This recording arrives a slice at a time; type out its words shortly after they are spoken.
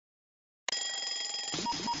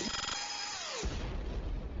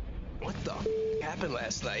happened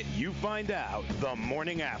last night? You find out the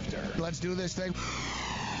morning after. Let's do this thing.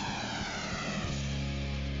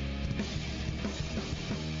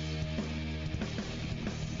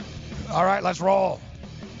 All right, let's roll.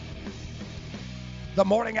 The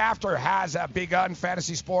morning after has begun.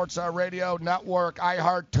 Fantasy Sports Radio Network,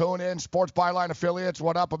 iHeart, TuneIn, Sports Byline affiliates.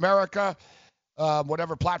 What up, America?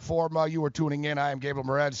 Whatever platform you were tuning in, I am Gabriel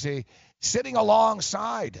Morency. Sitting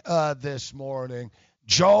alongside this morning,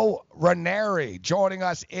 Joe Ranieri, joining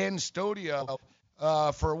us in studio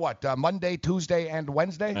for what, Monday, Tuesday, and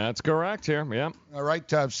Wednesday? That's correct here, yeah. All right,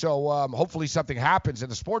 so hopefully something happens in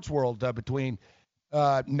the sports world between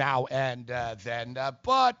now and then.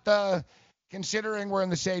 But considering we're in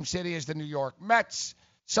the same city as the New York Mets,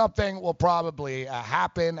 something will probably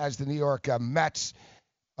happen as the New York Mets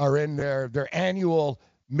are in their annual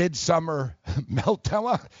midsummer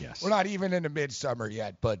meltdown. Yes. We're not even in the midsummer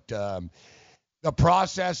yet, but the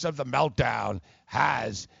process of the meltdown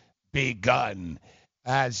has begun.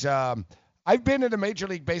 As I've been in a Major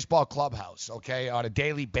League Baseball clubhouse, okay, on a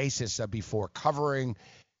daily basis before covering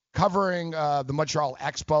the Montreal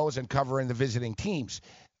Expos and covering the visiting teams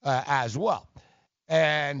as well.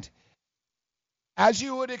 And as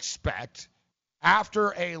you would expect,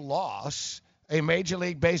 after a loss, a Major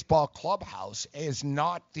League Baseball clubhouse is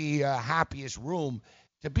not the happiest room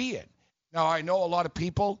to be in. Now, I know a lot of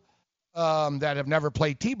people that have never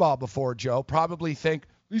played T-ball before, Joe, probably think,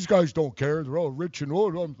 these guys don't care. They're all rich and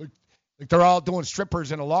old. Like they're all doing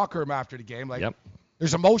strippers in a locker room after the game. Like, yep.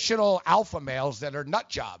 There's emotional alpha males that are nut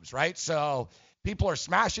jobs, right? So people are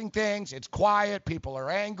smashing things. It's quiet. People are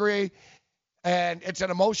angry. And it's an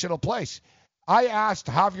emotional place. I asked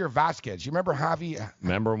Javier Vasquez. You remember Javi?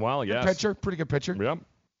 Remember him well, yes. Pitcher, pretty good pitcher. Yep.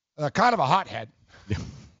 Kind of a hothead.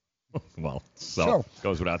 Well, so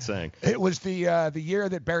goes without saying. It was the year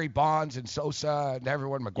that Barry Bonds and Sosa and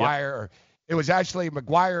everyone, McGuire. Yep. It was actually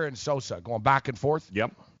McGuire and Sosa going back and forth.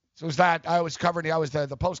 Yep. So it was that I was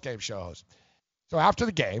the post-game show host. So after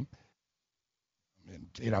the game,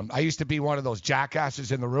 I used to be one of those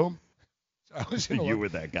jackasses in the room. So I was you were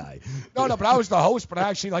that guy. No, but I was the host, but I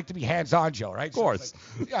actually like to be hands-on, Joe, right? Of course.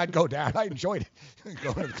 So I'd go down. I enjoyed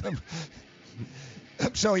it.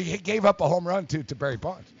 So he gave up a home run to Barry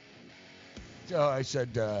Bonds. So I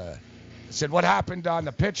said, what happened on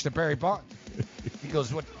the pitch to Barry Bonds? He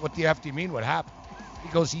goes, what the F do you mean what happened? He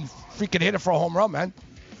goes, he freaking hit it for a home run, man.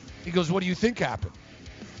 He goes, what do you think happened?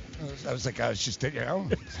 I was just,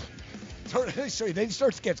 So then he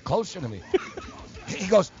starts to get closer to me. He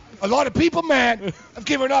goes, a lot of people, man, have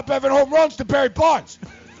given up having home runs to Barry Bonds.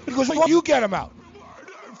 He goes, well, you get him out.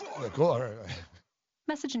 Cool. All right.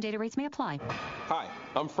 Message and data rates may apply. Hi,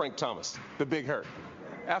 I'm Frank Thomas, the Big Hurt.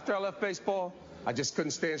 After I left baseball, I just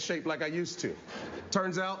couldn't stay in shape like I used to.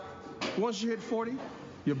 Turns out, once you hit 40,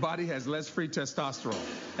 your body has less free testosterone,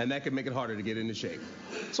 and that can make it harder to get into shape.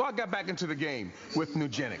 So I got back into the game with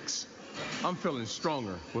Nugenics. I'm feeling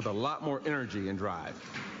stronger with a lot more energy and drive.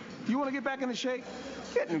 You want to get back into shape?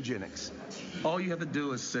 Get Nugenics. All you have to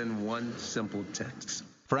do is send one simple text.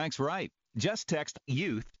 Frank's right. Just text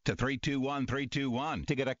YOUTH to 321321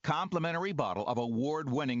 to get a complimentary bottle of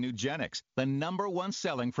award-winning Nugenics, the #1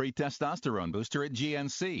 selling free testosterone booster at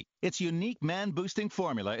GNC. Its unique man-boosting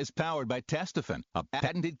formula is powered by Testofen, a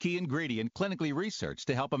patented key ingredient clinically researched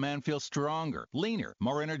to help a man feel stronger, leaner,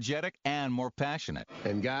 more energetic, and more passionate.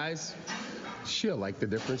 And guys, she'll like the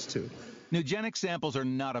difference too. Nugenic samples are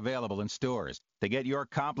not available in stores. To get your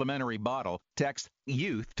complimentary bottle, text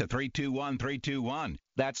YOUTH to 321321.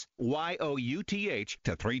 That's YOUTH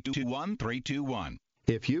to 321321.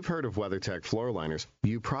 If you've heard of WeatherTech floor liners,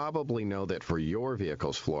 you probably know that for your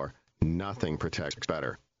vehicle's floor, nothing protects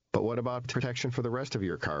better. But what about protection for the rest of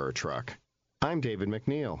your car or truck? I'm David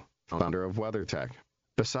McNeil, founder of WeatherTech.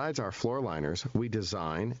 Besides our floor liners, we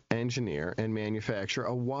design, engineer, and manufacture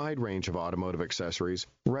a wide range of automotive accessories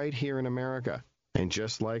right here in America. And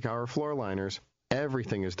just like our floor liners,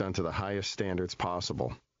 everything is done to the highest standards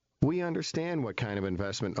possible. We understand what kind of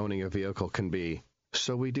investment owning a vehicle can be,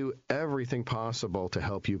 so we do everything possible to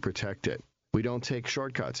help you protect it. We don't take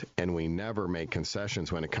shortcuts, and we never make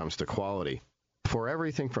concessions when it comes to quality. For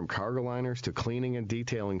everything from cargo liners to cleaning and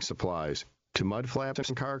detailing supplies, to mud flaps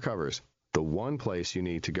and car covers, the one place you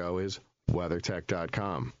need to go is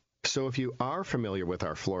WeatherTech.com. So if you are familiar with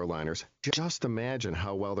our floor liners, just imagine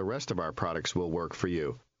how well the rest of our products will work for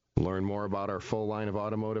you. Learn more about our full line of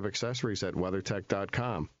automotive accessories at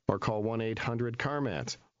WeatherTech.com or call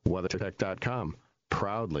 1-800-CarMats. WeatherTech.com,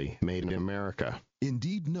 proudly made in America.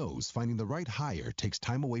 Indeed knows finding the right hire takes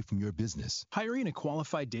time away from your business. Hiring a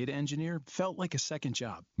qualified data engineer felt like a second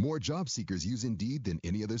job. More job seekers use Indeed than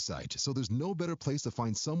any other site, so there's no better place to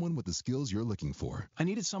find someone with the skills you're looking for. I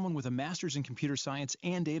needed someone with a master's in computer science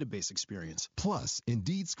and database experience. Plus,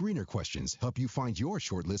 Indeed screener questions help you find your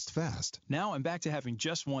shortlist fast. Now I'm back to having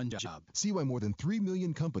just one job. See why more than 3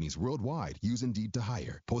 million companies worldwide use Indeed to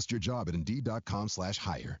hire. Post your job at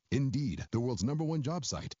Indeed.com/hire. Indeed, the world's #1 job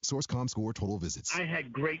site. Source.com score total visits. I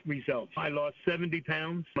had great results. I lost 70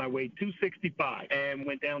 pounds. I weighed 265 and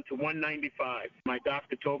went down to 195. My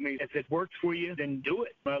doctor told me, if it works for you, then do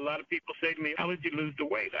it. A lot of people say to me, how did you lose the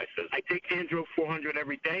weight? I said, I take Andro 400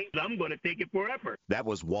 every day. I'm going to take it forever. That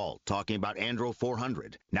was Walt talking about Andro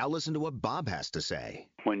 400. Now listen to what Bob has to say.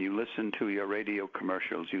 When you listen to your radio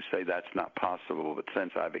commercials, you say that's not possible, but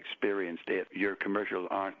since I've experienced it, your commercials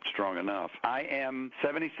aren't strong enough. I am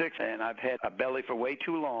 76 and I've had a belly for way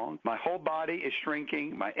too long. My whole body is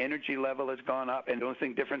shrinking. My energy level has gone up, and the only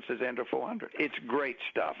thing difference is Andro 400. It's great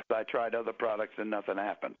stuff. I tried other products and nothing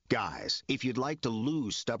happened. Guys, if you'd like to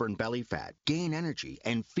lose stubborn belly fat, gain energy,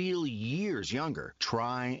 and feel years younger,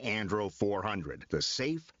 try Andro 400, the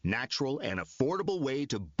safe, natural, and affordable way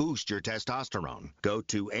to boost your testosterone. Go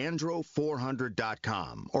to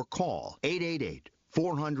andro400.com or call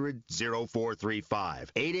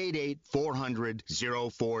 888-400-0435.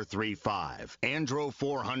 888-400-0435.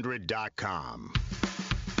 Andro400.com.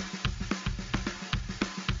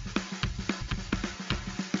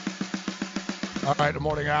 All right, the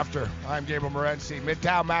morning after. I'm Gabriel Morency.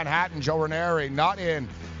 Midtown Manhattan, Joe Ranieri, not in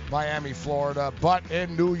Miami, Florida, but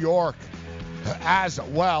in New York as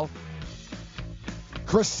well.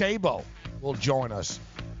 Chris Sabo will join us.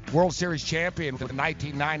 World Series champion with the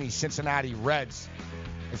 1990 Cincinnati Reds.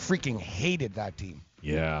 I freaking hated that team.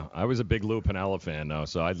 Yeah, I was a big Lou Piniella fan, though,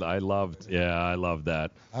 so I loved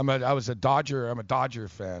that. I'm a Dodger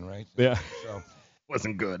fan, right? Yeah. So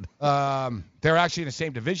wasn't good. They're actually in the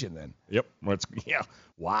same division then. Yep.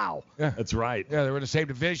 Wow. Yeah. That's right. Yeah, they were in the same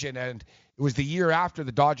division, and it was the year after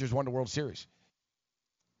the Dodgers won the World Series.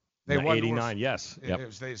 They won 89, yes.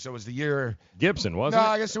 Yep. So it was the year. Gibson, wasn't it?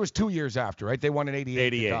 No, I guess it was 2 years after, right? They won in 88.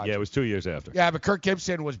 88, yeah, it was 2 years after. Yeah, but Kirk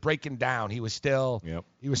Gibson was breaking down. He was still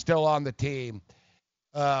on the team.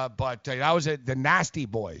 But that was the Nasty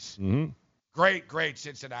Boys. Mm-hmm. Great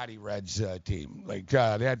Cincinnati Reds team. Like they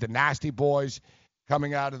had the Nasty Boys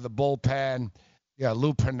coming out of the bullpen. Yeah,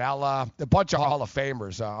 Lou Piniella, a bunch of Hall of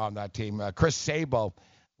Famers on that team. Chris Sabo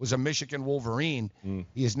was a Michigan Wolverine.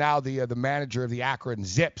 He is now the manager of the Akron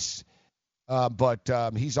Zips. But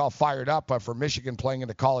he's all fired up for Michigan playing in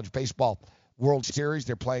the College Baseball World Series.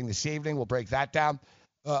 They're playing this evening. We'll break that down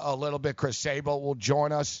a little bit. Chris Sabo will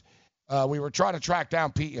join us. We were trying to track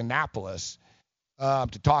down Pete Annapolis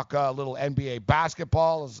to talk a little NBA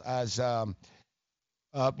basketball as a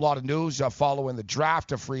lot of news following the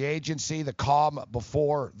draft of free agency. The calm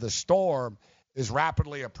before the storm is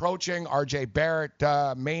rapidly approaching. R.J. Barrett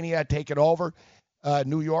mania taking over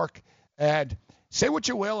New York. And say what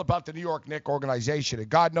you will about the New York Knicks organization. And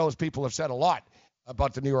God knows people have said a lot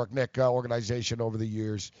about the New York Knicks organization over the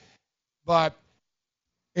years. But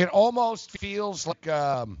it almost feels like, they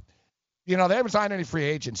haven't signed any free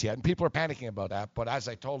agents yet. And people are panicking about that. But as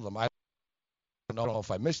I told them, I don't know if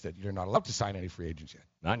I missed it. You're not allowed to sign any free agents yet.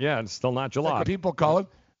 Not yet. It's still not July. Like people calling.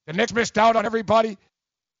 The Knicks missed out on everybody.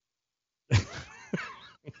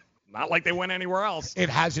 Not like they went anywhere else. It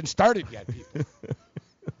hasn't started yet, people.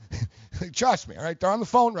 Trust me, all right? They're on the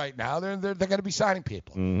phone right now. They're going to be signing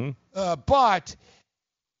people. Mm-hmm. But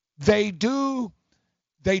they do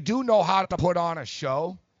know how to put on a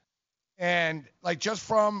show. And like just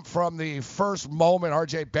from the first moment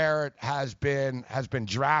R.J. Barrett has been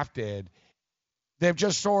drafted, they've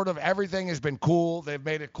just sort of everything has been cool. They've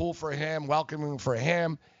made it cool for him, welcoming for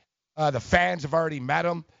him. The fans have already met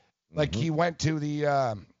him. Like he went to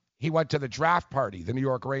the draft party, the New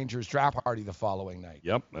York Rangers draft party the following night.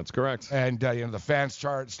 Yep, that's correct. And the fans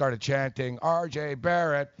started chanting R.J.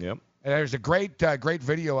 Barrett. Yep. And there's a great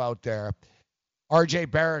video out there. R.J.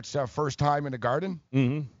 Barrett's first time in the Garden.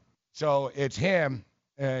 Mm-hmm. So it's him,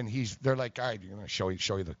 and they're like, all right, you're going to show you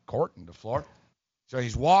the court and the floor. So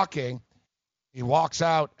he's walking. He walks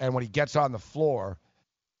out, and when he gets on the floor,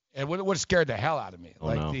 it would have scared the hell out of me.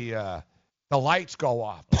 The lights go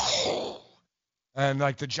off. And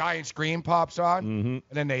like the giant screen pops on, and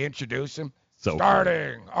then they introduce him. So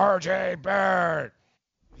starting R.J. Barrett.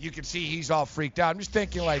 You can see he's all freaked out. I'm just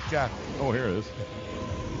thinking like, here it is.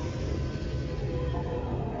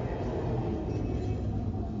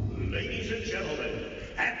 Ladies and gentlemen,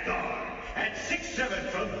 at guard, at 6'7"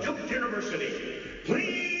 from Duke University,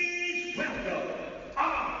 please welcome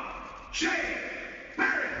R.J.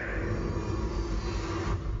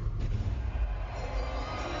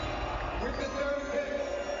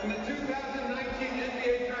 In the 2019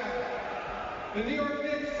 NBA Draft, the New York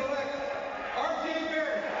Knicks select R.J.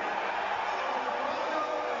 Barrett.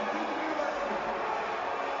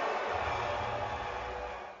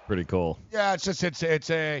 Pretty cool. Yeah, it's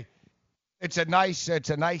a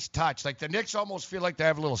nice touch. Like the Knicks almost feel like they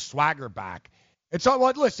have a little swagger back.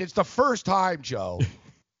 Listen, it's the first time, Joe,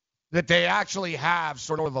 that they actually have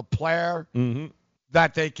sort of a player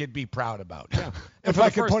that they could be proud about. Yeah. And for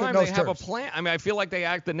the first time, they have a plan. I mean, I feel like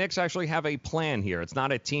the Knicks actually have a plan here. It's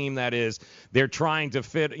not a team that they're trying to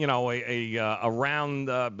fit, a round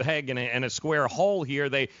peg and a square hole here.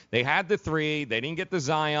 They had the three. They didn't get the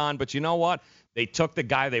Zion, but you know what? They took the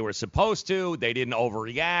guy they were supposed to. They didn't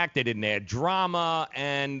overreact. They didn't add drama.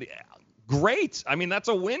 And great. I mean, that's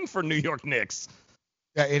a win for New York Knicks.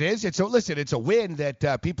 Yeah, it is. It's a win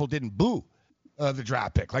that people didn't boo the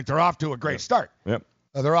draft pick. Like, they're off to a great start. Yep.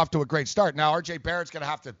 They're off to a great start. Now, R.J. Barrett's going to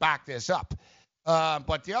have to back this up.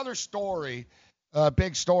 But the other story,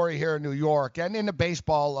 big story here in New York and in the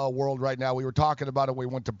baseball world right now, we were talking about it when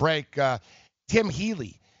we went to break. Tim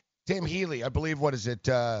Healy, I believe, what is it?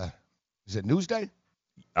 Is it Newsday?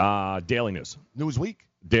 Daily News. Newsweek?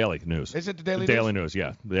 Daily News. Is it the Daily News? Daily News,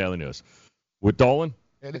 yeah. The Daily News. With Dolan?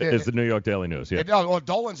 It's the New York Daily News, yeah. Well,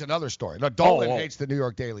 Dolan's another story. No, Dolan hates the New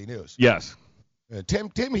York Daily News. Yes.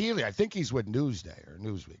 Tim Healy, I think he's with Newsday or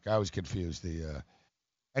Newsweek. I was confused.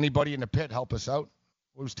 Anybody in the pit help us out?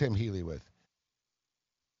 Who's Tim Healy with?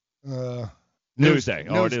 Newsday.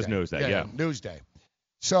 Oh, it is Newsday, yeah. Newsday.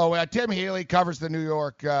 So Tim Healy covers the New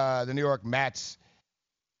York Mets.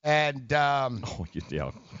 And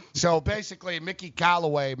so basically, Mickey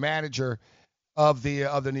Callaway, manager of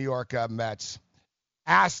the New York Mets,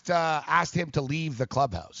 asked him to leave the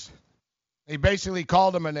clubhouse. He basically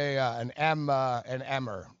called him an Emmer.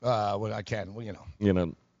 MFer.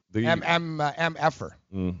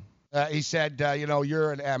 He said,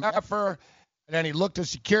 you're an MFer. And then he looked at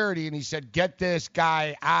security and he said, get this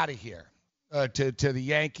guy out of here to the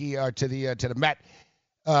Yankee or to the Met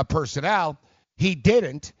personnel. He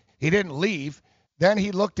didn't leave. Then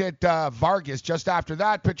he looked at Vargas. Just after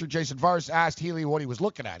that, pitcher Jason Vargas asked Healy what he was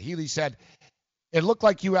looking at. Healy said, it looked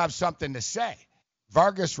like you have something to say.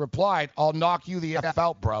 Vargas replied, I'll knock you the F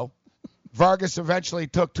out, bro. Vargas eventually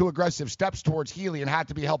took 2 aggressive steps towards Healy and had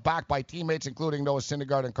to be held back by teammates, including Noah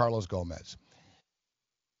Syndergaard and Carlos Gomez.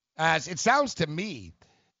 As it sounds to me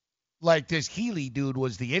like this Healy dude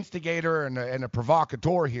was the instigator and a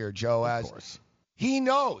provocateur here, Joe. Of course. He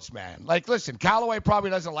knows, man. Like, listen, Callaway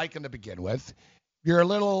probably doesn't like him to begin with. You're a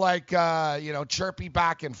little chirpy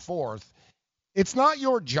back and forth. It's not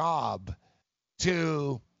your job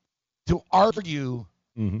to argue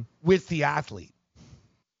with the athlete.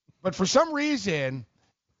 But for some reason,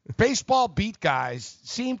 baseball beat guys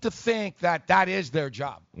seem to think that is their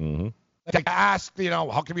job. Mm-hmm. They ask,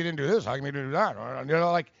 how come you didn't do this? How come you didn't do that?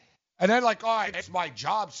 And then it's my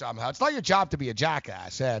job somehow. It's not your job to be a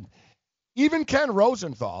jackass. And even Ken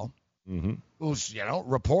Rosenthal, who's,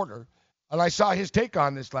 reporter, and I saw his take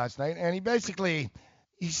on this last night, and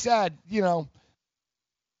he said,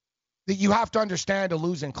 that you have to understand a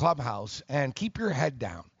losing clubhouse and keep your head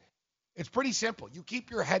down. It's pretty simple. You keep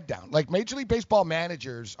your head down. Like, Major League Baseball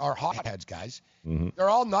managers are hotheads, guys. Mm-hmm. They're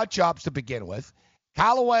all nut jobs to begin with.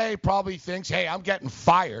 Callaway probably thinks, hey, I'm getting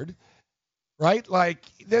fired, right? Like,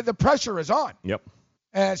 the pressure is on. Yep.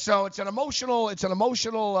 And so it's an emotional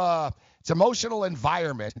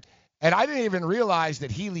environment. And I didn't even realize that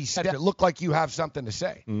Healy said it looked like you have something to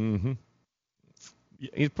say. Mm-hmm.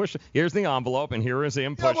 He's pushing. Here's the envelope, and here is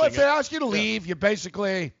him pushing. Well, if they ask you to leave, you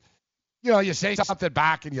basically, you say something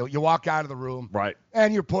back, and you walk out of the room. Right.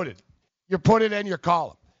 And you put it in your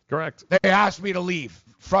column. Correct. They asked me to leave.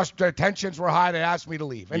 Tensions were high. They asked me to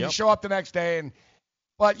leave. And you show up the next day,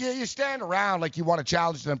 but you stand around like you want to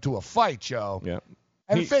challenge them to a fight, Joe. Yeah.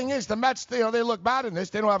 And the thing is, the Mets, they look bad in this.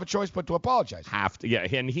 They don't have a choice but to apologize.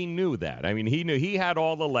 And he knew that. I mean, he knew he had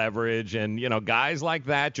all the leverage, and guys like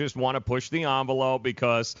that just want to push the envelope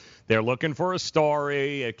because they're looking for a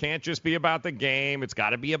story. It can't just be about the game. It's got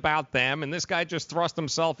to be about them. And this guy just thrust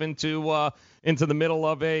himself into the middle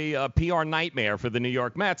of a PR nightmare for the New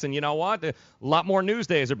York Mets. And you know what? A lot more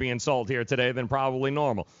Newsdays are being sold here today than probably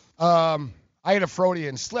normal. I had a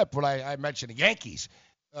Freudian slip when I mentioned the Yankees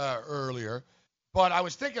earlier. But I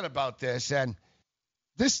was thinking about this, and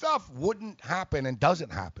this stuff wouldn't happen and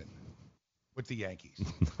doesn't happen with the Yankees.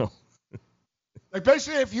 No. Like,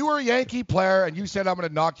 basically, if you were a Yankee player and you said, I'm going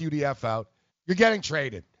to knock you the F out, you're getting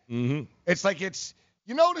traded. Mm-hmm. It's like you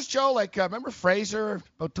notice, Joe, remember Fraser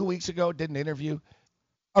about 2 weeks ago did an interview?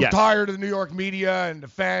 I'm tired of the New York media and the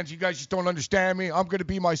fans. You guys just don't understand me. I'm going to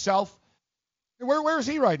be myself. Where is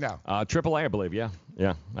he right now? AAA, I believe, yeah.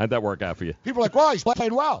 Yeah, how'd that work out for you? People are like, well, he's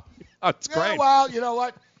playing well. Oh, it's great. Well, you know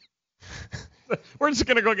what? We're just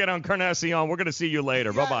going to go get Encarnacion. We're going to see you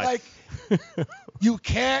later. Bye-bye. Like, you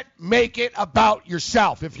can't make it about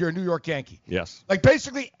yourself if you're a New York Yankee. Yes. Like,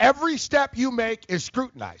 basically, every step you make is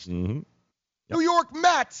scrutinized. Mm-hmm. New York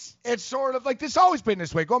Mets, it's sort of like, it's always been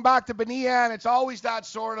this way. Going back to Bonilla, and it's always that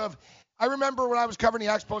sort of, I remember when I was covering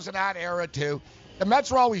the Expos in that era, too. The Mets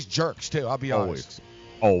were always jerks, too, I'll be honest.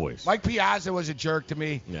 Always. Mike Piazza was a jerk to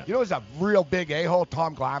me. Yeah. You know, who's a real big a-hole?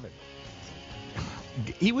 Tom Glavine.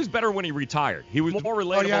 He was better when he retired. He was more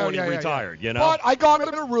relatable when he retired, you know? But I got him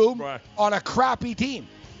in a room on a crappy team.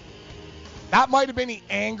 That might have been the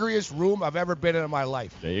angriest room I've ever been in my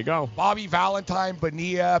life. There you go. Bobby Valentine,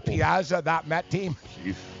 Bonilla, Piazza, that Met team.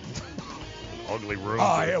 Jeez. Ugly room.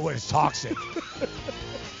 Oh, it was toxic.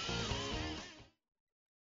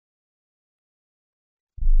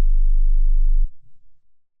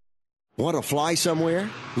 Want to fly somewhere?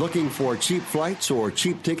 Looking for cheap flights or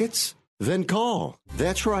cheap tickets? Then call.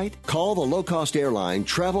 That's right. Call the low-cost airline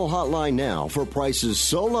travel hotline now for prices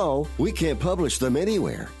so low we can't publish them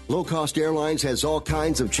anywhere. Low Cost Airlines has all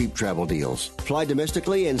kinds of cheap travel deals. Fly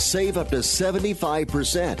domestically and save up to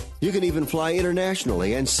 75%. You can even fly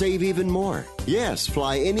internationally and save even more. Yes,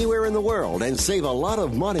 fly anywhere in the world and save a lot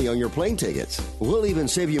of money on your plane tickets. We'll even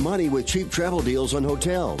save you money with cheap travel deals on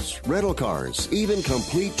hotels, rental cars, even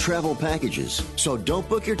complete travel packages. So don't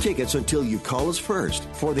book your tickets until you call us first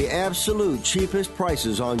for the absolute cheapest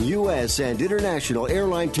prices on U.S. and international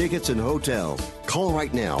airline tickets and hotels. Call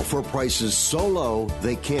right now for prices so low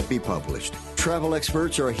they can't be published. Travel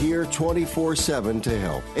experts are here 24/7 to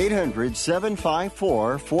help.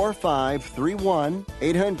 800-754-4531.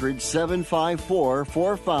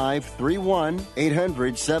 800-754-4531.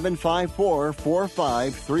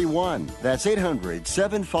 800-754-4531. That's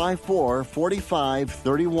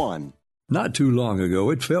 800-754-4531. Not too long ago,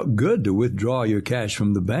 it felt good to withdraw your cash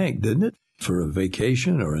from the bank, didn't it? For a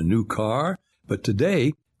vacation or a new car. But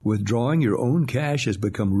today, withdrawing your own cash has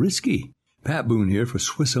become risky. Pat Boone here for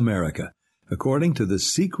Swiss America. According to The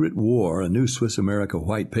Secret War, a new Swiss America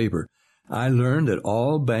white paper, I learned that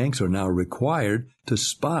all banks are now required to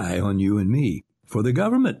spy on you and me for the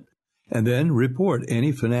government, and then report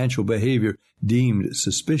any financial behavior deemed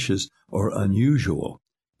suspicious or unusual.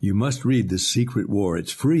 You must read The Secret War.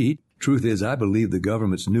 It's free. Truth is, I believe the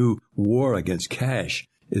government's new war against cash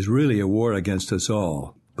is really a war against us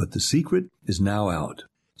all. But the secret is now out.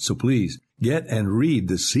 So please, get and read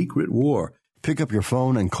The Secret War. Pick up your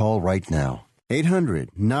phone and call right now.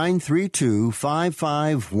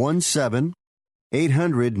 800-932-5517.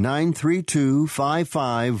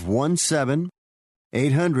 800-932-5517.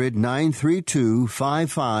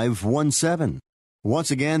 800-932-5517.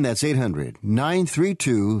 Once again, that's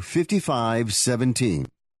 800-932-5517.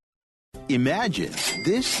 Imagine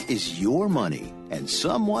this is your money and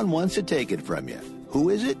someone wants to take it from you. Who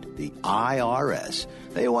is it? The IRS.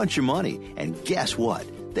 They want your money, and guess what?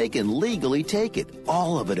 They can legally take it,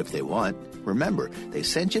 all of it if they want. Remember, they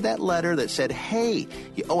sent you that letter that said, hey,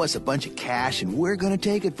 you owe us a bunch of cash and we're going to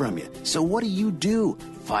take it from you. So what do?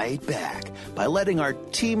 Fight back by letting our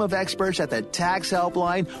team of experts at the Tax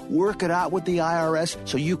Helpline work it out with the IRS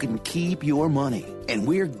so you can keep your money. And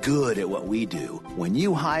we're good at what we do. When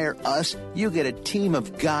you hire us, you get a team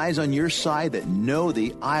of guys on your side that know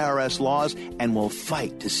the IRS laws and will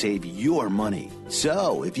fight to save your money.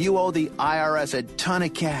 So, if you owe the IRS a ton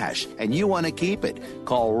of cash and you want to keep it,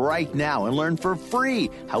 call right now and learn for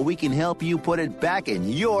free how we can help you put it back in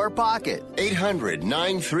your pocket.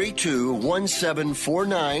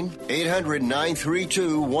 800-932-1749.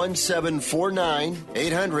 800-932-1749.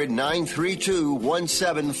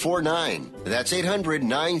 800-932-1749. That's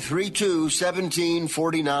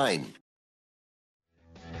 800-932-1749.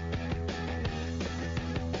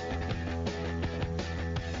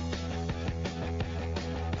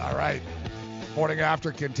 All right. Morning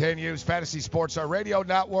After continues. Fantasy Sports Radio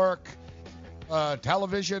Network,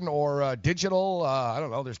 television or digital. I don't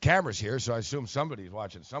know. There's cameras here, so I assume somebody's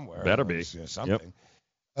watching somewhere. Better be. Something.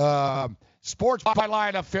 Yep. Sports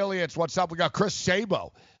Byline affiliates. What's up? We got Chris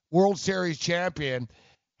Sabo, World Series champion.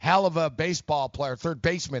 Hell of a baseball player, third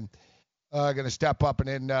baseman. Going to step up and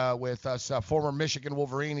in with us. Former Michigan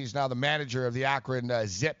Wolverine. He's now the manager of the Akron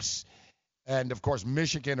Zips. And, of course,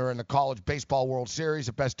 Michigan are in the College Baseball World Series,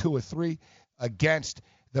 the best 2 of 3 against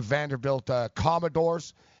the Vanderbilt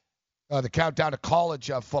Commodores. The countdown to college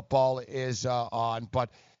football is on. But,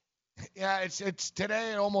 yeah, it's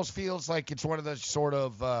today it almost feels like it's one of those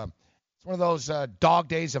dog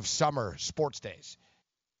days of summer sports days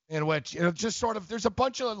in which just sort of there's a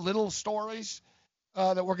bunch of little stories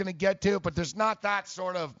that we're going to get to, but there's not that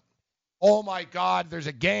sort of Oh, my God, there's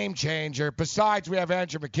a game changer. Besides, we have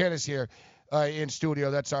Andrew McKinnis here in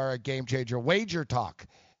studio. That's our game changer. Wager Talk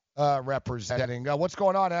representing. What's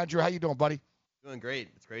going on, Andrew? How you doing, buddy? Doing great.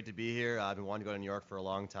 It's great to be here. I've been wanting to go to New York for a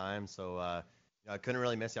long time, so I couldn't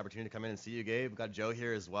really miss the opportunity to come in and see you, Gabe. We've got Joe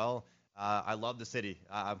here as well. I love the city.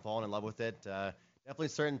 I'm falling in love with it. Definitely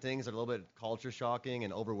certain things are a little bit culture shocking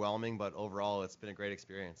and overwhelming, but overall, it's been a great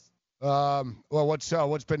experience. Well, what's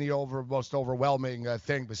been the most overwhelming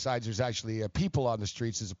thing besides there's actually people on the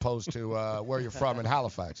streets as opposed to where you're from in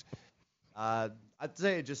Halifax? I'd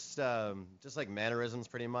say just like mannerisms,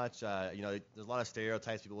 pretty much. There's a lot of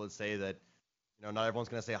stereotypes. People would say that, not everyone's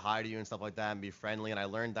gonna say hi to you and stuff like that and be friendly. And I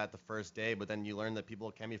learned that the first day, but then you learn that people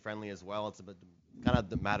can be friendly as well. It's kind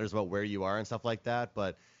of matters about where you are and stuff like that.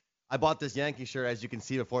 But I bought this Yankee shirt, as you can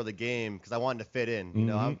see, before the game because I wanted to fit in.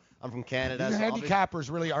 Mm-hmm. I'm from Canada. You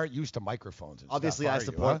handicappers really aren't used to microphones. And obviously, stuff, I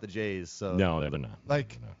support the Jays. So no, they're not.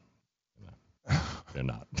 They're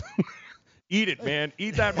not. Eat it, man.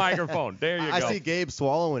 Eat that microphone. There you go. I see Gabe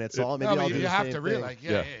swallowing it, so maybe I'll do the have same to thing. realize.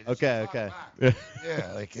 Yeah. Okay. Yeah,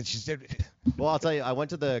 like it's just. Well, I'll tell you, I went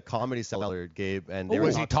to the Comedy Cellar, Gabe, and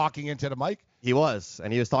was he talking into the mic? He was,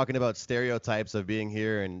 and he was talking about stereotypes of being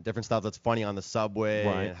here and different stuff that's funny on the subway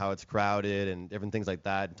and how it's crowded and different things like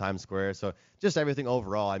that in Times Square. So just everything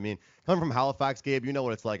overall. I mean, coming from Halifax, Gabe, you know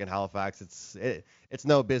what it's like in Halifax. It's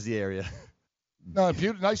no busy area. No,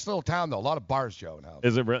 nice little town though. A lot of bars, Joe. Now.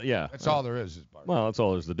 Is it really? Yeah. That's all there is bars. Well, that's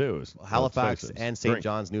all there's to do is Halifax and St.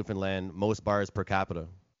 John's, Newfoundland, most bars per capita.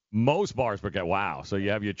 Most bars per capita. Wow. So you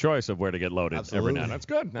have your choice of where to get loaded every now. That's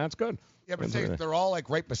good. Yeah, but they're all like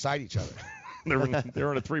right beside each other. they're in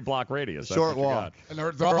a 3-block radius. Short walk. And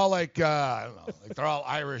they're all like I don't know, like they're all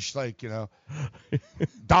Irish, like Donahues,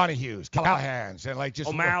 Callahans, and like just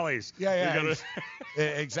O'Malley's. Yeah.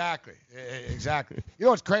 Exactly. You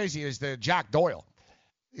know what's crazy is that Jack Doyle,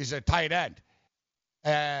 he's a tight end,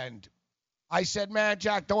 and I said, man,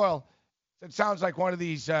 Jack Doyle, it sounds like one of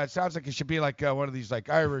these. Sounds like it should be like one of these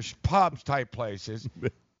like Irish pubs type places.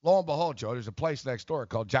 Lo and behold, Joe, there's a place next door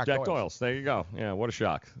called Jack Doyle's. There you go. Yeah, what a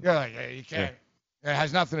shock. Yeah, you can't. Yeah. It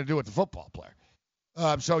has nothing to do with the football player.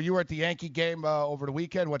 So you were at the Yankee game over the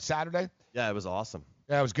weekend. What, Saturday? Yeah, it was awesome.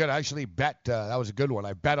 Yeah, it was good. I actually bet. That was a good one.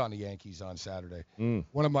 I bet on the Yankees on Saturday.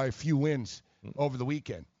 One of my few wins over the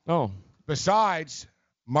weekend. Oh. Besides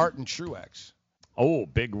Martin Truex. Oh,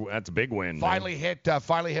 that's a big win. Finally hit a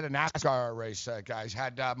NASCAR race, guys.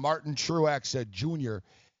 Had Martin Truex Jr.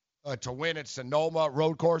 To win at Sonoma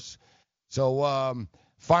Road Course. So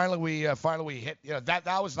finally we hit.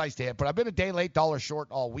 That was nice to hit. But I've been a day late, dollar short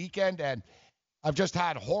all weekend, and I've just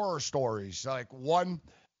had horror stories, like one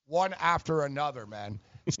after another, man.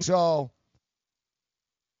 So,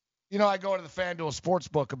 I go to the FanDuel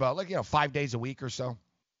Sportsbook about 5 days a week or so,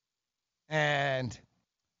 and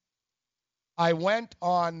I went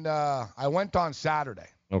on Saturday.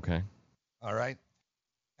 Okay. All right.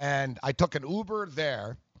 And I took an Uber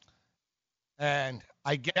there, and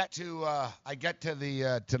I get to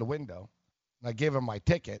the window, and I give him my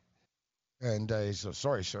ticket, and he said,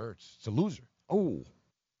 "Sorry, sir, it's a loser." Oh.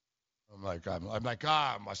 I'm like, I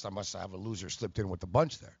must have a loser slipped in with the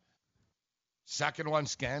bunch there. Second one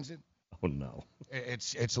scans it. Oh no.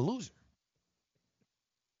 It's a loser.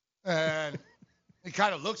 And he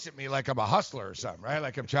kind of looks at me like I'm a hustler or something, right?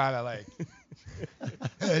 Like I'm trying to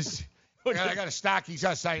I got a stack. He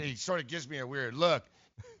sort of gives me a weird look,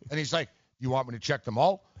 and he's like, "You want me to check them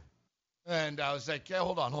all?" And I was like, "Yeah,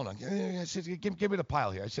 hold on. I said, give me the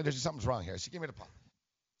pile here." I said, "Something's wrong here." I said, "Give me the pile."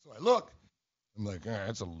 So I look. I'm like,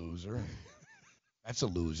 that's a loser. That's a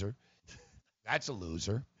loser. That's a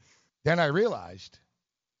loser. Then I realized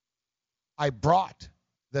I brought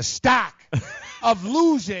the stack of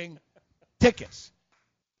losing tickets.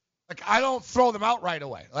 Like, I don't throw them out right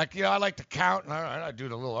away. Like, I like to count. And I do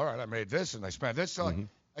the little, all right, I made this and I spent this. So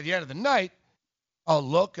at the end of the night, I'll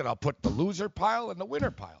look and I'll put the loser pile and the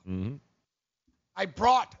winner pile. Mm-hmm. I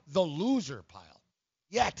brought the loser pile.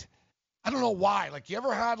 Yet, I don't know why. Like, you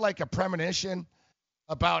ever had, like, a premonition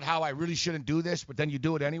about how I really shouldn't do this, but then you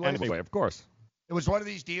do it anyway? Anyway, of course. It was one of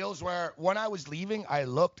these deals where when I was leaving, I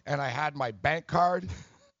looked and I had my bank card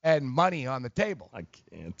and money on the table. I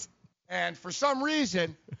can't. And for some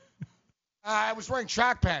reason, I was wearing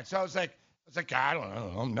track pants. So I was like, I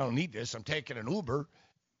don't need this. I'm taking an Uber,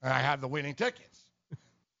 and I have the winning tickets.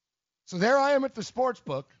 So there I am at the sports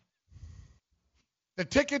book. The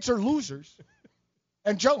tickets are losers.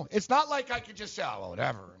 And, Joe, it's not like I could just say, oh, well,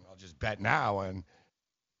 whatever, and I'll just bet now. And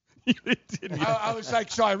I was like,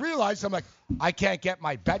 so I realized, I'm like, I can't get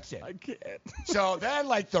my bets in. I can't. So then,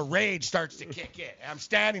 like, the rage starts to kick in. And I'm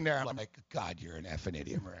standing there. I'm like, God, you're an effing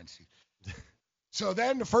idiot, Morency. So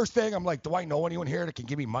then the first thing, I'm like, do I know anyone here that can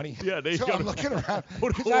give me money? Yeah, so I'm looking around.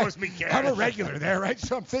 cash. I'm a regular there, right?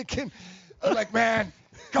 So I'm thinking, I'm like, man,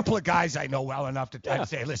 a couple of guys I know well enough to I'd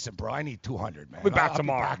say, listen, bro, I need 200, man. We'll be back I'll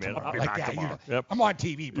tomorrow, be back man. I'll be Like, back yeah, tomorrow. You know, Yep. I'm on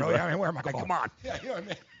TV, bro. Right. I mean, where am I going? Come on. Yeah, you know what I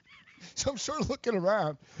mean? So I'm sort of looking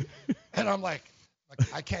around, and I'm like,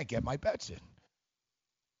 I can't get my bets in.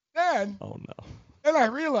 Then, Then I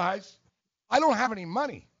realize I don't have any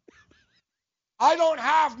money. I don't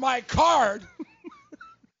have my card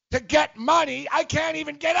to get money. I can't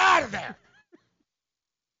even get out of there.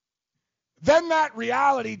 Then that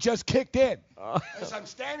reality just kicked in. As I'm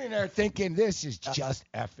standing there thinking, this is just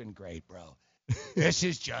effing great, bro. This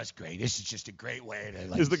is just great. This is just a great way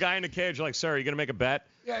to, Is the guy in the cage like, sir, are you going to make a bet?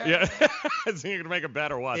 Yeah. Is he going to make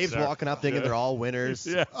bet or what, Dave's sir? walking up thinking they're all winners.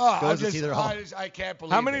 Yeah. I can't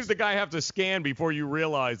believe How many this. does the guy have to scan before you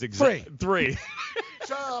realize Three.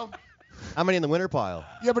 So. How many in the winner pile?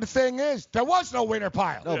 Yeah, but the thing is, there was no winner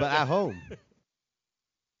pile. No, but at home.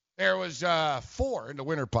 There was 4 in the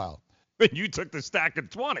winner pile. You took the stack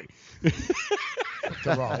of 20.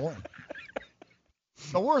 The wrong one.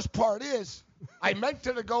 The worst part is, I meant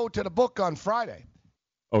to go to the book on Friday.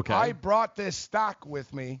 Okay. I brought this stack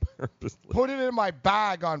with me, put it in my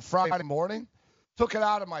bag on Friday morning, took it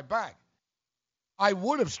out of my bag. I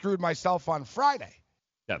would have screwed myself on Friday.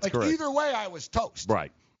 That's like, correct. Either way, I was toast.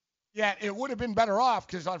 Right. Yeah, it would have been better off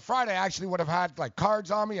because on Friday I actually would have had like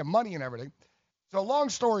cards on me and money and everything. So long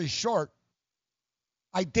story short,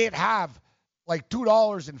 I did have like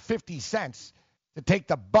 $2.50 to take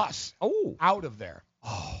the bus out of there.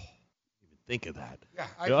 Oh, even think of that. Yeah,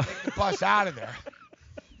 I take the bus out of there.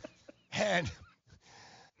 And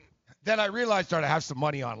then I realized I have some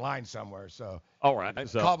money online somewhere. So all right. I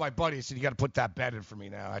called my buddy and said, you got to put that bet in for me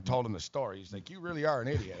now. I told him the story. He's like, you really are an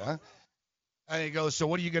idiot, huh? And he goes, so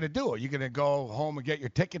what are you going to do? Are you going to go home and get your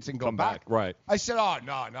tickets and go Come back? Right. I said, oh,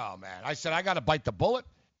 no, man. I said, I got to bite the bullet.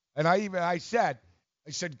 And I said,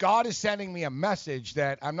 God is sending me a message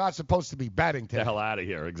that I'm not supposed to be betting today. The hell out of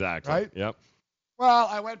here. Exactly. Right? Yep. Well,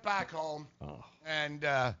 I went back home, and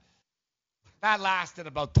that lasted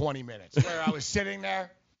about 20 minutes, where I was sitting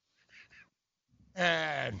there,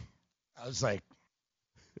 and I was like,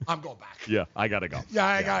 I'm going back. Yeah, I got to go. Yeah,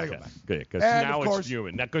 I got to go back. Good, because And now of course- it's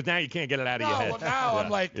human. Because now you can't get it out of your head. Well, now I'm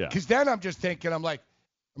like, yeah. because then I'm just thinking, I'm like,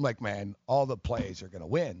 man, all the plays are going to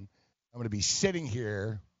win. I'm going to be sitting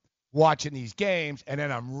here watching these games, and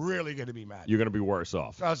then I'm really going to be mad. You're going to be worse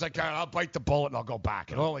off. So I was like, all right, I'll bite the bullet and I'll go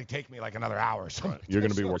back. It'll only take me like another hour or something. Right. You're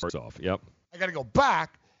going to be worse off. Yep. I got to go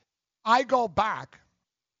back. I go back.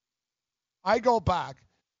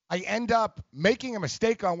 I end up making a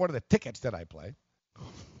mistake on one of the tickets that I play.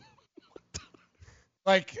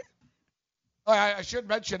 Like, I should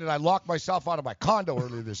mention that I locked myself out of my condo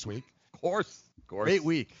earlier this week. Of course. Great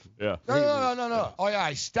week. Yeah. No. Oh,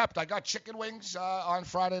 yeah, I got chicken wings on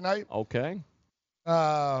Friday night. Okay.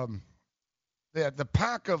 The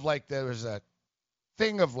pack of, like, there was a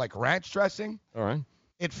thing of, like, ranch dressing. All right.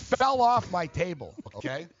 It fell off my table,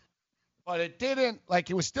 okay? But it didn't, like,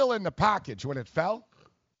 it was still in the package when it fell.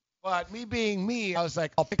 But me being me, I was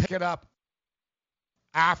like, I'll pick it up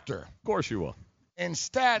after. Of course you will.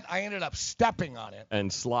 Instead, I ended up stepping on it.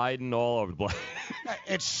 And sliding all over the place.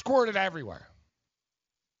 It squirted everywhere.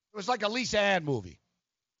 It was like a Lisa Ann movie.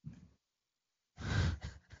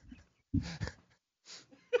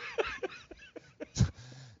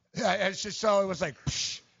 Yeah, it's just so it was like,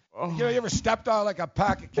 psh. You know, you ever stepped on like a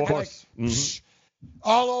packet, like, psh,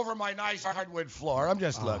 all over my nice hardwood floor. I'm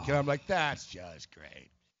just looking. I'm like, that's just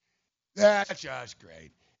great. That's just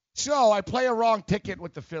great. So I play a wrong ticket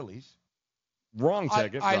with the Phillies. Wrong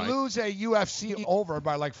ticket. I right. lose a UFC over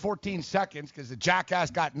by like 14 seconds because the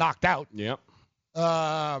jackass got knocked out. Yep.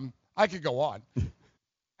 I could go on. I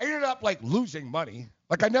ended up like losing money.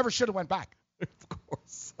 Like I never should have went back. Of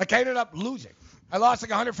course. Like I ended up losing. I lost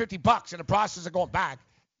like $150 in the process of going back.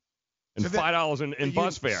 And so $5 in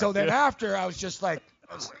bus fare. So then after I was just like,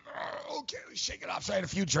 oh, okay, shake it off. So I had a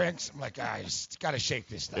few drinks. I'm like, I just got to shake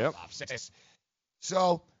this stuff off.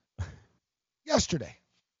 So yesterday,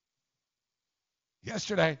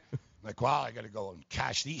 I'm like, wow, I got to go and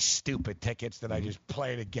cash these stupid tickets that I just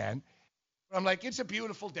played again. But I'm like, it's a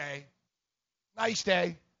beautiful day. Nice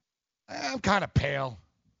day. I'm kind of pale.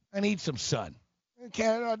 I need some sun.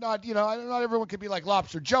 Not everyone could be like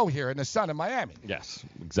Lobster Joe here in the sun in Miami. Yes,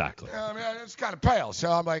 exactly. I mean, it's kind of pale.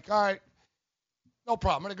 So I'm like, all right, no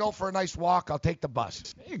problem. I'm going to go for a nice walk. I'll take the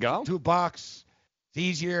bus. There you go. $2. It's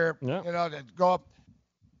easier, to go up.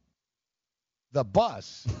 The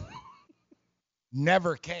bus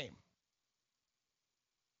never came.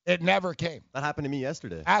 It never came. That happened to me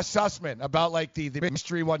yesterday. Ask Sussman about like the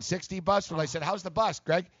Mystery 160 bus. When I said, "How's the bus,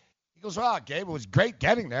 Greg?" He goes, "Well, Gabe, it was great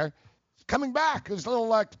getting there. Coming back, it was a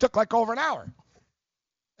little took like over an hour."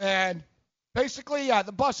 And basically, yeah,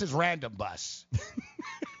 the bus is random bus.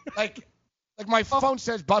 like my phone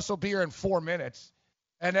says bus will be here in 4 minutes,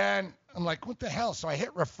 and then I'm like, "What the hell?" So I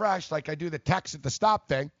hit refresh, like I do the text at the stop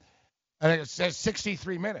thing, and it says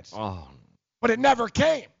 63 minutes. Oh. But it never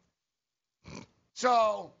came.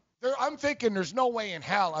 So I'm thinking there's no way in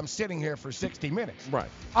hell I'm sitting here for 60 minutes. Right.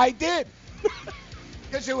 I did.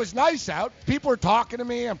 Because it was nice out. People were talking to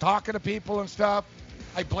me. I'm talking to people and stuff.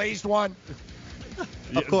 I blazed one.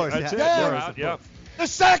 Of course. That's yeah. You're out, yeah. The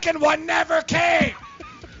second one never came.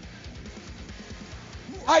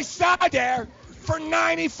 I sat there for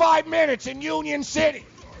 95 minutes in Union City.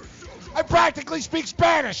 I practically speak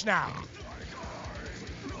Spanish now.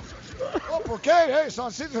 Oh, okay. Hey, so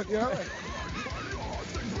you know.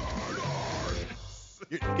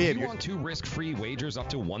 Do you want 2 risk-free wagers up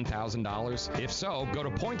to $1,000? If so, go to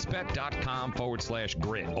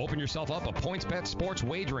pointsbet.com/grid. Open yourself up a PointsBet sports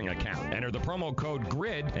wagering account. Enter the promo code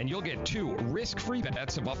GRID, and you'll get 2 risk-free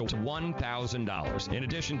bets of up to $1,000. In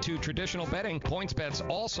addition to traditional betting, PointsBet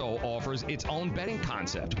also offers its own betting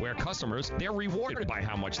concept, where customers, they're rewarded by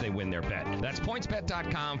how much they win their bet. That's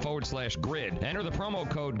pointsbet.com/grid. Enter the promo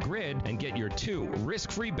code GRID and get your 2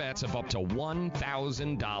 risk-free bets of up to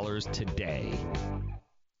 $1,000 today.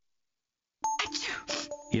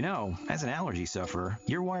 You know, as an allergy sufferer,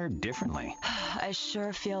 you're wired differently. I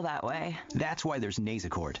sure feel that way. That's why there's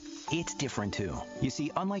Nasacort. It's different too. You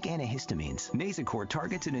see, unlike antihistamines, Nasacort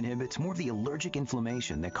targets and inhibits more of the allergic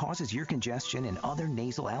inflammation that causes ear congestion and other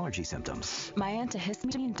nasal allergy symptoms. My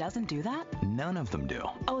antihistamine doesn't do that? None of them do.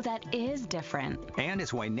 Oh, that is different. And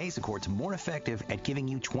it's why Nasacort's more effective at giving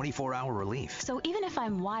you 24-hour relief. So even if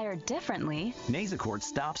I'm wired differently, Nasacort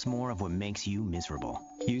stops more of what makes you miserable.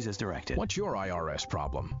 Use as directed. What's your IRS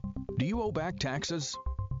problem? Do you owe back taxes?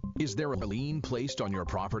 Is there a lien placed on your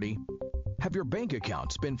property? Have your bank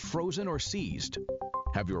accounts been frozen or seized?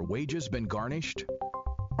 Have your wages been garnished?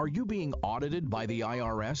 Are you being audited by the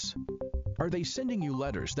IRS? Are they sending you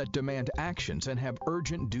letters that demand actions and have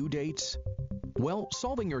urgent due dates? Well,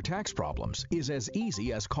 solving your tax problems is as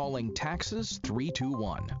easy as calling Taxes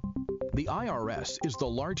 321. The IRS is the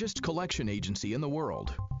largest collection agency in the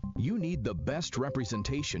world. You need the best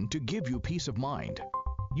representation to give you peace of mind.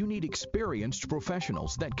 You need experienced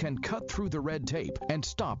professionals that can cut through the red tape and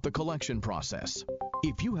stop the collection process.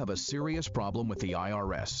 If you have a serious problem with the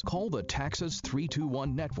IRS, call the Taxes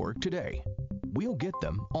 321 network today. We'll get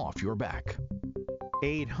them off your back.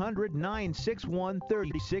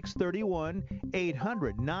 800-961-3631,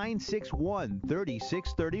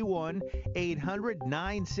 800-961-3631,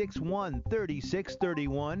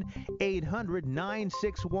 800-961-3631,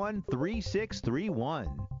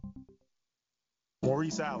 800-961-3631.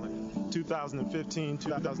 Maurice Allen,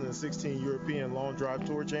 2015-2016 European Long Drive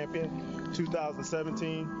Tour Champion,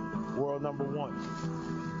 2017 World Number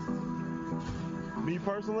 1. Me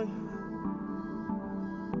personally,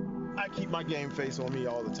 I keep my game face on me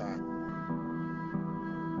all the time.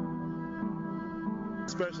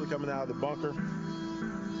 Especially coming out of the bunker,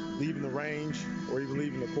 leaving the range, or even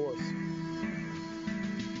leaving the course.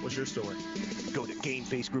 What's your story? Go to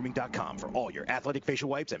GameFaceGrooming.com for all your athletic facial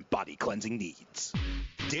wipes and body cleansing needs.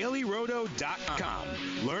 DailyRoto.com.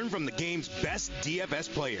 Learn from the game's best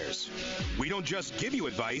DFS players. We don't just give you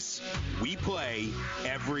advice, we play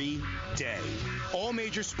every day. All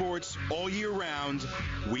major sports, all year round,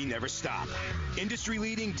 we never stop.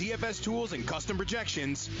 Industry-leading DFS tools and custom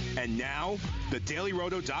projections, and now, the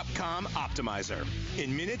DailyRoto.com Optimizer.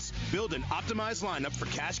 In minutes, build an optimized lineup for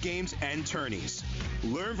cash games and tourneys.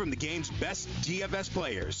 Learn from the game's best DFS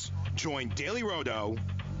players. Join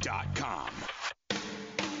DailyRoto.com.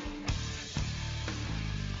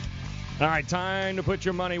 All right, time to put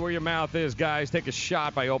your money where your mouth is, guys. Take a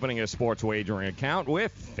shot by opening a sports wagering account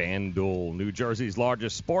with FanDuel, New Jersey's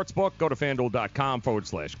largest sports book. Go to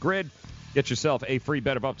FanDuel.com/grid. Get yourself a free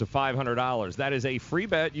bet of up to $500. That is a free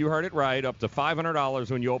bet. You heard it right. Up to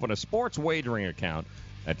 $500 when you open a sports wagering account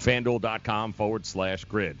at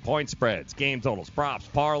FanDuel.com/grid. Point spreads, game totals, props,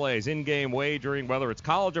 parlays, in-game wagering, whether it's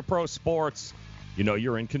college or pro sports, you know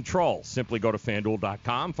you're in control. Simply go to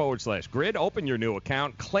FanDuel.com/grid, open your new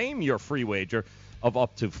account, claim your free wager of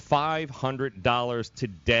up to $500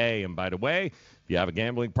 today. And by the way, if you have a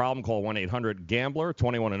gambling problem, call 1-800-GAMBLER,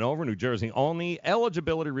 21 and over, New Jersey only.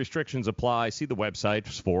 Eligibility restrictions apply. See the website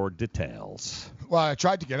for details. Well, I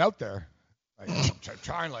tried to get out there.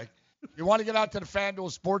 You want to get out to the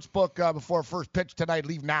FanDuel Sportsbook before first pitch tonight,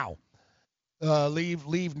 leave now.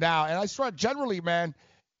 Leave now. And I swear, generally, man,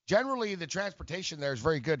 generally the transportation there is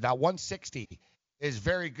very good. Now 160 is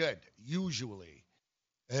very good usually,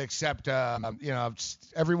 except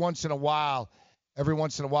every once in a while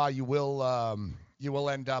you will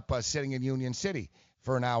end up sitting in Union City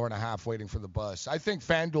for an hour and a half waiting for the bus. I think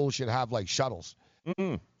FanDuel should have like shuttles.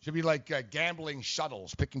 Should be like gambling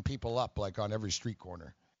shuttles, picking people up like on every street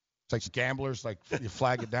corner. It's like gamblers, like you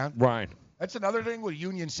flag it down. Right. That's another thing with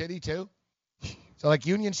Union City too. So like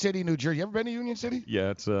Union City, New Jersey. You ever been to Union City?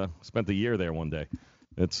 Yeah, it's spent the year there one day.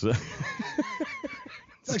 It's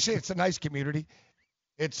actually it's a nice community.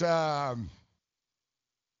 So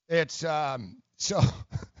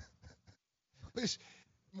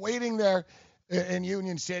waiting there in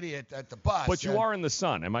Union City at the bus. But you are in the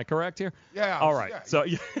sun. Am I correct here? Yeah. All right. Yeah, So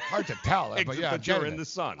hard to tell, but yeah, but you're in the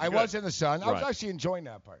sun. I was in the sun. I was actually enjoying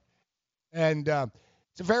that part. And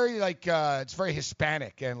it's very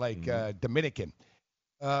Hispanic and Dominican.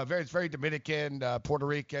 It's very Dominican, Puerto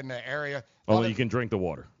Rican area. Only you can drink the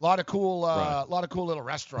water. A lot of cool little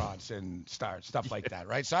restaurants and stuff like that,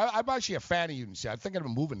 right? So I'm actually a fan of Union City. I'm thinking of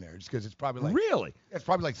moving there just because it's probably like really. It's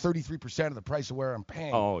probably like 33% of the price of where I'm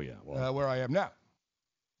paying. Oh yeah, well, where I am now.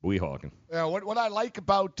 We hawking. What I like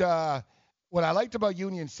about what I liked about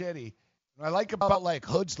Union City, what I like about like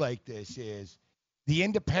hoods like this is the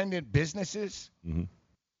independent businesses. Mm-hmm.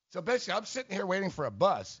 So basically, I'm sitting here waiting for a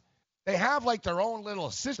bus. They have like their own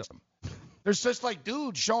little system. There's just like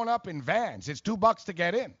dudes showing up in vans. It's $2 to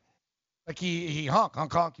get in. Like he honk.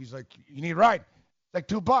 He's like, you need a ride? It's like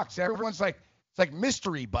 $2. Everyone's like, it's like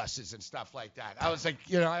mystery buses and stuff like that. I was like,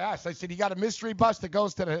 I asked. I said, you got a mystery bus that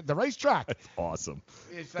goes to the racetrack? That's awesome.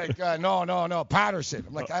 It's like, no, Patterson.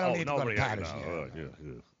 I'm like, I don't need to go to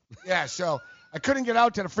Patterson. Yeah, so I couldn't get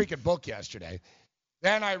out to the freaking book yesterday.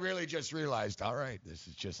 Then I really just realized, all right, this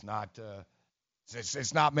is just not.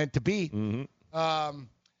 It's not meant to be. Mm-hmm.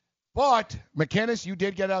 But McKinnis, you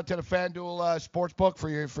did get out to the FanDuel Sportsbook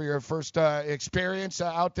for your first experience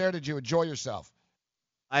out there. Did you enjoy yourself?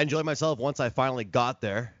 I enjoyed myself once I finally got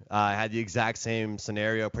there. I had the exact same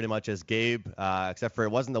scenario pretty much as Gabe, except for it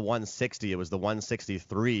wasn't the 160, it was the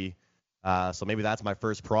 163. So maybe that's my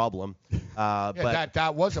first problem. But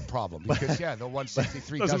that was a problem because the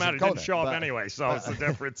 163 doesn't matter. It go didn't there. show up anyway, so it's the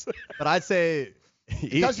difference. But I'd say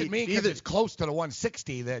it doesn't mean because it's close to the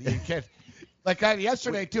 160 that you can't. Like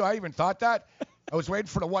yesterday too, I even thought that. I was waiting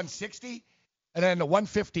for the 160, and then the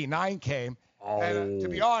 159 came. Oh. And to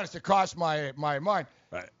be honest, it crossed my mind.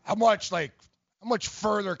 Right. How much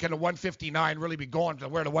further can the 159 really be going to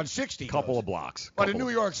where the 160 goes? Couple of blocks. But in New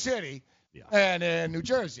York City and in New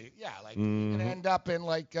Jersey, you're gonna end up in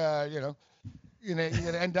you're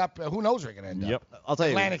gonna end up. Who knows where you're gonna end up? I'll tell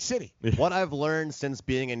you, Atlantic City. What I've learned since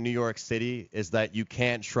being in New York City is that you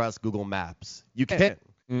can't trust Google Maps. You can't.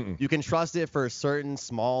 You can trust it for certain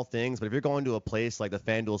small things, but if you're going to a place like the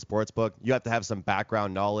FanDuel Sportsbook, you have to have some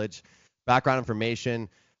background knowledge, background information.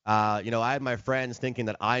 I had my friends thinking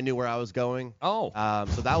that I knew where I was going. Oh.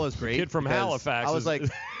 So that was great. Kid from Halifax. I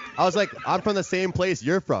was like, I'm from the same place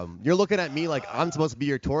you're from. You're looking at me like I'm supposed to be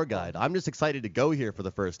your tour guide. I'm just excited to go here for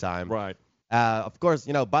the first time. Right. Of course,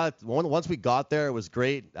 but once we got there, it was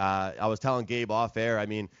great. I was telling Gabe off air. I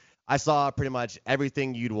mean, I saw pretty much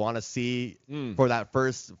everything you'd want to see for that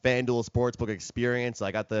first FanDuel Sportsbook experience.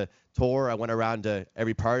 I got the tour. I went around to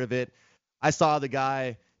every part of it. I saw the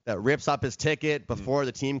guy that rips up his ticket before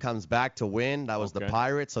the team comes back to win. That was the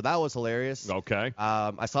Pirates, so that was hilarious. Okay.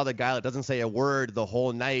 I saw the guy that doesn't say a word the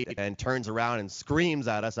whole night and turns around and screams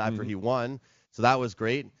at us after he won, so that was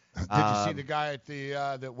great. Did you see the guy at the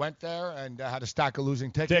that went there and had a stack of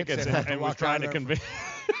losing tickets and was trying to convince?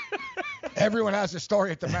 Everyone has a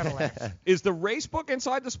story at the Meadowlands. Is the race book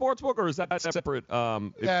inside the sports book, or is that separate?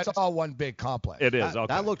 It's all one big complex. It is. Okay.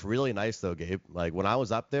 That looked really nice, though, Gabe. Like, when I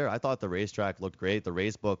was up there, I thought the racetrack looked great. The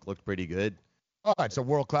race book looked pretty good. Oh, it's a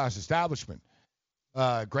world-class establishment.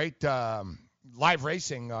 Great live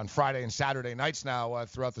racing on Friday and Saturday nights now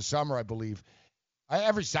throughout the summer, I believe.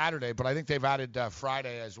 Every Saturday, but I think they've added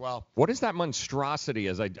Friday as well. What is that monstrosity?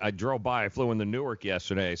 As I drove by, I flew into Newark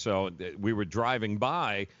yesterday, so we were driving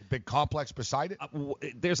by. Big complex beside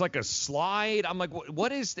it? There's like a slide. I'm like,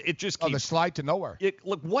 what is it? Just keeps... the slide to nowhere.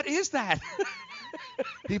 Look, what is that?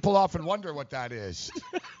 People often wonder what that is.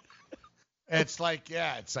 It's like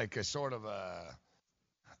a sort of a...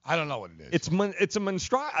 I don't know what it is. It's a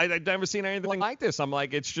monstrosity. I've never seen anything like this. I'm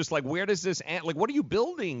like, it's just like, where does this end? Like, what are you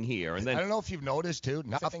building here? And then I don't know if you've noticed too.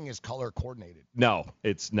 Nothing is color coordinated. No,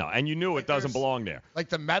 and you knew it doesn't belong there. Like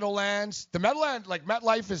the Meadowlands, like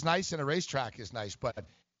MetLife is nice and a racetrack is nice, but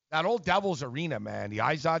that old Devils Arena, man, the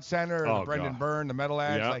Izod Center, the Brendan Byrne, the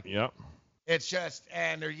Meadowlands, yeah. It's just,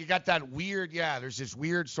 and you got that weird, there's this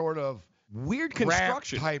weird sort of weird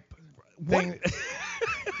construction type thing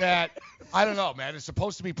that I don't know, man. It's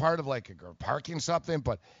supposed to be part of like a parking something,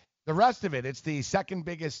 but the rest of it, it's the second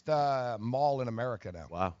biggest mall in America now.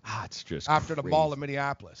 Wow. It's just after crazy. the mall in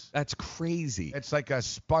Minneapolis. That's crazy. It's like a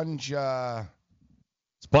sponge. SpongeBob?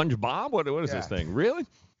 What is this thing? Really?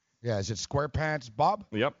 Yeah. Is it SquarePants Bob?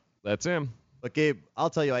 Yep, that's him. But Gabe,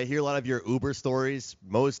 I'll tell you, I hear a lot of your Uber stories.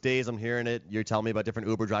 Most days I'm hearing it. You're telling me about different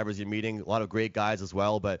Uber drivers you're meeting. A lot of great guys as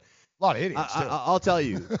well, but a lot of idiots too. I'll tell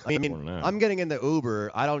you. I mean, I'm getting into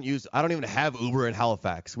Uber. I don't even have Uber in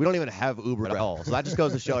Halifax. We don't even have Uber at all. So that just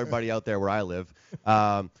goes to show everybody out there where I live.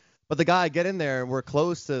 But the guy, I get in there and we're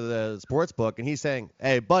close to the sports book, and he's saying,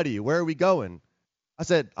 "Hey, buddy, where are we going?" I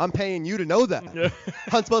said, "I'm paying you to know that.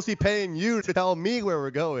 I'm supposed to be paying you to tell me where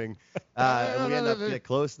we're going." And we end up getting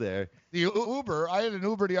close there. The Uber, I had an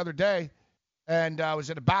Uber the other day, and I was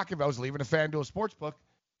in the back of it. I was leaving the FanDuel Sportsbook,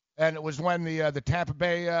 and it was when the Tampa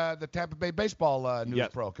Bay baseball news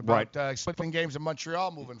broke about splitting games in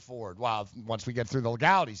Montreal moving forward. Wow, once we get through the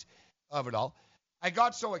legalities of it all. I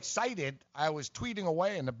got so excited, I was tweeting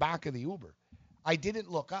away in the back of the Uber. I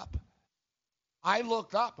didn't look up. I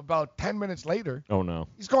looked up about 10 minutes later. Oh, no.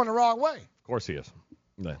 He's going the wrong way. Of course he is.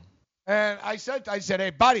 Yeah. And I said, "Hey,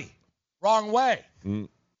 buddy, wrong way."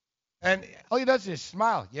 And all he does is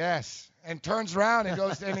smile, yes, and turns around and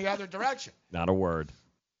goes in the other direction. Not a word.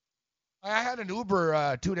 I had an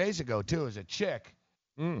Uber 2 days ago, too, as a chick.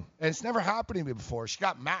 And it's never happened to me before. She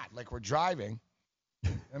got mad, like we're driving.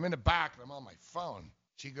 I'm in the back, and I'm on my phone.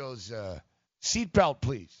 She goes, "Seatbelt,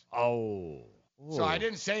 please." Oh. So I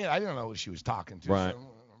didn't say it. I didn't know who she was talking to. Right.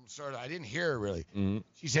 So I didn't hear her really.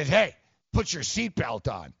 She said, "Hey, put your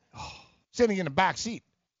seatbelt on." Sitting in the back seat.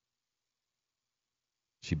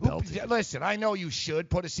 She belted you. Listen, I know you should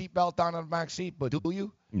put a seatbelt on the back seat, but do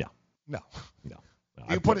you? No. Do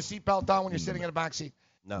you put a seatbelt on when you're sitting in the back seat?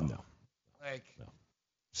 No.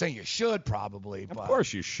 Saying you should probably. Of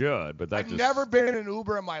course you should, but I've never been in an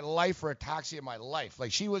Uber in my life or a taxi in my life.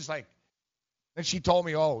 Like she was like, and she told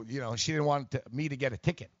me, she didn't want me to get a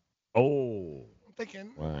ticket. Oh. I'm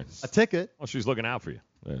thinking. Right. A ticket? Well, she's looking out for you.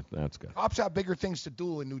 Yeah, that's good. Cops have bigger things to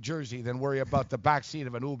do in New Jersey than worry about the back seat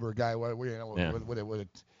of an Uber guy. It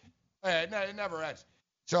never ends.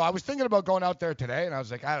 So I was thinking about going out there today, and I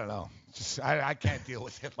was like, I don't know. I can't deal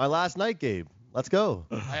with it. My last night, Gabe. Let's go.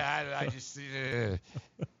 I just. Is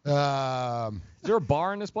there a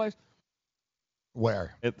bar in this place?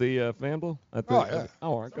 Where? At the FanDuel? Yeah.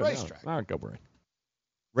 All right, good. Racetrack. All right, go Brian.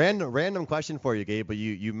 Random question for you, Gabe. But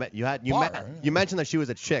you mentioned that she was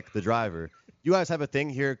a chick, the driver. You guys have a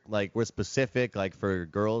thing here, like we're specific, like for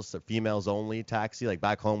girls, females only taxi. Like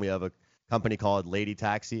back home, we have a company called Lady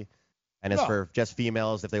Taxi, and it's for just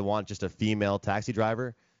females if they want just a female taxi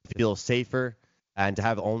driver to feel safer and to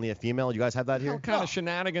have only a female. You guys have that here? What kind of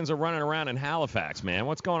shenanigans are running around in Halifax, man?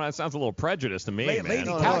 What's going on? That sounds a little prejudiced to me, man.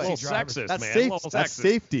 Lady a taxi little drivers. sexist, That's man. safe. A little That's sexist.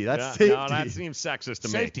 safety. That's Yeah, safety. No, that seems sexist to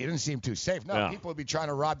me. Safety. It doesn't seem too safe. No, people would be trying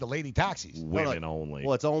to rob the lady taxis. Women only.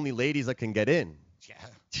 Well, it's only ladies that can get in. Yeah.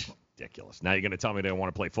 Ridiculous. Now you're going to tell me they don't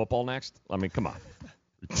want to play football next? I mean, come on.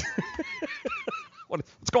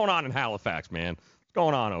 What's going on in Halifax, man? What's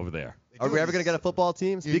going on over there? Are we ever going to get a football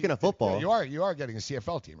team? Speaking of football. You are getting a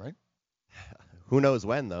CFL team, right? Who knows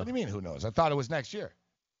when, though? What do you mean, who knows? I thought it was next year.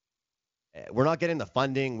 We're not getting the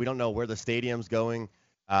funding. We don't know where the stadium's going.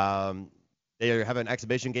 They have an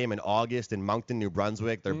exhibition game in August in Moncton, New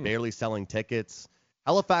Brunswick. They're barely selling tickets.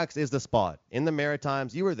 Halifax is the spot. In the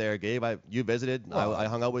Maritimes, you were there, Gabe. You visited. I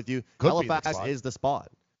hung out with you. Halifax is the spot.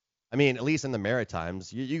 I mean, at least in the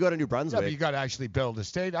Maritimes. You go to New Brunswick. Yeah, but you got to actually build a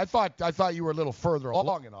stadium. I thought you were a little further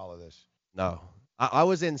along in all of this. No. I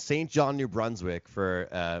was in St. John, New Brunswick for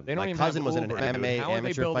my cousin was in an MMA How are they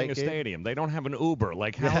amateur building fight a game. stadium? They don't have an Uber.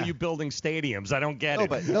 Like, how are you building stadiums? I don't get it.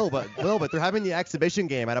 But they're having the exhibition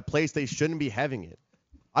game at a place they shouldn't be having it.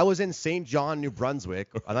 I was in St. John, New Brunswick,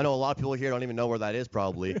 and I know a lot of people here don't even know where that is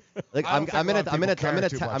probably. Like I'm in a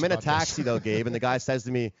taxi though, Gabe, and the guy says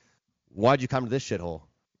to me, "Why'd you come to this shithole?"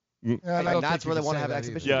 Yeah, and that's where they want to have an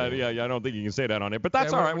exhibition. Yeah. I don't think you can say that on it, but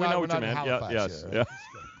that's all right. We know what you meant. Yeah.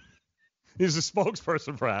 He's a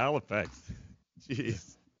spokesperson for Halifax.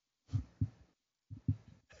 Jeez.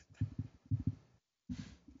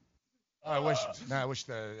 I wish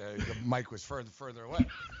the mic was further away.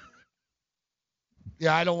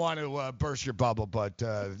 Yeah, I don't want to burst your bubble, but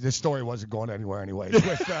this story wasn't going anywhere anyways.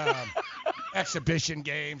 With exhibition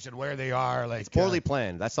games and where they are, like it's poorly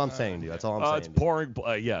planned. That's what I'm saying to you. That's all I'm saying. It's pouring.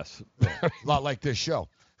 Yes. A lot like this show.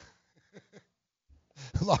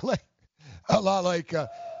 a lot like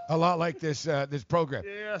A lot like this program.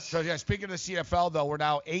 Yes. So, yeah, speaking of the CFL, though, we're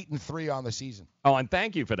now 8-3 on the season. Oh, and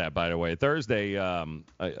thank you for that, by the way. Thursday, I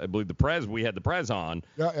believe we had the Prez on.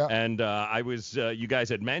 Yeah. And you guys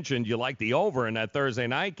had mentioned you liked the over in that Thursday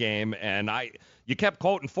night game, and you kept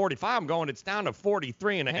quoting 45. I'm going, it's down to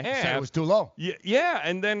 43.5. Said it was too low. Yeah,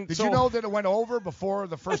 and then. Did you know that it went over before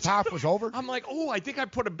the first half was over? I'm like, I think I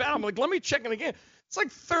put a bet. I'm like, let me check it again. It's like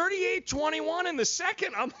 38-21 in the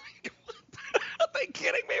second. I'm like, what? Are they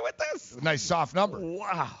kidding me with this? Nice soft number.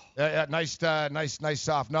 Wow. Nice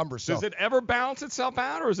soft number. So, does it ever balance itself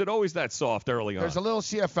out, or is it always that soft early on? There's a little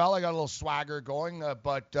CFL. I got a little swagger going,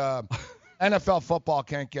 but NFL football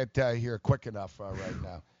can't get here quick enough right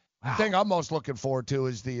now. Wow. The thing I'm most looking forward to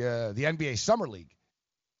is the NBA Summer League.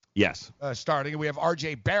 Yes. Starting. We have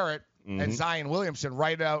R.J. Barrett and Zion Williamson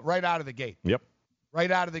right out of the gate. Yep.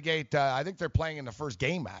 Right out of the gate. I think they're playing in the first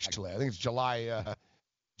game, actually. I think it's July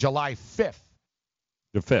 5th.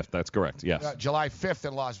 The 5th, that's correct, yes. July 5th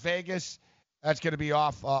in Las Vegas. That's going to be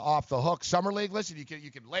off the hook. Summer League, listen, you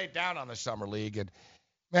can lay it down on the Summer League. And,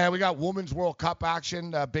 man, we got Women's World Cup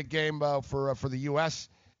action, big game for the U.S.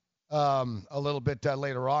 A little bit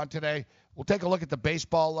later on today. We'll take a look at the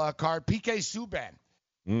baseball card. PK Subban.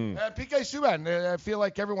 PK Subban, I feel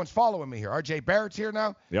like everyone's following me here. RJ Barrett's here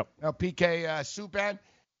now. Yep. Now PK Subban,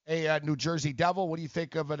 a New Jersey Devil. What do you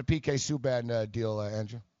think of the PK Subban deal,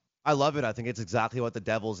 Andrew? I love it. I think it's exactly what the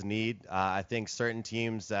Devils need. I think certain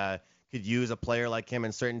teams could use a player like him,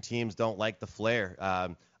 and certain teams don't like the flair.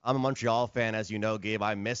 I'm a Montreal fan, as you know, Gabe.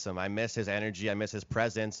 I miss him. I miss his energy. I miss his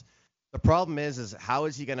presence. The problem is how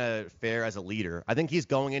is he going to fare as a leader? I think he's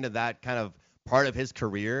going into that kind of part of his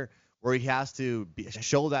career where he has to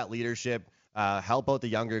show that leadership, help out the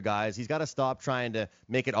younger guys. He's got to stop trying to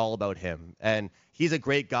make it all about him. And he's a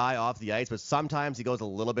great guy off the ice, but sometimes he goes a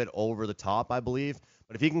little bit over the top, I believe.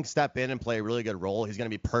 But if he can step in and play a really good role, he's going to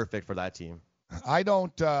be perfect for that team. I'm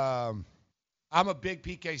a big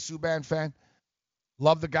PK Subban fan.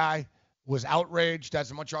 Love the guy. Was outraged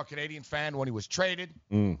as a Montreal Canadiens fan when he was traded.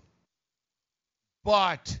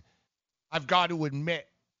 But I've got to admit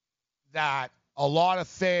that a lot of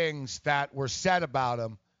things that were said about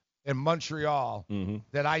him in Montreal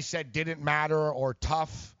that I said didn't matter or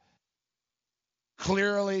tough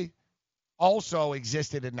clearly also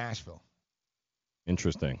existed in Nashville.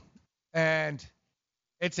 Interesting. And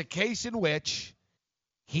it's a case in which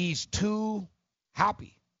he's too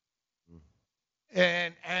happy.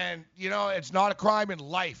 And it's not a crime in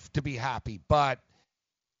life to be happy, but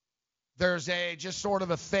there's just sort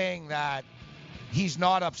of a thing that he's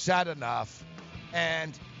not upset enough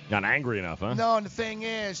and not angry enough, huh? No, and the thing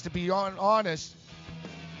is, to be honest,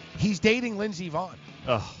 he's dating Lindsey Vonn.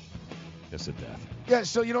 Oh, kiss of death. Yeah,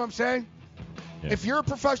 so you know what I'm saying? Yeah. If you're a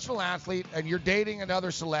professional athlete and you're dating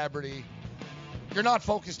another celebrity, you're not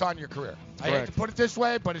focused on your career. Correct. I hate to put it this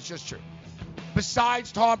way, but it's just true.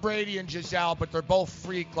 Besides Tom Brady and Giselle, but they're both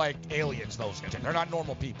freak like aliens, those guys. They're not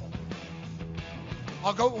normal people.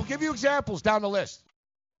 We'll give you examples down the list.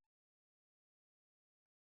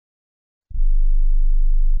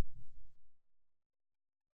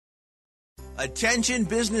 Attention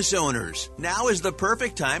business owners. Now is the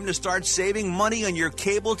perfect time to start saving money on your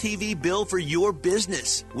cable TV bill for your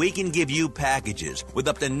business. We can give you packages with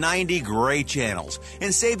up to 90 great channels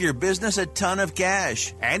and save your business a ton of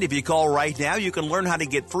cash. And if you call right now, you can learn how to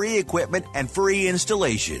get free equipment and free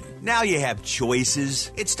installation. Now you have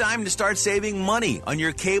choices. It's time to start saving money on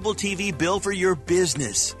your cable TV bill for your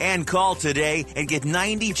business. And call today and get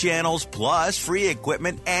 90 channels plus free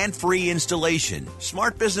equipment and free installation.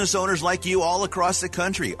 Smart business owners like you all across the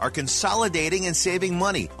country are consolidating and saving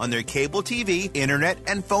money on their cable TV, internet,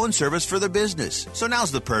 and phone service for their business. So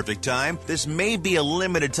now's the perfect time. This may be a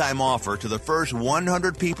limited time offer to the first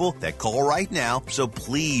 100 people that call right now, so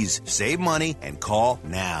please save money and call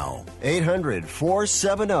now.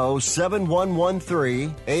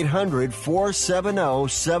 800-470-7113.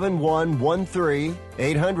 800-470-7113.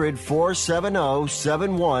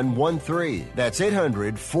 800-470-7113. That's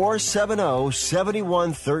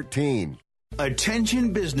 800-470-7113.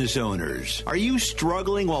 Attention business owners. Are you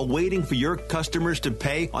struggling while waiting for your customers to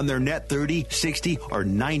pay on their net 30, 60, or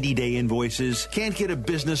 90-day invoices? Can't get a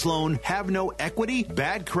business loan? Have no equity?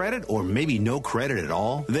 Bad credit? Or maybe no credit at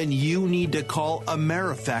all? Then you need to call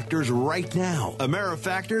AmeriFactors right now.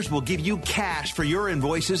 AmeriFactors will give you cash for your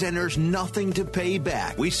invoices and there's nothing to pay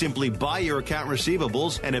back. We simply buy your account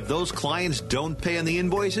receivables, and if those clients don't pay on the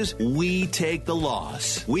invoices, we take the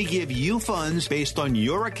loss. We give you funds based on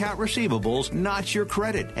your account receivables scores, not your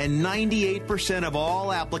credit. And 98% of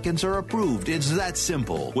all applicants are approved. It's that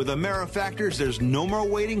simple. With AmeriFactors, there's no more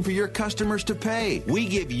waiting for your customers to pay. We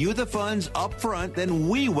give you the funds up front, then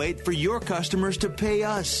we wait for your customers to pay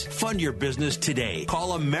us. Fund your business today.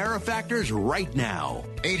 Call AmeriFactors right now.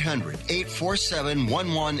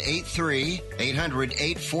 800-847-1183.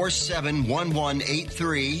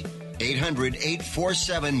 800-847-1183.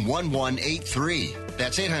 800-847-1183.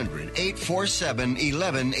 That's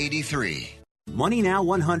 800-847-1183. Money Now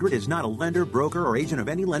 100 is not a lender, broker, or agent of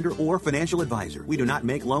any lender or financial advisor. We do not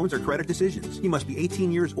make loans or credit decisions. You must be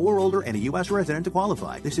 18 years or older and a U.S. resident to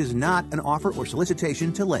qualify. This is not an offer or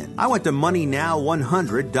solicitation to lend. I went to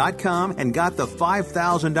MoneyNow100.com and got the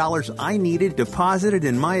 $5,000 I needed deposited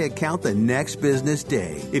in my account the next business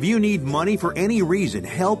day. If you need money for any reason,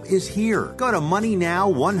 help is here. Go to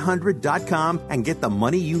MoneyNow100.com and get the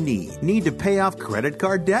money you need. Need to pay off credit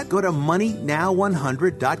card debt? Go to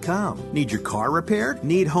MoneyNow100.com. Need your car repaired?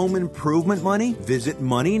 Need home improvement money? Visit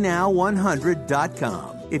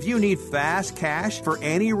MoneyNow100.com. If you need fast cash for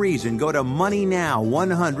any reason, go to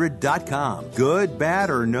MoneyNow100.com. Good, bad,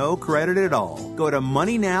 or no credit at all. Go to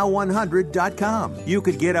MoneyNow100.com. You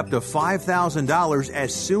could get up to $5,000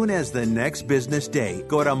 as soon as the next business day.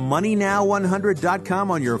 Go to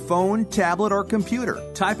MoneyNow100.com on your phone, tablet, or computer.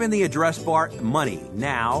 Type in the address bar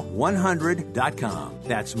MoneyNow100.com.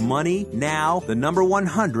 That's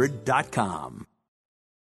MoneyNow100.com.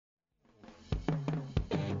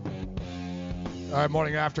 All right,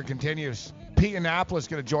 Morning After continues. Pete Annapolis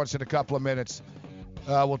going to join us in a couple of minutes.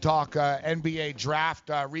 We'll talk NBA draft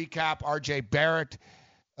recap. R.J. Barrett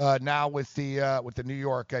now with the New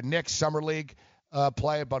York Knicks Summer League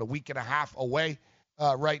play, about a week and a half away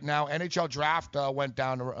right now. NHL draft went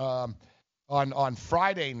down on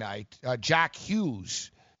Friday night. Jack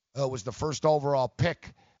Hughes was the first overall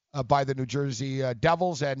pick by the New Jersey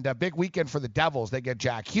Devils, and a big weekend for the Devils. They get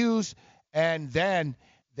Jack Hughes, and then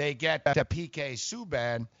they get PK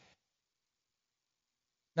Subban.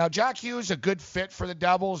 Now, Jack Hughes a good fit for the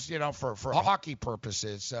Devils, for hockey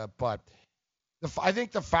purposes. But I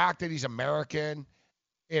think the fact that he's American,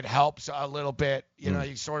 it helps a little bit.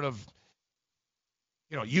 He's sort of,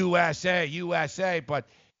 USA. But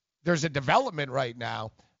there's a development right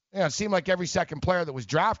now. It seemed like every second player that was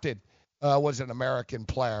drafted was an American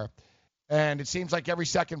player. And it seems like every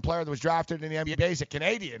second player that was drafted in the NBA is a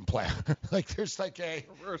Canadian player. There's a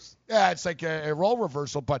reverse. Yeah, it's like a role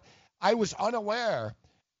reversal. But I was unaware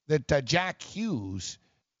that Jack Hughes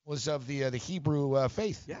was of the Hebrew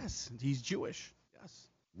faith. Yes, he's Jewish. Yes.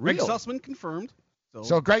 Really? Greg Sussman confirmed.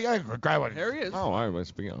 So Greg, there he is. Oh, I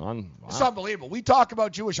must be on. Wow. It's unbelievable. We talk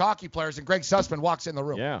about Jewish hockey players, and Greg Sussman walks in the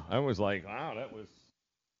room. Yeah, I was like, wow, that was.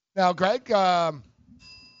 Now, Greg.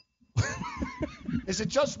 Is it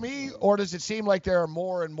just me, or does it seem like there are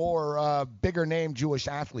more and more bigger name Jewish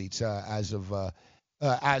athletes as of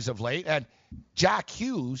late? And Jack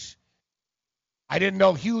Hughes, I didn't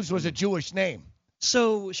know Hughes was a Jewish name.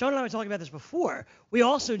 So Sean and I were talking about this before. We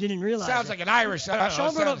also didn't realize. Sounds like an Irish.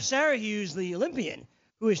 Sean brought up Sarah Hughes, the Olympian,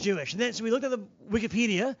 who is Jewish. And then so we looked at the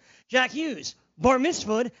Wikipedia. Jack Hughes, bar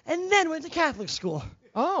mitzvahed, and then went to Catholic school.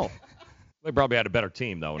 Oh. They probably had a better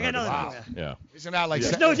team, though. Wow. Yeah. Isn't that like?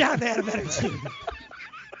 There's no doubt they had a better team.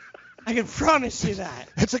 I can promise you that.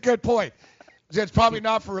 That's a good point. It's probably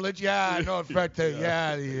not for religion. Yeah, I know. In fact,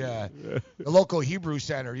 the local Hebrew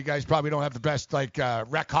Center. You guys probably don't have the best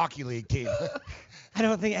rec hockey league team. I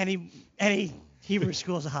don't think any Hebrew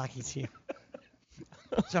school is a hockey team.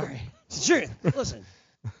 Sorry, it's the truth. Listen,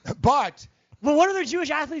 but what other Jewish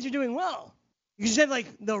athletes are doing well? You said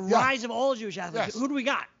the rise of all Jewish athletes. Yes. Who do we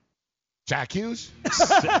got? Jack Hughes?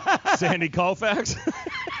 Sandy Koufax?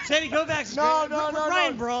 Sandy Koufax. No.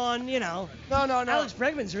 Ryan Braun, No. Alex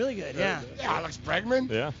Bregman's really good, yeah. Alex Bregman?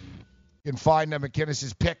 Yeah. You can find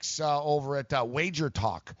McInnes's picks over at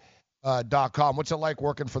wagertalk.com. What's it like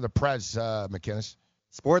working for the Prez, McInnes?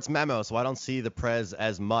 Sports memo, so I don't see the Prez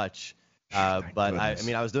as much. But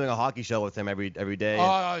I was doing a hockey show with him every day.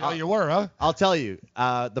 Oh, you were, huh? I'll tell you,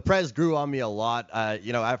 the Prez grew on me a lot.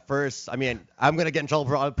 At first, I'm gonna get in trouble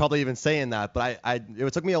for probably even saying that, but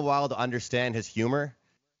it took me a while to understand his humor,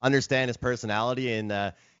 understand his personality, and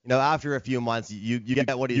after a few months, you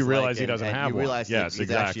get what he's like. You realize he doesn't have you one. realize yes, he's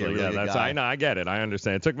exactly. Actually a really good guy. I know. I get it. I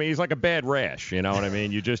understand. It took me. He's like a bad rash. You know what I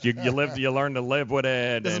mean? You learn to live with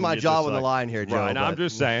it. This is my job on the line here, Joe. Right. I'm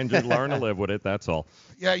just saying, just learn to live with it. That's all.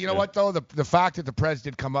 Yeah, you know what though? The fact that the Prez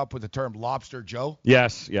did come up with the term Lobster Joe.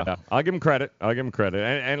 Yes, yeah. I'll give him credit.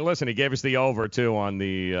 And listen, he gave us the over too on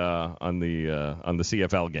the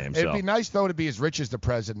CFL game. It'd be nice though to be as rich as the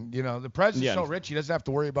Prez, and the Prez is so Yeah. rich he doesn't have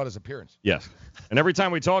to worry about his appearance. Yes. And every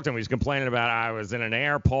time we talk talked to him, he's complaining about I was in an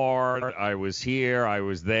airport, I was here, I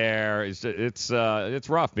was there. It's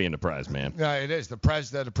rough being the Prez, man. Yeah, it is. The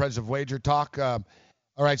Prez of Wager Talk. All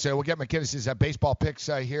right, so we'll get McKinnis's baseball picks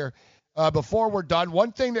here. Before we're done,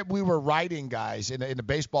 one thing that we were writing, guys, in the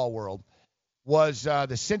baseball world was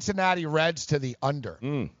the Cincinnati Reds to the under.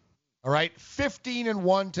 All right,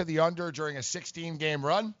 15-1 to the under during a 16-game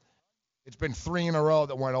run. It's been 3 in a row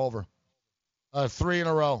that went over. 3 in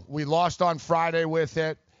a row. We lost on Friday with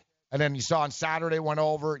it, and then you saw on Saturday went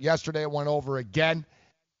over. Yesterday it went over again.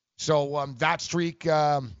 So that streak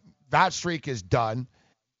is done.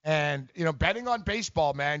 And, betting on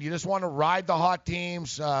baseball, man, you just want to ride the hot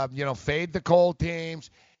teams, fade the cold teams.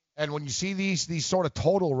 And when you see these sort of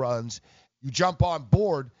total runs, you jump on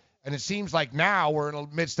board. And it seems like now we're in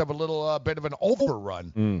the midst of a little bit of an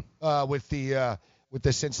overrun with the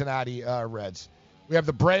Cincinnati Reds. We have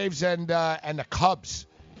the Braves and the Cubs.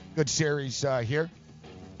 Good series here.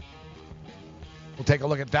 We'll take a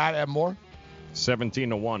look at that and more.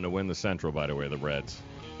 17-1 to win the Central, by the way, the Reds.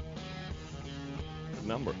 Good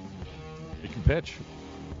number. They can pitch.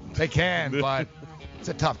 They can, but it's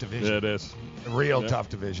a tough division. Yeah, it is. A real tough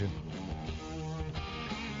division.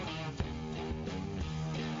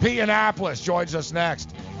 P. Annapolis joins us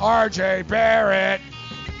next. RJ Barrett,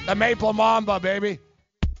 the Maple Mamba, baby.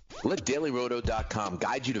 Let DailyRoto.com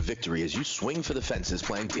guide you to victory as you swing for the fences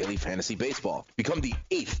playing daily fantasy baseball. Become the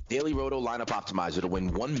 8th Daily Roto lineup optimizer to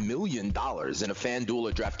win $1 million in a FanDuel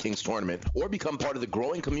or DraftKings tournament, or become part of the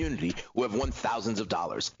growing community who have won thousands of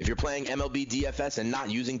dollars. If you're playing MLB DFS and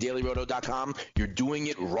not using DailyRoto.com, you're doing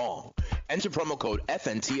it wrong. Enter promo code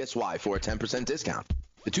FNTSY for a 10% discount.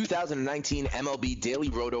 The 2019 MLB Daily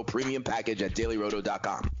Roto Premium Package at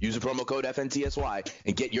DailyRoto.com. Use the promo code FNTSY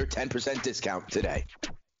and get your 10% discount today.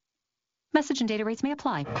 Message and data rates may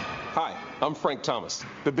apply. Hi, I'm Frank Thomas,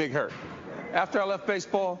 the Big Hurt. After I left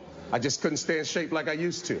baseball, I just couldn't stay in shape like I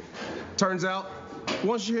used to. Turns out,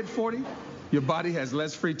 once you hit 40, your body has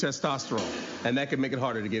less free testosterone, and that can make it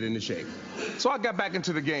harder to get into shape. So I got back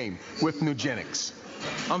into the game with Nugenics.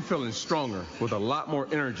 I'm feeling stronger with a lot more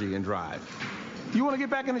energy and drive. You want to get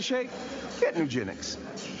back into shape? Get Nugenics.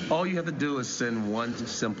 All you have to do is send one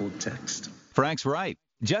simple text. Frank's right.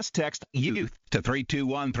 Just text YOUTH to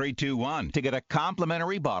 321321 to get a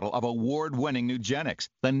complimentary bottle of award-winning Nugenics,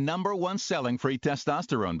 the #1 selling free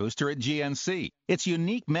testosterone booster at GNC. Its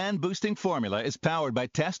unique man-boosting formula is powered by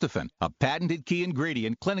Testofen, a patented key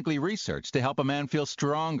ingredient clinically researched to help a man feel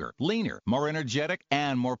stronger, leaner, more energetic,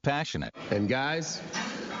 and more passionate. And guys,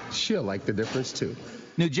 she'll like the difference too.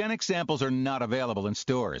 Nugenic samples are not available in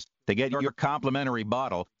stores. To get your complimentary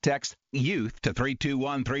bottle, text YOUTH to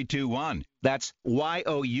 321321. That's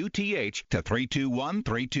YOUTH to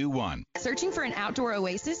 321321. Searching for an outdoor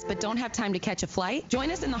oasis but don't have time to catch a flight?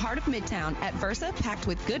 Join us in the heart of Midtown at Versa, packed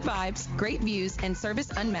with good vibes, great views, and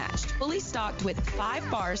service unmatched. Fully stocked with 5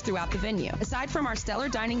 bars throughout the venue. Aside from our stellar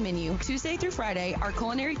dining menu, Tuesday through Friday, our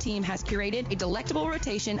culinary team has curated a delectable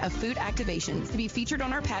rotation of food activations to be featured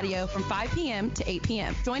on our patio from 5 p.m. to 8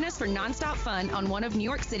 p.m. Join us for nonstop fun on one of New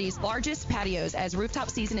York City's largest patios as rooftop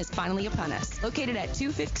season is finally upon us. Located at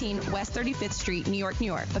 215 West 35th Street, New York, New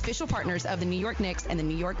York. Official partners of the New York Knicks and the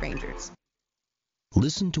New York Rangers.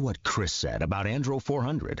 Listen to what Chris said about Andro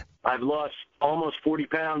 400. I've lost almost 40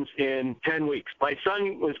 pounds in 10 weeks. My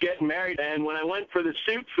son was getting married, and when I went for the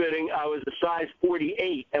suit fitting, I was a size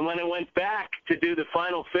 48. And when I went back to do the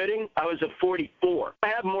final fitting, I was a 44. I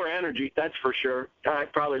have more energy, that's for sure. I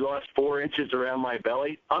probably lost 4 inches around my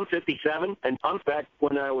belly. I'm 57, and I'm back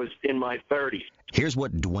when I was in my 30s. Here's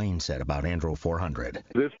what Dwayne said about Andro 400.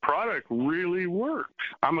 This product really works.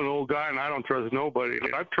 I'm an old guy, and I don't trust nobody.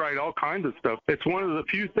 I've tried all kinds of stuff. It's one of the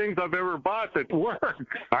few things I've ever bought that works.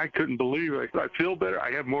 I couldn't believe it. I feel better.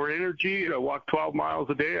 I have more energy. I walk 12 miles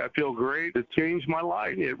a day. I feel great. It changed my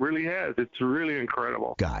life. It really has. It's really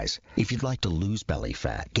incredible. Guys, if you'd like to lose belly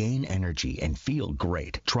fat, gain energy, and feel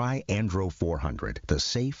great, try Andro 400, the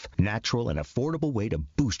safe, natural, and affordable way to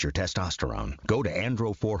boost your testosterone. Go to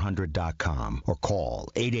andro400.com or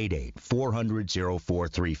call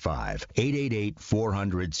 888-400-0435.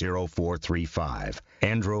 888-400-0435.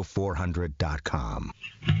 andro400.com.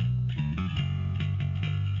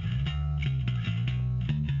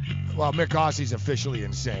 Well, Mick Ossie's officially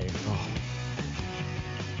insane. Oh.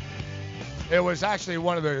 It was actually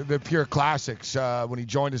one of the pure classics when he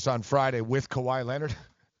joined us on Friday with Kawhi Leonard.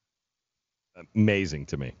 Amazing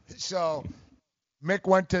to me. So Mick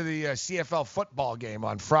went to the CFL football game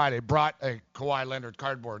on Friday, brought a Kawhi Leonard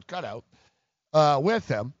cardboard cutout with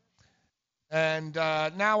him. And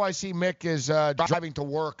now I see Mick is driving to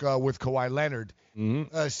work with Kawhi Leonard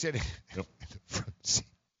sitting in the front seat.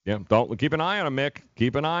 Yeah, don't keep an eye on him, Mick.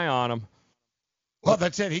 Keep an eye on him. Well,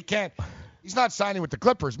 that's it. He's not signing with the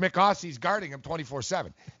Clippers. Mick Ossie's guarding him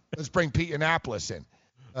 24/7. Let's bring Pete Annapolis in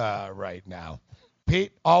right now.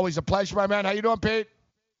 Pete, always a pleasure, my man. How you doing, Pete?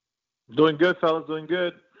 Doing good, fellas. Doing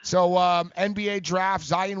good. So NBA draft,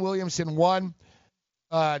 Zion Williamson 1,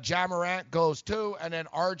 Ja Morant goes 2, and then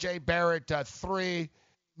R.J. Barrett 3.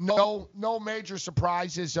 No major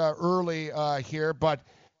surprises early here, but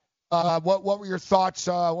what were your thoughts?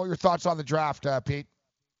 What were your thoughts on the draft, Pete?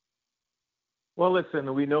 Well,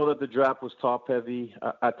 listen, we know that the draft was top-heavy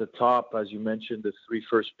at the top. As you mentioned, the 3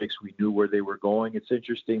 first picks, we knew where they were going. It's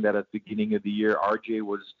interesting that at the beginning of the year, RJ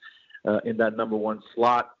was in that number 1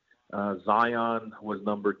 slot. Zion was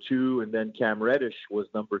number 2, and then Cam Reddish was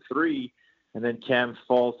number 3. And then Cam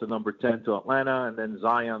falls to number 10 to Atlanta, and then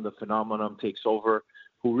Zion, the phenomenon, takes over,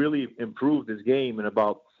 who really improved his game in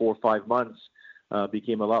about 4 or 5 months.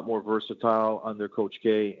 Became a lot more versatile under Coach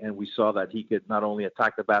K, and we saw that he could not only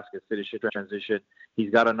attack the basket, finish it, transition.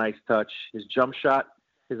 He's got a nice touch. His jump shot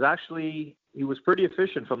he was pretty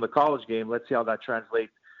efficient from the college game. Let's see how that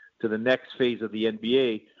translates to the next phase of the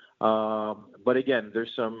NBA. But again,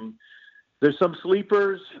 there's some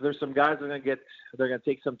sleepers. There's some guys that they're going to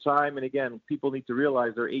take some time. And again, people need to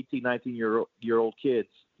realize they're 18, 19-year-old kids.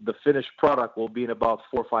 The finished product will be in about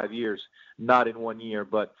 4 or 5 years, not in 1 year.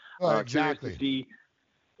 But exactly. Curious to see,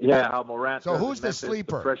 how Morant. So who's the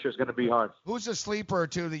sleeper? The pressure is going to be hard. Who's the sleeper or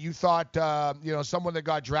two that you thought, someone that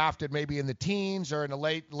got drafted maybe in the teens or in the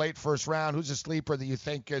late first round? Who's a sleeper that you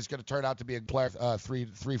think is going to turn out to be a player 3,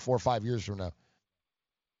 4, 5 years from now?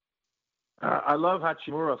 I love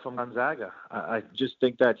Hachimura from Gonzaga. I just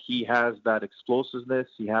think that he has that explosiveness.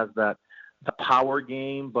 He has the power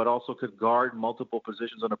game, but also could guard multiple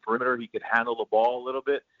positions on the perimeter. He could handle the ball a little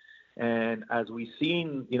bit. And as we've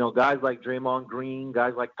seen, guys like Draymond Green,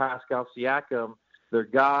 guys like Pascal Siakam, they're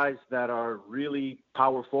guys that are really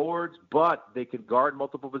power forwards, but they can guard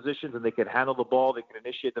multiple positions and they can handle the ball. They can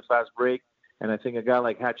initiate the fast break. And I think a guy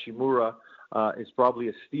like Hachimura is probably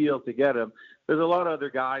a steal to get him. There's a lot of other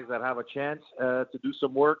guys that have a chance to do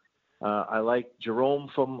some work. I like Jerome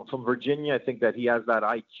from Virginia. I think that he has that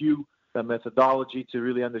IQ, that methodology to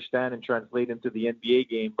really understand and translate into the NBA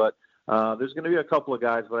game. But there's going to be a couple of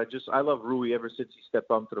guys, but I love Rui ever since he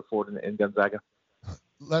stepped onto the floor in Gonzaga.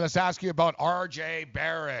 Let us ask you about R.J.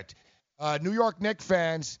 Barrett. New York Knicks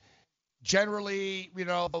fans, generally,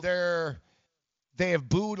 they have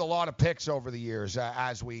booed a lot of picks over the years,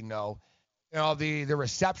 as we know. The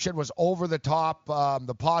reception was over the top,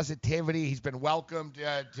 the positivity. He's been welcomed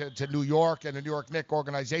to New York and the New York Knicks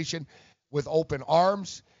organization with open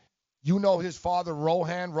arms. His father,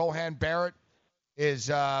 Rohan Barrett, is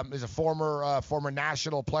a former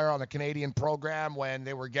national player on the Canadian program when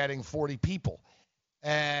they were getting 40 people.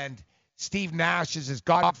 And Steve Nash is his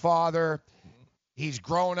godfather. He's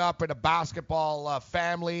grown up in a basketball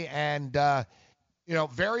family and,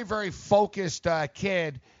 very, very focused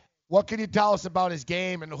kid. What can you tell us about his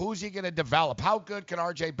game and who's he going to develop? How good can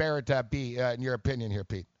R.J. Barrett be, in your opinion here,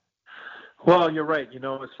 Pete? Well, you're right. His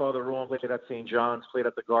father, Ron, played at St. John's, played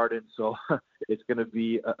at the Garden, so it's going to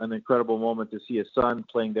be an incredible moment to see his son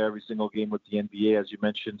playing there every single game with the NBA. As you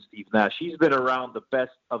mentioned, Steve Nash. He's been around the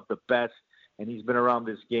best of the best, and he's been around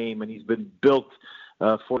this game, and he's been built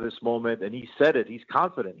for this moment, and he said it. He's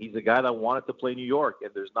confident. He's a guy that wanted to play New York, and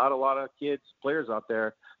there's not a lot of players out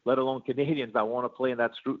there, let alone Canadians, that want to play in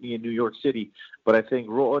that scrutiny in New York City. But I think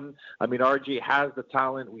RJ has the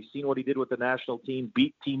talent. We've seen what he did with the national team,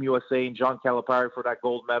 beat Team USA and John Calipari for that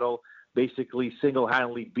gold medal, basically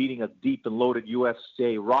single-handedly beating a deep and loaded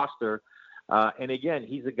USA roster. And again,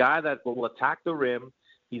 he's a guy that will attack the rim.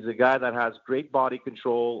 He's a guy that has great body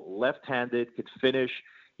control, left-handed, could finish.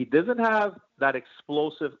 He doesn't have that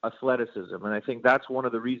explosive athleticism, and I think that's one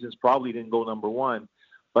of the reasons probably he didn't go number 1.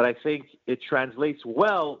 But I think it translates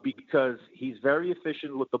well because he's very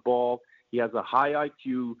efficient with the ball. He has a high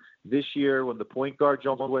IQ. This year, when the point guard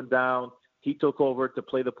Jones went down, he took over to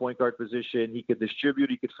play the point guard position. He could distribute.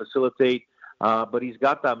 He could facilitate. But he's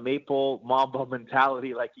got that Maple Mamba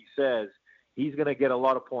mentality, like he says. He's going to get a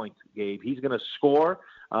lot of points, Gabe. He's going to score.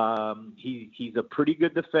 He's a pretty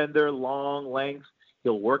good defender, long length.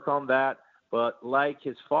 He'll work on that. But like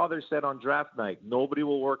his father said on draft night, nobody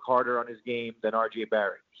will work harder on his game than R.J.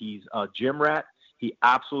 Barrett. He's a gym rat. He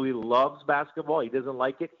absolutely loves basketball. He doesn't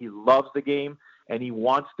like it. He loves the game, and he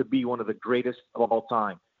wants to be one of the greatest of all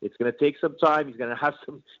time. It's going to take some time. He's going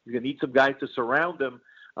to need some guys to surround him.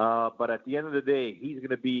 But at the end of the day, he's going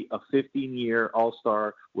to be a 15-year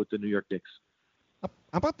All-Star with the New York Knicks.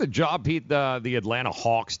 How about the job, Pete, the Atlanta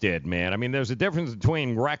Hawks did, man? I mean, there's a difference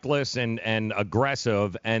between reckless and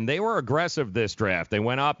aggressive, and they were aggressive this draft. They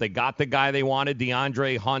went up. They got the guy they wanted,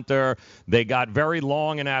 DeAndre Hunter. They got very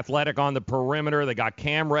long and athletic on the perimeter. They got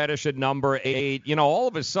Cam Reddish at number 8. You know, all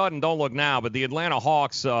of a sudden, don't look now, but the Atlanta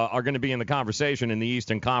Hawks are going to be in the conversation in the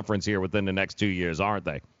Eastern Conference here within the next 2 years, aren't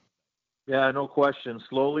they? Yeah, no question.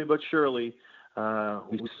 Slowly but surely.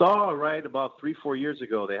 We saw, right, about 3-4 years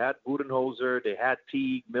ago, they had Budenholzer, they had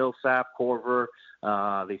Teague, Millsap, Korver.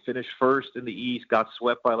 They finished first in the East, got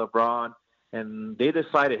swept by LeBron, and they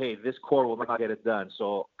decided, hey, this core will not get it done.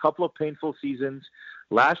 So a couple of painful seasons.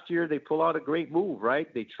 Last year, they pull out a great move,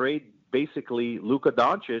 right? They trade basically Luka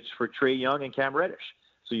Doncic for Trae Young and Cam Reddish.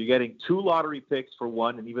 So you're getting 2 lottery picks for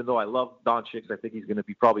one, and even though I love Doncic, I think he's going to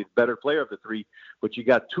be probably the better player of the 3, but you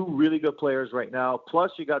got 2 really good players right now,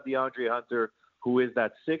 plus you got DeAndre Hunter, who is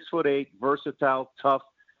that 6'8", versatile, tough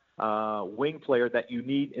wing player that you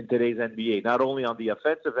need in today's NBA, not only on the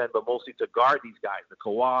offensive end, but mostly to guard these guys, the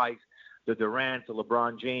Kawhis, the Durant, the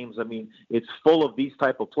LeBron James. I mean, it's full of these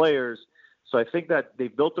type of players. So I think that they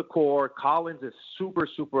built a core. Collins is super,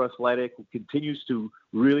 super athletic, who continues to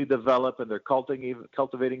really develop, and they're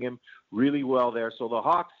cultivating him really well there. So the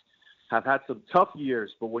Hawks have had some tough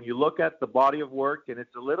years, but when you look at the body of work, and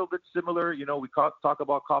it's a little bit similar, you know, we talk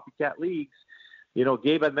about copycat leagues. You know,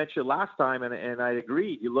 Gabe had mentioned last time, and I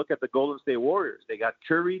agree. You look at the Golden State Warriors. They got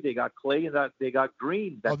Curry, they got Clay, and they got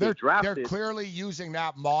Green that they drafted. They're clearly using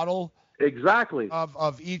that model exactly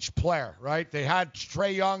of each player, right? They had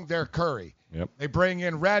Trae Young, they're Curry. Yep. They bring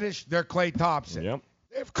in Reddish, they're Klay Thompson. Yep.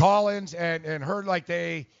 They have Collins and Hurd, like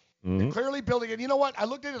they're clearly building it. You know what? I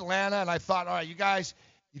looked at Atlanta, and I thought, all right, you guys,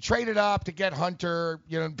 you traded up to get Hunter.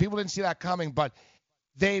 You know, people didn't see that coming, but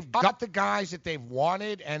they've got the guys that they've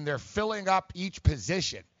wanted, and they're filling up each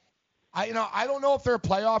position. I don't know if they're a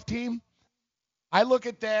playoff team. I look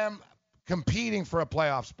at them competing for a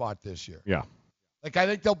playoff spot this year. Yeah. Like, I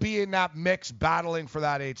think they'll be in that mix battling for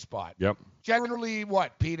that 8th spot. Yep. Generally,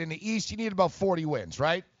 what, Pete? In the East, you need about 40 wins,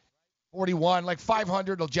 right? 41. Like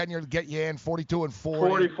 500 will genuinely get you in. 42 and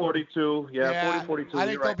 40. 42. Yeah, 40, 42. I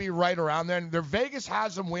think they'll be right around there. And their Vegas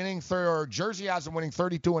has them winning, or Jersey has them winning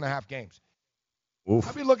 32 and a half games. Oof.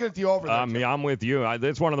 I'll be looking at the over there. I'm with you.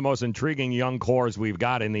 It's one of the most intriguing young cores we've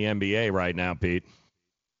got in the NBA right now, Pete.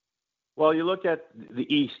 Well, you look at the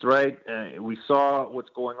East, right? We saw what's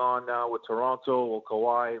going on now with Toronto. Will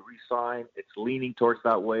Kawhi re-sign? It's leaning towards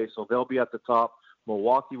that way, so they'll be at the top.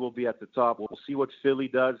 Milwaukee will be at the top. We'll see what Philly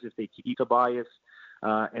does if they keep Tobias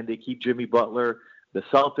and they keep Jimmy Butler. The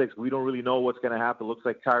Celtics, we don't really know what's going to happen. It looks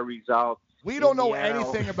like Kyrie's out. We don't know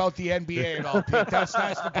anything about the NBA at all, Pete. That's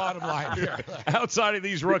the bottom line here. Outside of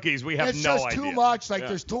these rookies, we have no idea. It's just too much. Like,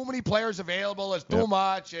 there's too many players available. There's too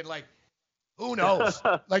much. And, like, who knows?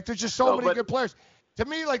 Like, there's just so many good players. To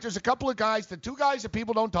me, like, there's a couple of guys, the 2 guys that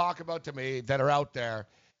people don't talk about to me that are out there.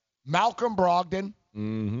 Malcolm Brogdon,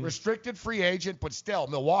 restricted free agent, but still,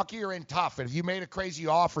 Milwaukee are in tough. And if you made a crazy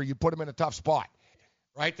offer, you put them in a tough spot,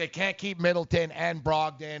 right? They can't keep Middleton and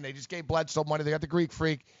Brogdon. They just gave Bledsoe money. They got the Greek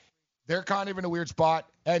Freak. They're kind of in a weird spot.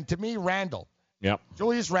 And to me, Randall. Yep.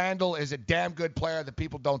 Julius Randle is a damn good player that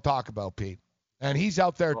people don't talk about, Pete. And he's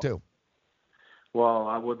out there, too. Well,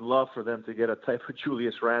 I would love for them to get a type of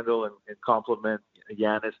Julius Randle and complement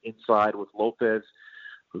Giannis inside with Lopez.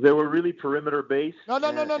 They were really perimeter-based. No.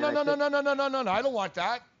 I don't want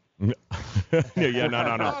that. No.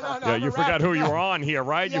 Yeah, you forgot who you were on here,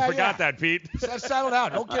 right? You forgot that, Pete. Settle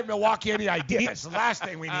down. Don't give Milwaukee any ideas. The last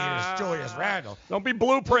thing we need is Julius Randle. Don't be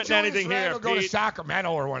blueprinting anything here, Pete. Go to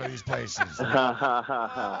Sacramento or one of these places.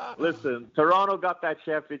 Listen, Toronto got that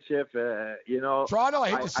championship. Toronto, I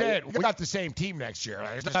hate to say it, we got the same team next year.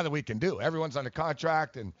 There's nothing that we can do. Everyone's under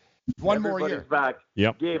contract, and one more year. Everybody's back.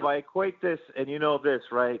 Yep. Gabe, I equate this, and you know this,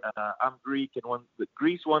 right? I'm Greek, and when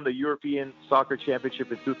Greece won the European Soccer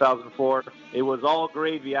Championship in 2004, it was all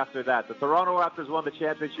gravy after that. The Toronto Raptors won the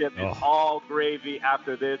championship. It's all gravy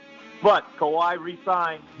after this. But Kawhi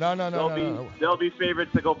re-signed. No. They'll be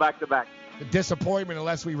favorites to go back-to-back. A disappointment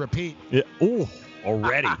unless we repeat. Yeah. Ooh,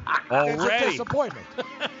 already. It's a disappointment.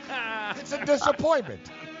 It's a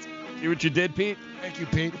disappointment. See what you did, Pete? Thank you,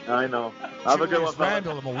 Pete. I know. Have a good one,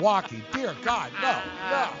 Randall in Milwaukee. Dear God,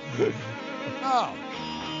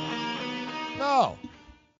 no.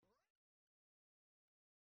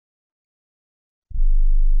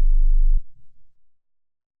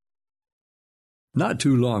 Not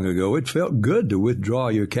too long ago, it felt good to withdraw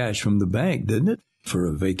your cash from the bank, didn't it? For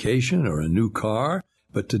a vacation or a new car.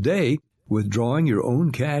 But today, withdrawing your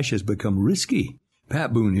own cash has become risky.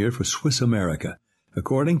 Pat Boone here for Swiss America.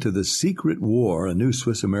 According to The Secret War, a new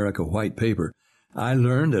Swiss America white paper, I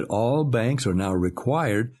learned that all banks are now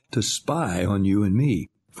required to spy on you and me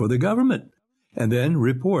for the government, and then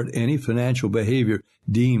report any financial behavior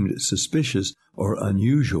deemed suspicious or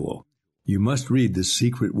unusual. You must read The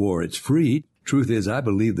Secret War. It's free. Truth is, I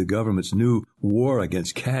believe the government's new war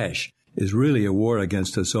against cash is really a war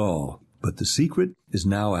against us all. But The Secret is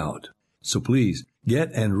now out. So please,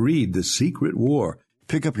 get and read The Secret War.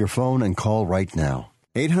 Pick up your phone and call right now.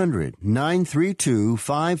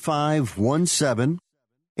 800-932-5517.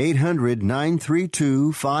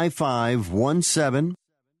 800-932-5517.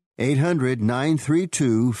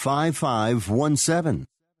 800-932-5517.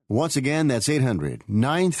 Once again, that's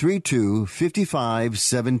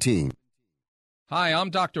 800-932-5517. Hi, I'm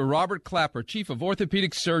Dr. Robert Clapper, Chief of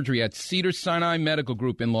Orthopedic Surgery at Cedars-Sinai Medical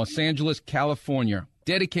Group in Los Angeles, California.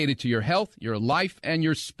 Dedicated to your health, your life, and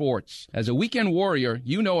your sports. As a weekend warrior,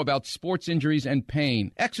 you know about sports injuries and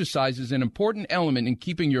pain. Exercise is an important element in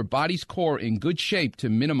keeping your body's core in good shape to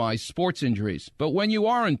minimize sports injuries. But when you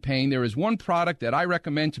are in pain, there is one product that I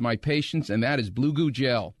recommend to my patients, and that is Blue Goo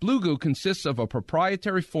Gel. Blue Goo consists of a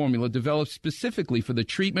proprietary formula developed specifically for the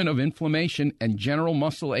treatment of inflammation and general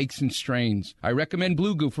muscle aches and strains. I recommend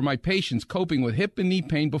Blue Goo for my patients coping with hip and knee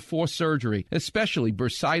pain before surgery, especially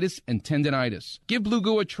bursitis and tendinitis. Give Blue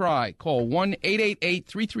Goo a try. Call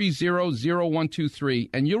 1-888-330-0123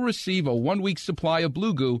 and you'll receive a 1-week supply of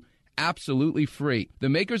Blue Goo absolutely free. The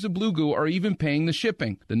makers of Blue Goo are even paying the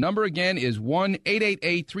shipping. The number again is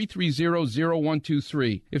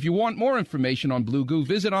 1-888-330-0123. If you want more information on Blue Goo,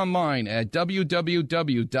 visit online at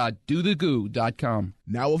www.dothegoo.com.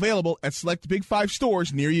 Now available at select Big 5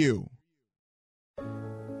 stores near you.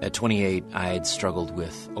 At 28, I had struggled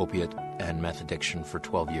with opiate and meth addiction for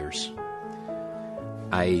 12 years.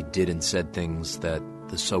 I did and said things that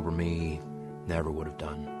the sober me never would have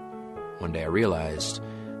done. One day I realized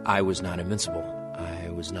I was not invincible. I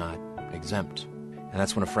was not exempt. And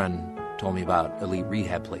that's when a friend told me about Elite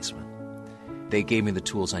Rehab Placement. They gave me the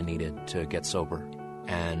tools I needed to get sober,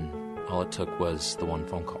 and all it took was the one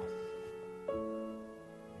phone call.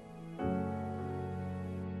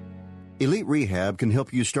 Elite Rehab can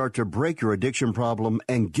help you start to break your addiction problem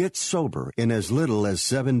and get sober in as little as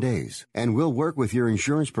 7 days. And we'll work with your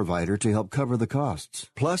insurance provider to help cover the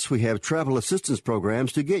costs. Plus, we have travel assistance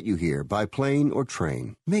programs to get you here by plane or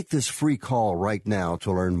train. Make this free call right now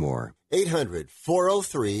to learn more.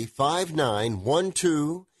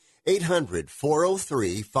 800-403-5912.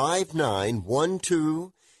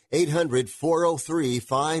 800-403-5912.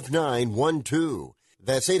 800-403-5912.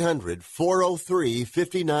 That's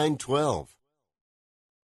 800-403-5912.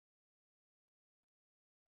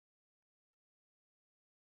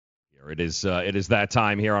 It is that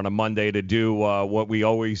time here on a Monday to do what we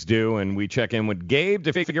always do, and we check in with Gabe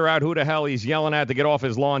to figure out who the hell he's yelling at to get off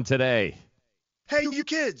his lawn today. Hey, you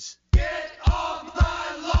kids! Get off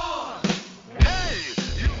my lawn! Hey,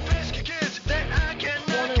 you pesky kids that I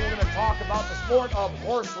cannot This morning we're going to talk about the sport of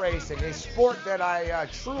horse racing, a sport that I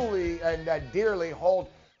truly and dearly hold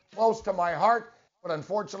close to my heart. But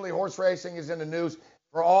unfortunately, horse racing is in the news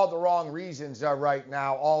for all the wrong reasons right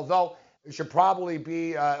now, although it should probably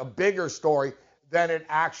be a bigger story than it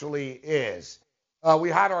actually is. We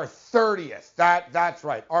had our 30th, that's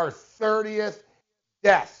right, our 30th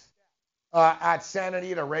death at Santa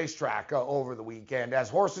Anita Racetrack over the weekend, as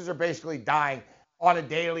horses are basically dying on a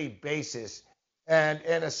daily basis. And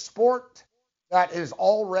in a sport that is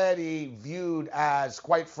already viewed as,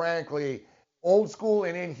 quite frankly, old school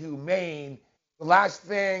and inhumane, the last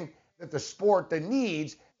thing that the sport that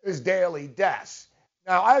needs is daily deaths.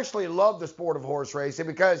 Now, I actually love the sport of horse racing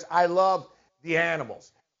because I love the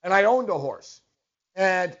animals. And I owned a horse.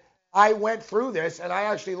 And I went through this, and I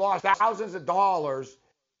actually lost thousands of dollars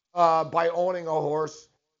by owning a horse,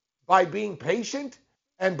 by being patient,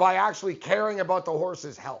 and by actually caring about the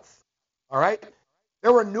horse's health. All right?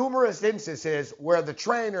 There were numerous instances where the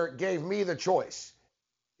trainer gave me the choice.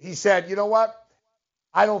 He said, you know what?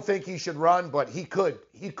 I don't think he should run, but he could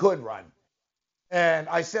run. And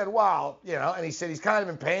I said, well, and he said he's kind of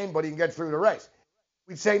in pain, but he can get through the race.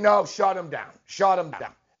 We'd say, no, shut him down.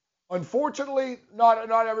 Unfortunately,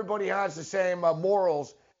 not everybody has the same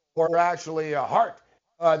morals or actually a heart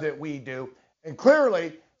that we do. And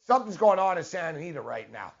clearly, something's going on in Santa Anita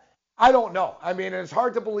right now. I don't know. I mean, it's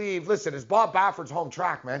hard to believe. Listen, it's Bob Baffert's home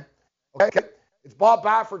track, man. Okay? It's Bob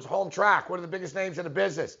Baffert's home track, one of the biggest names in the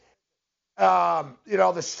business. The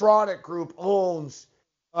Stronach Group owns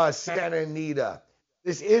Santa Anita.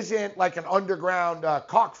 This isn't like an underground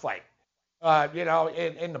cockfight,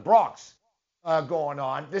 in the Bronx going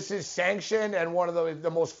on. This is sanctioned and one of the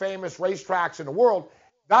most famous racetracks in the world.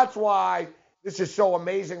 That's why this is so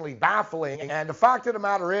amazingly baffling. And the fact of the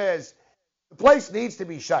matter is, the place needs to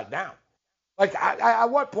be shut down. Like,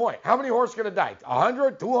 at what point? How many horses are going to die?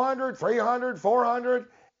 100, 200, 300, 400?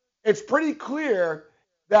 It's pretty clear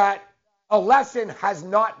that a lesson has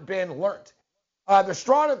not been learned. The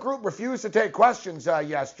Strata Group refused to take questions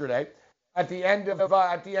yesterday at the end of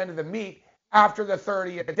the meet after the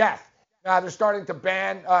 30th death. Now they're starting to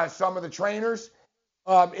ban some of the trainers.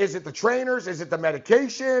 Is it the trainers? Is it the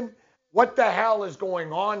medication? What the hell is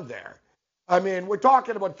going on there? I mean, we're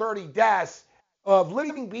talking about 30 deaths of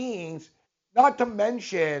living beings, not to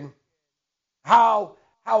mention how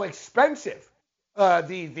expensive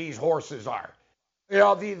these horses are. You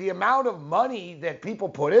know, the amount of money that people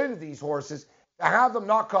put into these horses to have them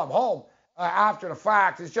not come home after the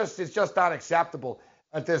fact is just not acceptable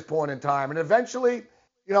at this point in time. And eventually,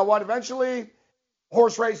 you know what? Eventually,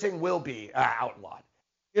 horse racing will be outlawed.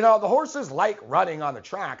 You know, the horses like running on the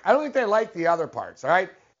track. I don't think they like the other parts, all right?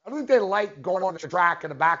 I don't think they like going on the track in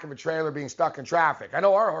the back of a trailer being stuck in traffic. I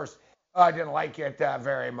know our horse didn't like it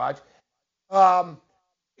very much.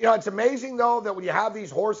 You know, it's amazing, though, that when you have these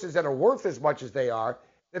horses that are worth as much as they are,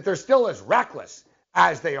 that they're still as reckless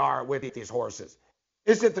as they are with these horses.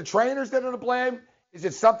 Is it the trainers that are to blame? Is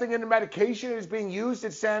it something in the medication that is being used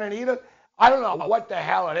at Santa Anita? I don't know what the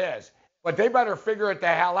hell it is, but they better figure it the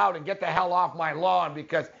hell out and get the hell off my lawn,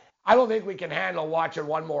 because I don't think we can handle watching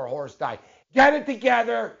one more horse die. Get it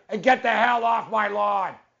together and get the hell off my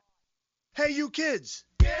lawn. Hey, you kids.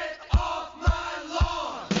 Get off my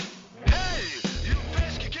lawn. Hey, you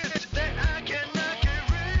pesky kids that I cannot get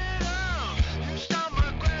rid of. You stomp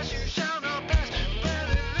my grass, you shall not pass.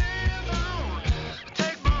 Better live on.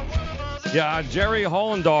 Take my word for this. Yeah, Jerry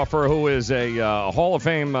Hollendorfer, who is a Hall of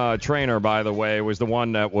Fame trainer, by the way, was the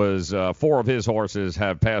one that was 4 of his horses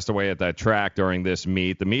have passed away at that track during this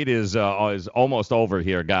meet. The meet is almost over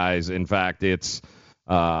here, guys. In fact, it's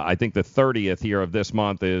I think the 30th here of this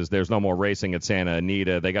month is there's no more racing at Santa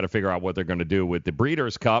Anita. They got to figure out what they're going to do with the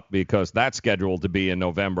Breeders' Cup, because that's scheduled to be in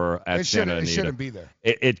November at Santa Anita. It shouldn't be there.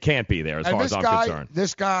 It can't be there as far as I'm concerned.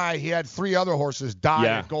 This guy, he had 3 other horses die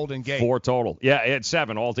at Golden Gate. 4 total. Yeah, it had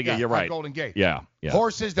 7 altogether. You're right. At Golden Gate. Yeah.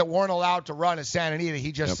 Horses that weren't allowed to run at Santa Anita,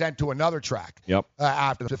 he just sent to another track. Yep.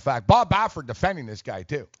 After the fact. Bob Baffert defending this guy,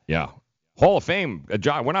 too. Yeah. Hall of Fame,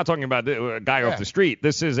 we're not talking about a guy off the street.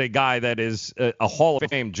 This is a guy that is a Hall of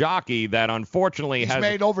Fame jockey that unfortunately he's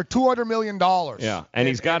made over $200 million. Yeah, and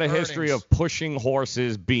he's got a history of pushing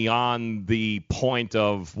horses beyond the point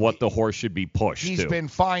of what the horse should be pushed He's been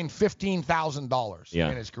fined $15,000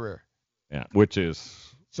 in his career. Yeah, which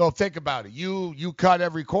is... So think about it. You cut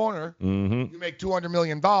every corner. Mm-hmm. You make $200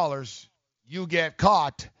 million. You get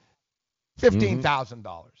caught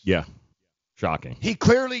 $15,000. Yeah. Shocking. He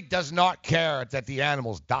clearly does not care that the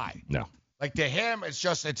animals die. No. Like, to him, it's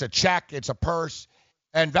a check, it's a purse,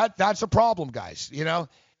 and that's a problem, guys. You know,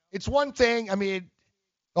 it's one thing. I mean,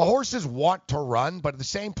 the horses want to run, but at the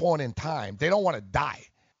same point in time, they don't want to die.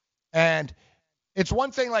 And it's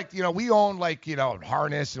one thing, like, you know, we own, like, you know,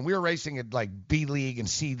 harness, and we were racing at, like, B League and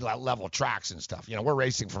C level tracks and stuff. You know, we're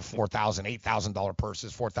racing for $4,000, $8,000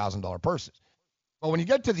 purses, $4,000 purses. But when you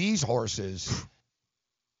get to these horses,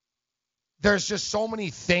 there's just so many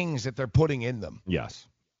things that they're putting in them. Yes.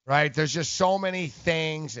 Right? There's just so many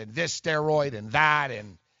things, and this steroid and that,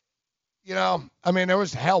 and, you know, I mean, there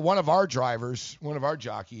was, one of our drivers, one of our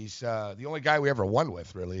jockeys, the only guy we ever won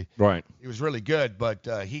with, really. Right. He was really good, but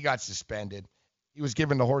he got suspended. He was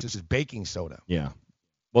giving the horses baking soda. Yeah.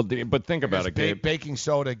 Well, but think about it, Gabe. Baking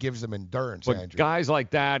soda gives them endurance, But Andrew. guys like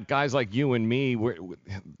that, guys like you and me,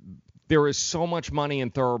 there is so much money in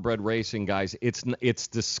thoroughbred racing, guys. It's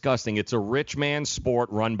disgusting. It's a rich man's sport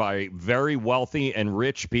run by very wealthy and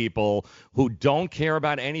rich people who don't care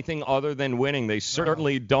about anything other than winning. They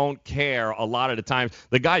certainly don't care a lot of the times.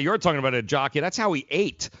 The guy you're talking about, a jockey, that's how he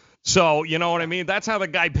ate. So, you know what I mean? That's how the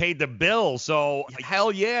guy paid the bill. So,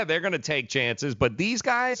 hell yeah, they're going to take chances. But these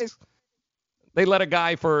guys, they let a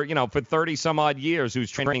guy for 30 some odd years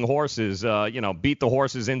who's training horses, beat the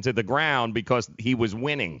horses into the ground because he was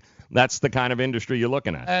winning. That's the kind of industry you're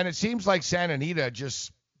looking at. And it seems like Santa Anita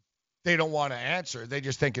they don't want to answer. They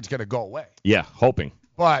just think it's going to go away. Yeah, hoping.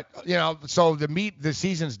 But, you know, so the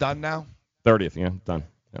season's done now. 30th, yeah, done.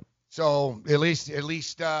 Yep. So at least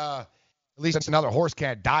another horse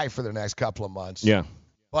can't die for the next couple of months. Yeah.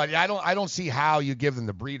 But I don't see how you give them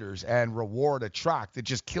the breeders and reward a track that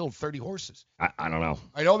just killed 30 horses. I don't know.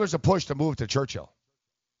 I know there's a push to move to Churchill.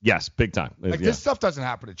 Yes, big time. This stuff doesn't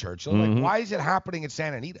happen at Churchill. Mm-hmm. Like, why is it happening at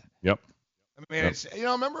Santa Anita? Yep. I mean, it's, you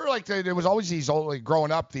know, remember, like, there was always these old, like,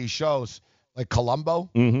 growing up, these shows like Columbo.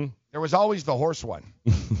 Mm-hmm. There was always the horse one.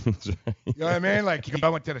 You know what I mean? Like, you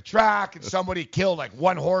went to the track and somebody killed like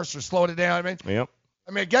one horse or slowed it down. I mean, yep.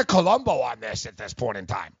 I mean, get Colombo on this at this point in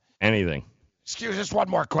time. Anything. Excuse us, one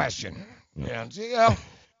more question. Yeah,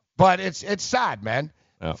 but it's sad, man.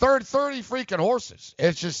 Oh. 30 freaking horses.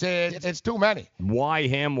 It's just it's too many. Why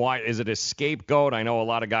him? Why is it a scapegoat? I know a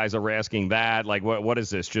lot of guys are asking that. Like, what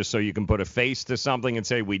is this? Just so you can put a face to something and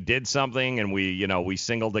say we did something and we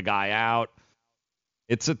singled the guy out.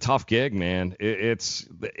 It's a tough gig, man. It's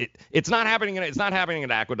not happening. It's not happening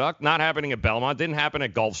at Aqueduct. Not happening at Belmont. Didn't happen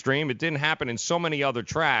at Gulfstream. It didn't happen in so many other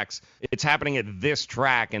tracks. It's happening at this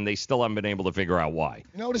track, and they still haven't been able to figure out why.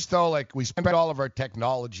 You notice though, like we spend all of our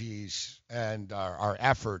technologies and our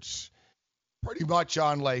efforts pretty much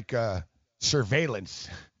on like surveillance.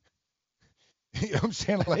 You know what I'm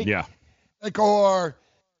saying? Like, yeah. Like or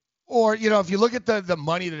if you look at the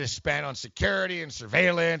money that is spent on security and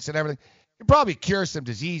surveillance and everything. It probably cure some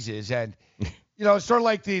diseases, and it's sort of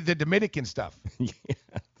like the Dominican stuff. Yeah.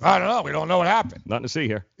 I don't know. We don't know what happened. Nothing to see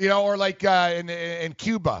here. Or like in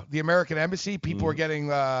Cuba, the American embassy, people were getting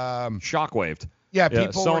shockwaved. Yeah,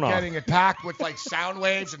 people sonar. were getting attacked with like sound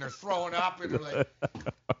waves, and they're throwing up,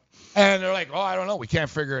 and they're like, oh, I don't know, we can't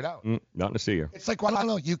figure it out. Nothing to see here. It's like, well, I don't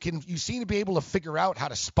know. You seem to be able to figure out how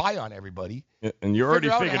to spy on everybody. And you already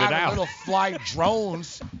figured it out. Little fly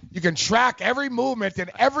drones. You can track every movement that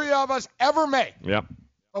every of us ever make. Yep.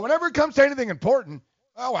 But whenever it comes to anything important,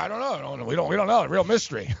 I don't know. We don't know. A real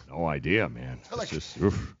mystery. No idea, man. Like, it's just,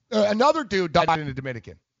 oof. Another dude died in the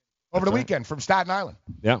Dominican over the weekend from Staten Island.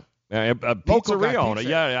 Yeah. A pizzeria owner.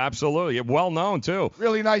 Yeah, absolutely. Well known too.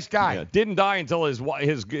 Really nice guy. Yeah. Didn't die until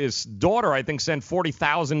his daughter, I think, sent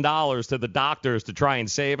 $40,000 to the doctors to try and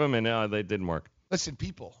save him, and they didn't work. Listen,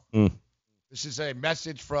 people. This is a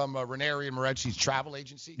message from Ranieri and Morenci's travel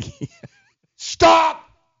agency. Stop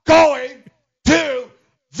going to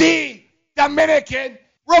the Dominican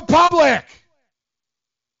Republic.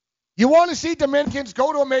 You want to see Dominicans?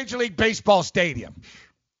 Go to a Major League Baseball stadium.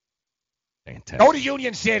 Fantastic. Go to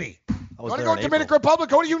Union City. You want to go to Dominican Republic?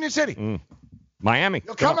 Go to Union City. Miami.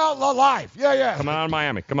 You'll come out live. Yeah. Come on,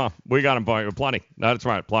 Miami. Come on. We got them plenty. That's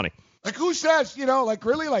right. Plenty. Like who says,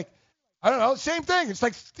 really like, I don't know, same thing. It's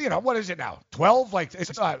like, what is it now? 12? Like,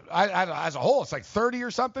 it's as a whole, it's like 30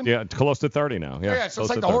 or something? Yeah, close to 30 now. Yeah, so it's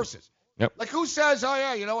like the horses. Yep. Like who says, oh,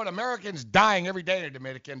 yeah, you know what, Americans dying every day in the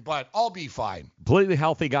Dominican, but I'll be fine. Completely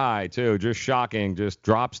healthy guy, too. Just shocking. Just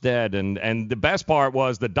drops dead. And the best part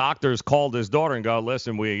was the doctors called his daughter and go,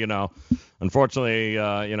 listen, unfortunately,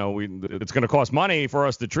 it's going to cost money for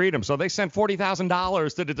us to treat him. So they sent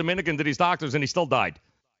 $40,000 to the Dominican to these doctors, and he still died.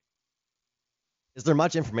 Is there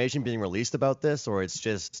much information being released about this, or it's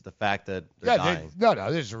just the fact that they're dying? No,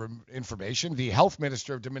 there's information. The health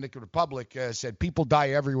minister of Dominican Republic said people die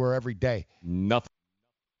everywhere every day. Nothing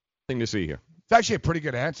to see here. It's actually a pretty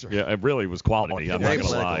good answer. Yeah, it really was quality. I'm not going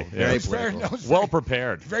to lie. Very political. Well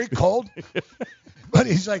prepared. Very cold. But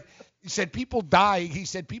he said people die. He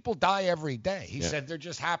said people die every day. He said there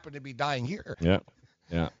just happen to be dying here. Yeah.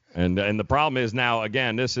 Yeah. And the problem is now,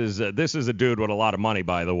 again, this is a dude with a lot of money,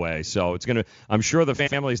 by the way. So I'm sure the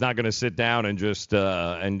family's not gonna sit down and just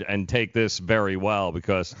and take this very well,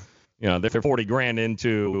 because they're $40,000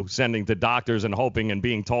 into sending to doctors and hoping and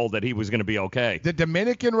being told that he was gonna be okay. The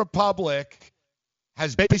Dominican Republic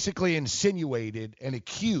has basically insinuated and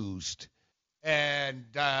accused, and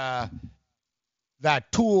that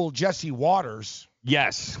tool Jesse Waters.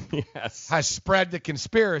 Yes. Has spread the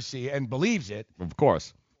conspiracy and believes it. Of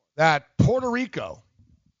course. That Puerto Rico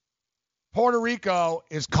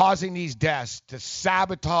is causing these deaths to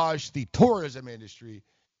sabotage the tourism industry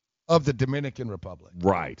of the Dominican Republic.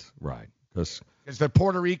 Right. Because the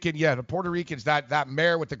Puerto Ricans, that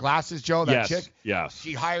mayor with the glasses, Joe, that chick. Yes.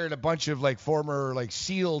 She hired a bunch of former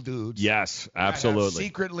SEAL dudes. Yes, absolutely. That have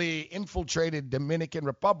secretly infiltrated Dominican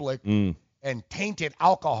Republic. And tainted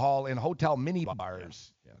alcohol in hotel mini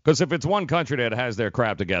bars. Because if it's one country that has their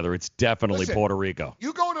crap together, it's definitely Puerto Rico.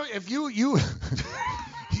 You go to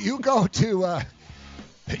you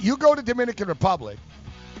go to Dominican Republic.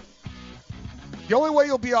 The only way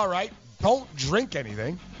you'll be all right, don't drink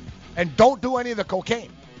anything, and don't do any of the cocaine.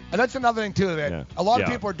 And that's another thing too, that a lot of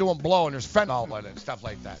people are doing blow, and there's fentanyl in it and stuff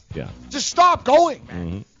like that. Yeah. Just stop going, man.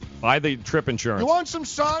 Mm-hmm. Buy the trip insurance. You want some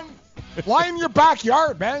sun? Lie in your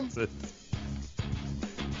backyard, man.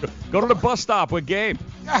 Go to the bus stop with Gabe.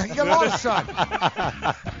 Yeah, you get a lot of sun.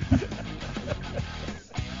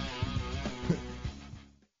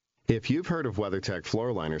 If you've heard of WeatherTech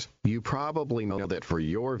floor liners, you probably know that for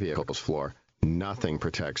your vehicle's floor, nothing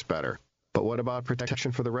protects better. But what about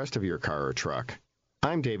protection for the rest of your car or truck?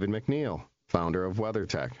 I'm David McNeil, founder of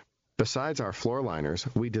WeatherTech. Besides our floor liners,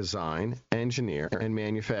 we design, engineer, and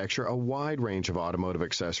manufacture a wide range of automotive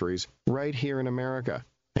accessories right here in America.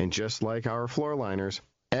 And just like our floor liners,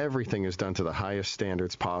 everything is done to the highest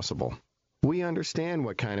standards possible. We understand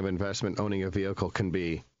what kind of investment owning a vehicle can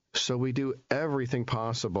be, so we do everything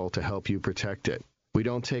possible to help you protect it. We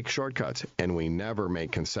don't take shortcuts, and we never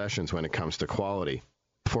make concessions when it comes to quality.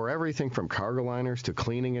 For everything from cargo liners to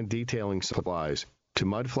cleaning and detailing supplies to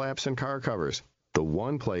mud flaps and car covers, the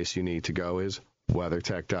one place you need to go is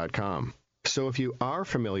WeatherTech.com. So if you are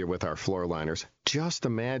familiar with our floor liners, just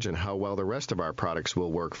imagine how well the rest of our products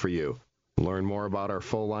will work for you. Learn more about our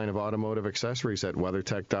full line of automotive accessories at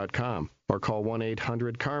WeatherTech.com or call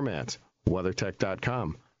 1-800-CarMats.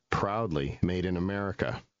 WeatherTech.com, proudly made in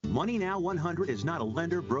America. Money Now 100 is not a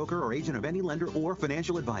lender, broker, or agent of any lender or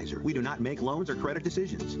financial advisor. We do not make loans or credit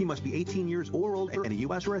decisions. You must be 18 years or older and a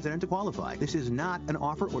U.S. resident to qualify. This is not an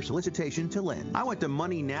offer or solicitation to lend. I went to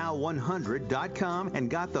MoneyNow100.com and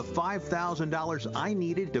got the $5,000 I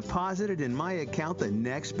needed deposited in my account the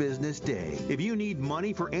next business day. If you need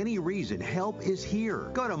money for any reason, help is here.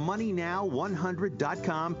 Go to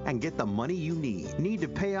MoneyNow100.com and get the money you need. Need to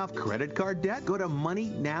pay off credit card debt? Go to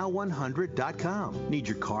MoneyNow100.com. Need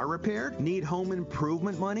your car repaired? Need home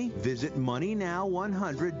improvement money? Visit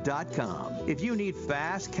MoneyNow100.com. If you need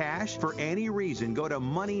fast cash for any reason, go to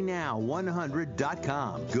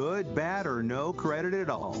MoneyNow100.com. Good, bad, or no credit at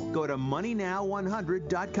all. Go to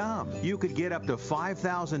MoneyNow100.com. You could get up to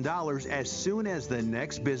 $5,000 as soon as the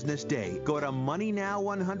next business day. Go to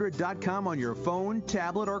MoneyNow100.com on your phone,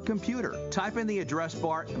 tablet, or computer. Type in the address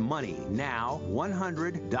bar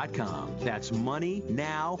MoneyNow100.com. That's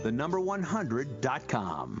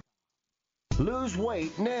MoneyNow100.com. Lose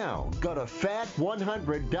weight now. Go to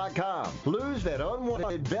fat100.com. Lose that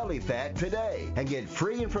unwanted belly fat today and get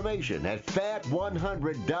free information at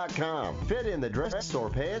fat100.com. Fit in the dress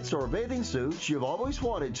or pants or bathing suits you've always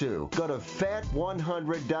wanted to. Go to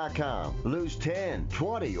fat100.com. Lose 10,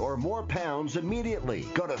 20, or more pounds immediately.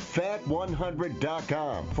 Go to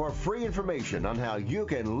fat100.com. For free information on how you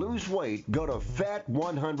can lose weight, go to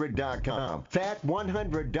fat100.com.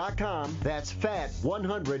 Fat100.com. That's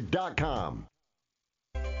fat100.com.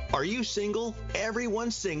 Are you single?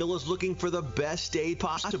 Everyone single is looking for the best date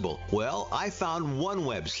possible. Well, I found one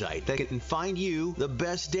website that can find you the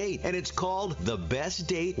best date, and it's called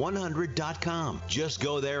thebestdate100.com. Just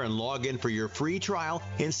go there and log in for your free trial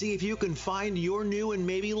and see if you can find your new and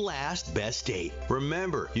maybe last best date.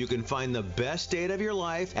 Remember, you can find the best date of your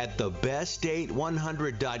life at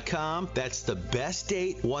thebestdate100.com. That's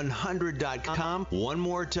thebestdate100.com. One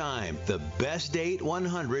more time,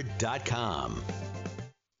 thebestdate100.com.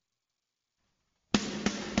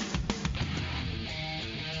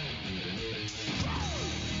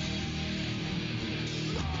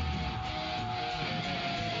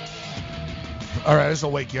 All right, this will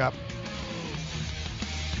wake you up.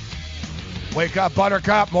 Wake up,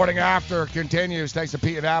 Buttercup. Morning After continues. Thanks to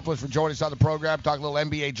Pete Annapolis for joining us on the program. Talk a little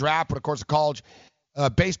NBA draft, but of course the college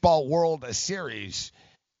baseball World Series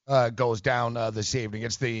goes down this evening.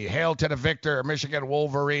 It's the Hail to the Victor Michigan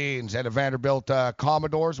Wolverines and the Vanderbilt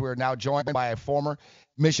Commodores. We're now joined by a former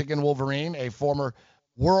Michigan Wolverine, a former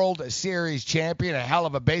World Series champion, a hell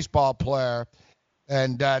of a baseball player.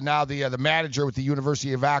 And now the manager with the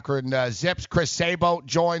University of Akron Zips, Chris Sabo,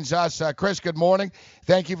 joins us. Chris, good morning.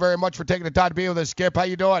 Thank you very much for taking the time to be with us, Skip. How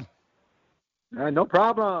you doing? No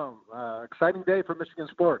problem. Exciting day for Michigan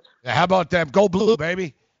sports. How about them? Go Blue,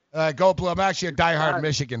 baby. Go Blue. I'm actually a diehard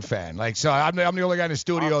Michigan fan. So I'm the only guy in the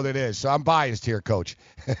studio that is. So I'm biased here, Coach.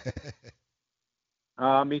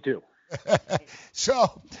 Me too.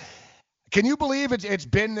 So can you believe it's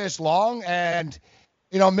been this long? And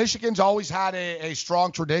you know, Michigan's always had a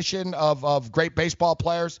strong tradition of great baseball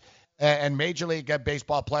players and Major League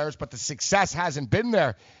baseball players, but the success hasn't been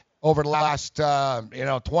there over the last,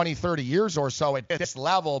 20, 30 years or so at this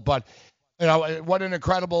level. But, what an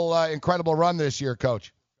incredible run this year,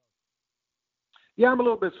 Coach. Yeah, I'm a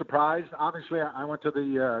little bit surprised. Obviously, I went to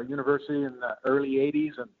the university in the early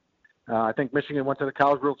 80s, and I think Michigan went to the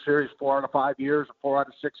College World Series 4 out of 5 years, or 4 out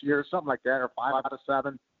of 6 years, something like that, or 5 out of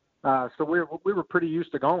 7. So we were pretty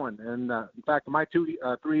used to going, and in fact, my 3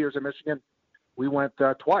 years in Michigan, we went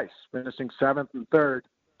twice, finishing 7th and 3rd.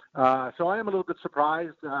 So I am a little bit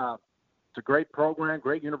surprised. It's a great program,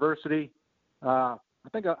 great university. I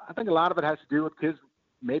think a lot of it has to do with kids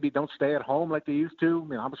maybe don't stay at home like they used to.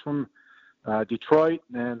 I was from Detroit,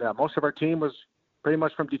 and most of our team was pretty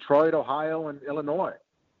much from Detroit, Ohio, and Illinois.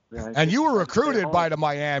 And you were recruited by the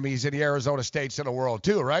Miamis and the Arizona States of the world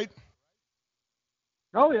too, right?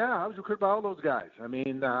 Oh, yeah, I was recruited by all those guys. I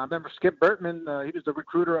remember Skip Bertman. He was the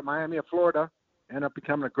recruiter at Miami of Florida, ended up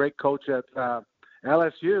becoming a great coach at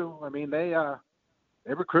LSU. They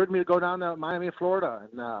recruited me to go down to Miami of Florida,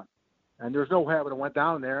 And there's no way I would have went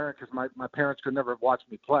down there because my parents could never have watched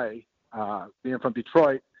me play, being from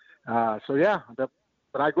Detroit. But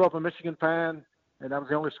I grew up a Michigan fan, and that was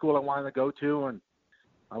the only school I wanted to go to. And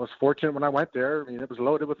I was fortunate when I went there. I mean, it was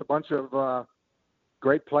loaded with a bunch of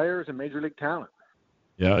great players and major league talent.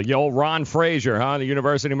 Yeah, the old Ron Frazier, huh? The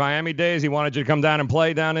University of Miami days. He wanted you to come down and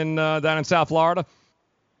play down in South Florida.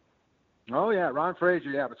 Oh yeah, Ron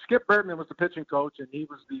Frazier. Yeah, but Skip Bertman was the pitching coach, and he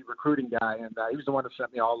was the recruiting guy, and he was the one that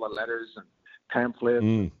sent me all the letters and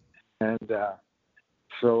pamphlets. And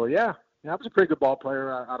so yeah, I was a pretty good ball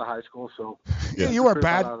player out of high school. So yeah, you were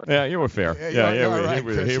bad. Yeah, you were fair.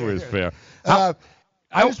 He was fair. I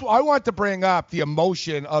want to bring up the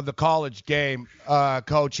emotion of the college game,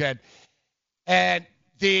 Coach, and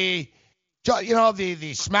the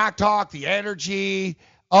smack talk, the energy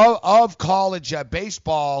of college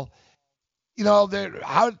baseball. You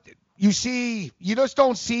just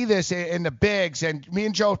don't see this in the bigs. And me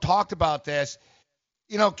and Joe talked about this.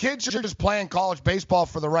 Kids are just playing college baseball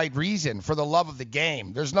for the right reason, for the love of the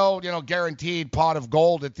game. There's no, guaranteed pot of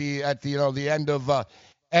gold at the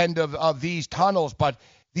end of these tunnels. But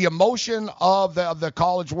the emotion of the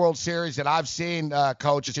College World Series that I've seen,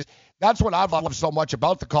 Coach, that's what I've loved so much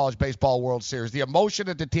about the College Baseball World Series, the emotion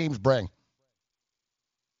that the teams bring.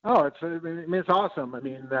 Oh, it's awesome. I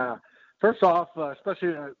mean, first off,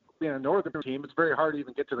 especially being a northern team, it's very hard to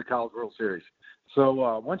even get to the College World Series.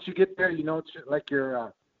 So once you get there, it's like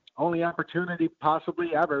your only opportunity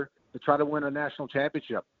possibly ever to try to win a national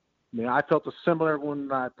championship. I mean, I felt similar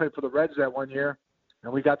when I played for the Reds that one year,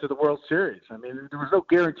 and we got to the World Series. I mean, there was no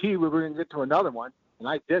guarantee we were going to get to another one, and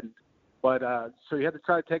I didn't. But so you had to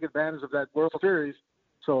try to take advantage of that World Series.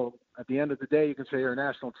 So at the end of the day, you can say you're a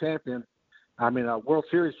national champion. I mean, a World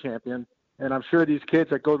Series champion. And I'm sure these kids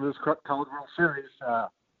that go to this College World Series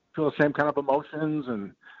feel the same kind of emotions,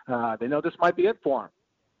 and they know this might be it for them.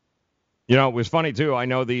 It was funny, too. I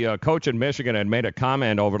know the coach in Michigan had made a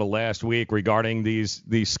comment over the last week regarding these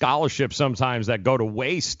scholarships sometimes that go to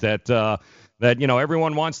waste, that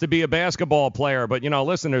everyone wants to be a basketball player. But,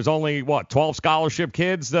 listen, there's only, 12 scholarship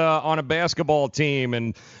kids on a basketball team.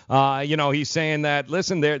 And, he's saying that,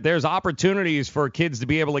 listen, there's opportunities for kids to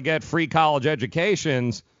be able to get free college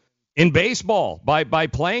educations in baseball by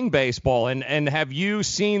playing baseball. And have you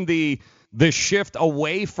seen the shift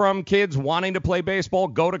away from kids wanting to play baseball,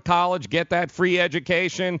 go to college, get that free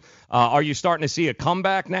education? Are you starting to see a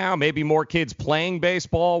comeback now? Maybe more kids playing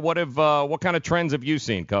baseball? What kind of trends have you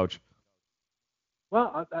seen, Coach?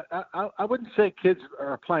 Well, I wouldn't say kids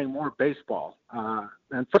are playing more baseball.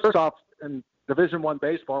 And first off, in Division I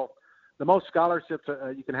baseball, the most scholarships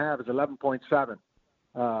you can have is 11.7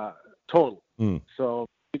 total. So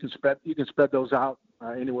you can spread those out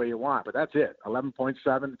any way you want, but that's it,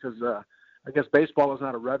 11.7, because I guess baseball is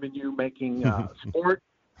not a revenue-making sport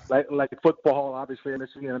like football, obviously, in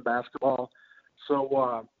Michigan, and basketball.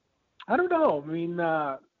 So I don't know. I mean,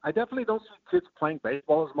 I definitely don't see kids playing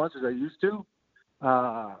baseball as much as they used to.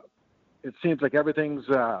 It seems like everything's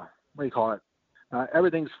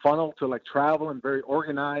everything's funneled to like travel and very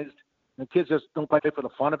organized, and kids just don't play for the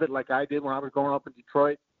fun of it like I did when I was growing up in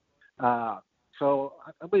Detroit. So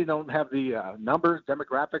I really don't have the numbers,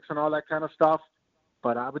 demographics, and all that kind of stuff.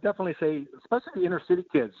 But I would definitely say, especially the inner city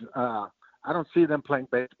kids, I don't see them playing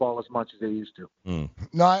baseball as much as they used to.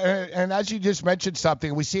 No, and as you just mentioned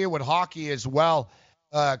something, we see it with hockey as well,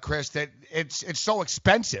 Chris, that it's so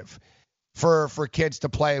expensive for kids to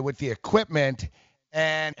play with the equipment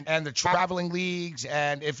and the traveling leagues.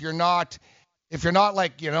 And if you're not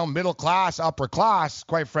like, middle class, upper class,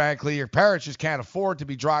 quite frankly, your parents just can't afford to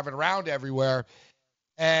be driving around everywhere.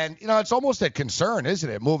 And, it's almost a concern, isn't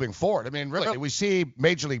it, moving forward? I mean, really, we see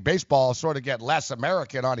Major League Baseball sort of get less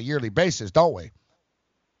American on a yearly basis, don't we?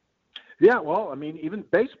 Yeah, well, I mean, even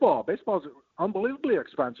baseball. Baseball is unbelievably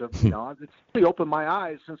expensive. It's really opened my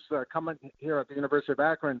eyes since coming here at the University of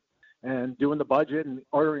Akron and doing the budget and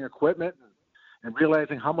ordering equipment and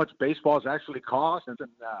realizing how much baseballs actually cost,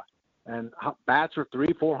 and how bats are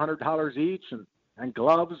 $300-400 each, and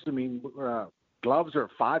gloves. I mean, gloves are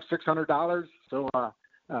 $500-600. So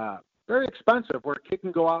very expensive. Where a kid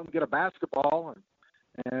can go out and get a basketball,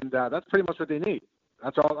 and that's pretty much what they need.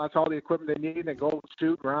 That's all the equipment they need. They go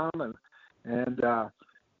shoot around,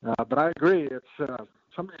 but I agree. It's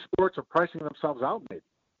some of these sports are pricing themselves out, maybe.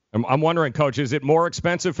 I'm wondering, Coach, is it more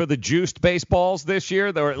expensive for the juiced baseballs this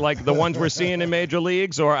year, like the ones we're seeing in major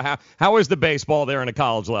leagues, or how is the baseball there in a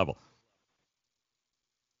college level?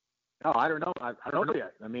 Oh, I don't know. I don't know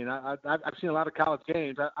yet. I mean, I've seen a lot of college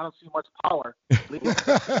games. I don't see much power.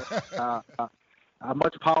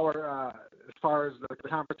 Much power as far as the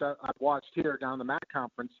conference I've watched here down the MAC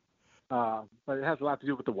conference. but it has a lot to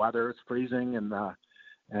do with the weather. It's freezing, and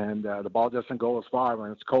the ball doesn't go as far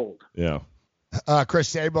when it's cold. Yeah. Chris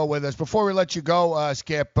Sabo with us. Before we let you go,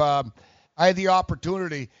 Skip, I had the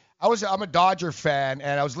opportunity. I'm a Dodger fan,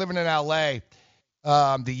 and I was living in L.A.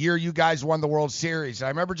 The year you guys won the World Series. I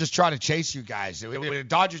remember just trying to chase you guys. The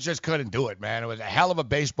Dodgers just couldn't do it, man. It was a hell of a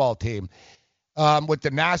baseball team with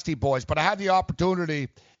the Nasty Boys. But I had the opportunity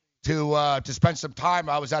to spend some time.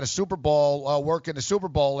 I was at a Super Bowl, working the Super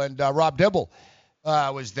Bowl, and Rob Dibble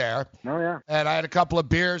was there. Oh, yeah. And I had a couple of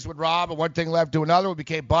beers with Rob, and one thing led to another. We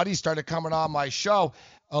became buddies, started coming on my show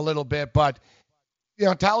a little bit. But,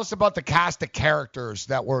 tell us about the cast of characters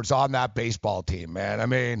that was on that baseball team, man. I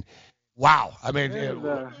mean, wow. I mean,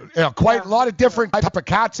 quite a lot of different type of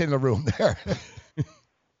cats in the room there.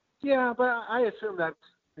 Yeah, but I assume that,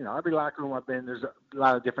 every locker room I've been, there's a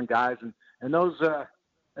lot of different guys, and those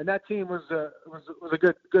and that team was a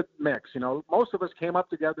good mix. Most of us came up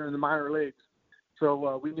together in the minor leagues,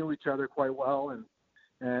 so we knew each other quite well.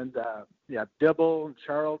 And Dibble and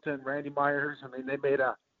Charlton, Randy Myers. I mean, they made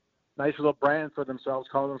a nice little brand for themselves,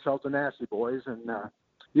 calling themselves the Nasty Boys. And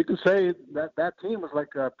you can say that team was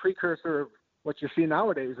like a precursor of what you see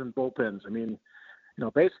nowadays in bullpens. I mean,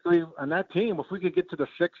 basically on that team, if we could get to the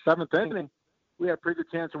 6th, 7th inning, we had a pretty good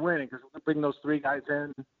chance of winning because we could bring those 3 guys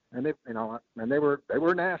in. And they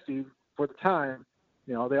were nasty for the time.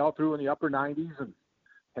 They all threw in the upper 90s and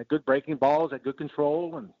had good breaking balls, had good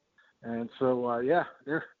control, and so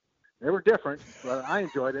they were different. But I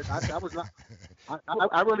enjoyed it. I was not.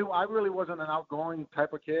 I really wasn't an outgoing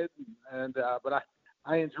type of kid, but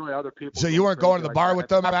I enjoy other people. So you weren't going to the bar with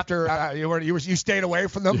them after you stayed away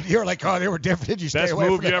from them. You're like, oh, they were different. Did you stay Best away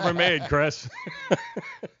move from you them? ever made, Chris.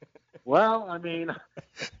 Well, I mean,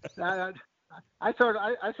 I sort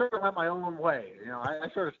of went my own way. I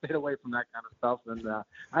sort of stayed away from that kind of stuff, and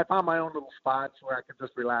I found my own little spots where I could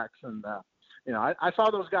just relax. And I saw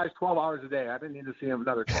those guys 12 hours a day. I didn't need to see them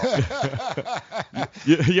another 12.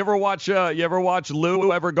 You ever watch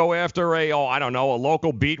Lou ever go after a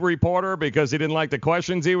local beat reporter because he didn't like the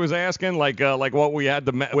questions he was asking, like what we had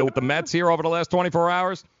with the Mets here over the last 24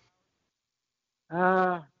 hours?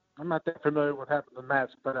 I'm not that familiar with what happened to the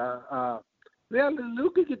Mets, but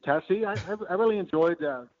Lou could get testy. I really enjoyed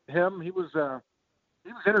him. He was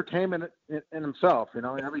entertainment in himself.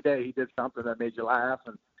 Every day he did something that made you laugh,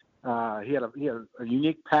 and he had a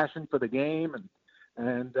unique passion for the game,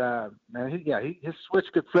 and his switch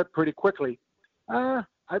could flip pretty quickly. I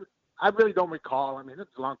really don't recall. I mean,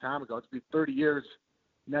 it's a long time ago. It's been 30 years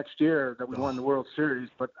next year that we won the World Series,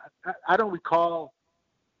 but I don't recall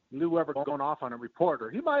Lou ever going off on a reporter.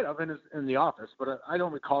 He might have in the office, but I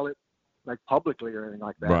don't recall it like publicly or anything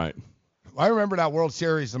like that. Right. I remember that World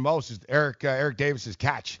Series the most is Eric Davis's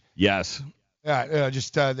catch. Yes. Yeah,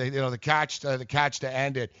 the catch to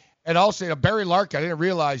end it. And also, Barry Larkin, I didn't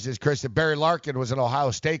realize this, Chris, that Barry Larkin was an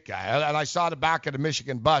Ohio State guy. And I saw the back of the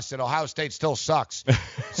Michigan bus, and Ohio State still sucks.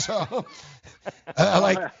 So I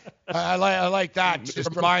like that,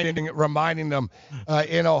 just reminding them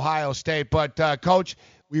in Ohio State. But, Coach,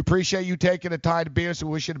 we appreciate you taking the time to be us.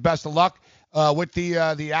 We wish you the best of luck with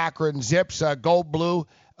the Akron Zips, gold blue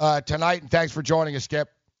tonight. And thanks for joining us, Skip.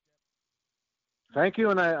 Thank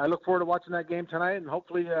you, and I look forward to watching that game tonight, and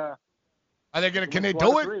hopefully can they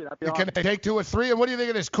do it? Can they take 2 or 3? And what do you think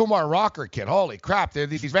of this Kumar Rocker kid? Holy crap,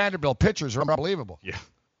 these Vanderbilt pitchers are unbelievable. Yeah.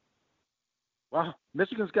 Well,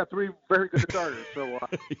 Michigan's got 3 very good starters, so yeah,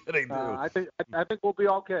 they do. I think we'll be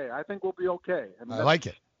okay. I mean, I like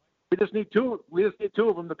it. We just need 2. We just need 2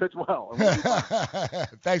 of them to pitch well.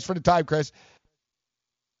 Thanks for the time, Chris.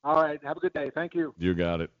 All right. Have a good day. Thank you. You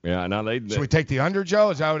got it. Yeah. Now Should we take the under, Joe?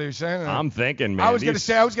 Is that what he was saying? I'm thinking, man. I was going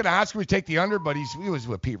to ask him to take the under, but he was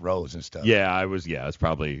with Pete Rose and stuff. Yeah, I was. Yeah, it's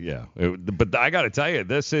probably but I got to tell you,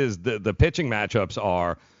 this is the pitching matchups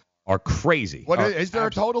are crazy. What is there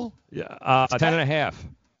a total? Yeah, 10.5.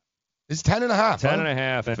 It's 10.5.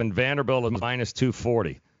 10.5, and Vanderbilt is minus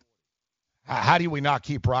 240. How do we not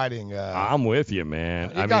keep riding? I'm with you,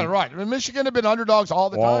 man. You got it right. I mean, Michigan have been underdogs all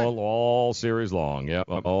the time. All series long. Yep,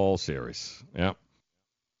 all series. Yep.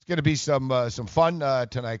 It's going to be some fun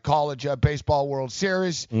tonight. College Baseball World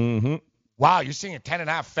Series. Mm-hmm. Wow, you're seeing a 10.5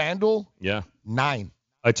 FanDuel? Yeah. 9.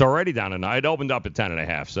 It's already down to 9. It opened up at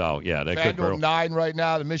 10.5. So yeah, they could. FanDuel 9 right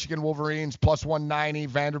now. The Michigan Wolverines plus 190.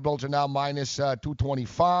 Vanderbilt are now minus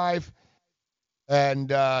 225.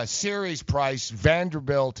 And series price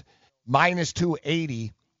Vanderbilt minus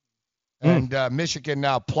 280, and Michigan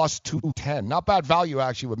now plus 210. Not bad value,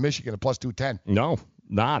 actually, with Michigan at plus 210. No,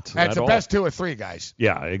 not and it's the all. best 2 or 3, guys.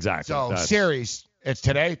 Yeah, exactly. So series, it's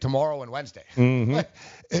today, tomorrow, and Wednesday. Mm-hmm.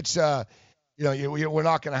 It's we're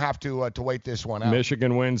not going to have to wait this one out.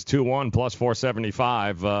 Michigan wins 2-1 plus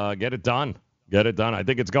 475. Get it done. Get it done. I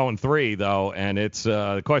think it's going 3, though, and it's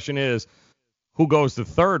the question is, who goes the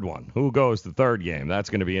third one? Who goes the third game? That's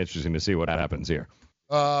going to be interesting to see what happens here.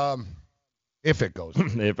 If it goes.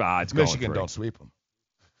 If it's Michigan going 3. don't sweep them.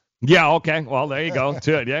 Yeah, okay. Well, there you go.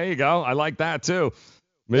 There you go. I like that, too.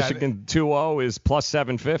 Michigan 2-0 is plus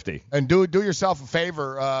 750. And do yourself a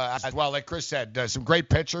favor as well. Like Chris said, some great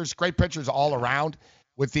pitchers all around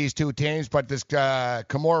with these two teams. But this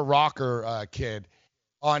Kimura Rocker kid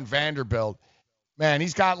on Vanderbilt, man,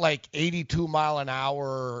 he's got like 82 mile an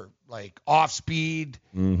hour, like off speed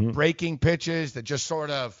breaking pitches that just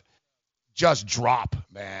sort of just drop,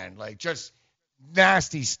 man. Like just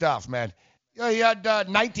nasty stuff, man. He had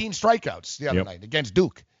 19 strikeouts the other night against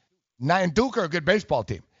Duke. And Duke are a good baseball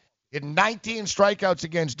team. He had 19 strikeouts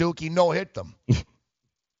against Duke. He no-hit them.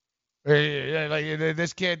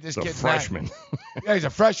 This kid's a freshman. Yeah, he's a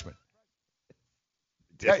freshman.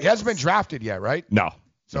 He hasn't been drafted yet, right? No.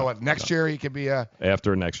 So next year he could be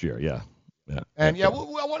after next year, yeah. And I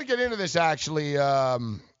want to get into this actually.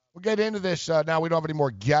 We'll get into this now. We don't have any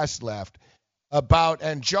more guests left.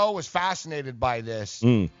 And Joe was fascinated by this.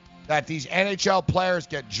 That these NHL players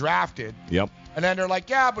get drafted. Yep. And then they're like,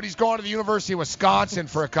 yeah, but he's going to the University of Wisconsin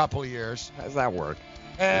for a couple of years. How does that work?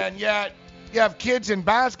 And yet you have kids in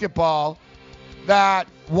basketball that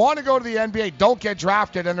want to go to the NBA, don't get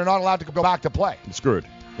drafted, and they're not allowed to go back to play. Screwed.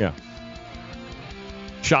 Yeah.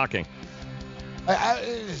 Shocking.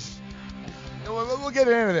 We'll get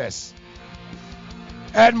into this.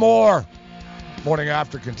 And more. Morning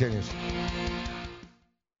After continues.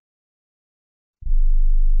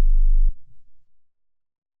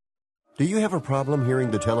 Do you have a problem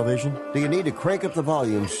hearing the television? Do you need to crank up the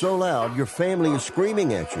volume so loud your family is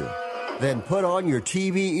screaming at you? Then put on your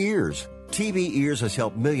TV ears. TV Ears has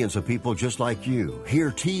helped millions of people just like you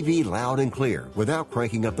hear TV loud and clear without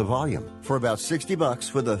cranking up the volume. For about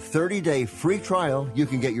 $60 with a 30-day free trial, you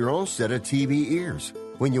can get your own set of TV Ears.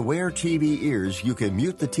 When you wear TV Ears, you can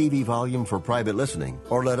mute the TV volume for private listening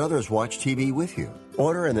or let others watch TV with you.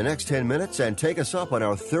 Order in the next 10 minutes and take us up on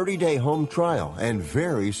our 30-day home trial and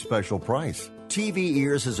very special price. TV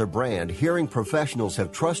Ears is a brand hearing professionals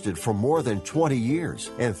have trusted for more than 20 years.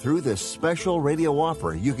 And through this special radio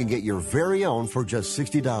offer, you can get your very own for just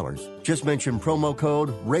 $60. Just mention promo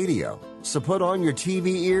code RADIO. So put on your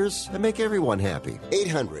TV ears and make everyone happy.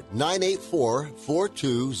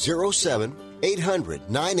 800-984-4207.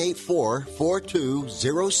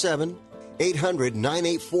 800-984-4207.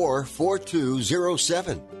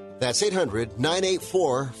 800-984-4207. That's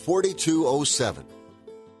 800-984-4207.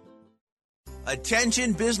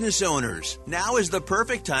 Attention business owners. Now is the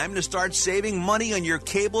perfect time to start saving money on your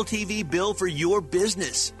cable TV bill for your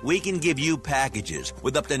business. We can give you packages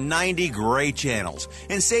with up to 90 great channels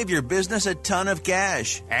and save your business a ton of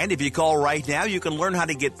cash. And if you call right now, you can learn how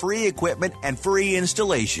to get free equipment and free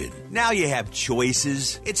installation. Now you have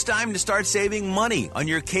choices. It's time to start saving money on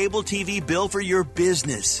your cable TV bill for your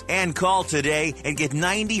business. And call today and get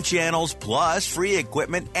 90 channels plus free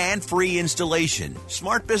equipment and free installation.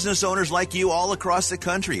 Smart business owners like you all across the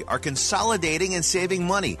country are consolidating and saving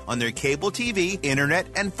money on their cable TV, internet,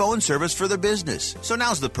 and phone service for their business. So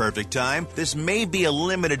now's the perfect time. This may be a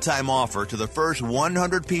limited time offer to the first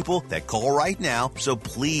 100 people that call right now, so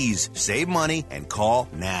please save money and call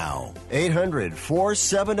now.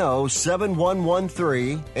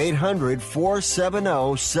 800-470-7113.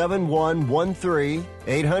 800-470-7113.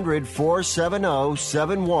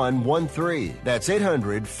 800-470-7113. That's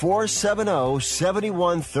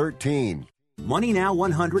 800-470-7113. Money Now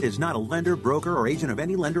 100 is not a lender, broker, or agent of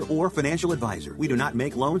any lender or financial advisor. We do not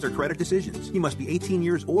make loans or credit decisions. You must be 18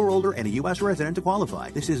 years or older and a U.S. resident to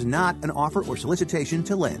qualify. This is not an offer or solicitation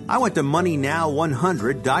to lend. I went to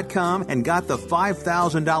MoneyNow100.com and got the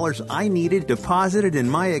 $5,000 I needed deposited in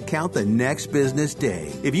my account the next business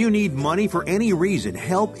day. If you need money for any reason,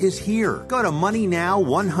 help is here. Go to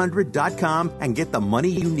MoneyNow100.com and get the money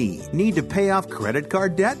you need. Need to pay off credit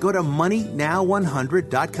card debt? Go to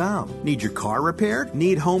MoneyNow100.com. Need your car repaired?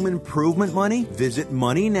 Need home improvement money? Visit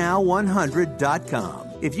MoneyNow100.com.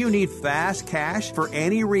 If you need fast cash for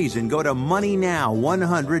any reason, go to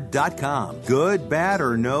MoneyNow100.com. Good, bad,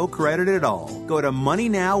 or no credit at all. Go to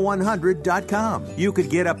MoneyNow100.com. You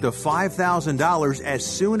could get up to $5,000 as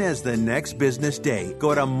soon as the next business day.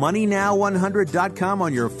 Go to MoneyNow100.com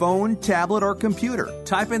on your phone, tablet, or computer.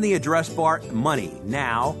 Type in the address bar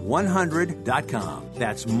MoneyNow100.com.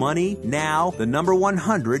 That's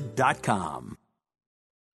MoneyNow100.com.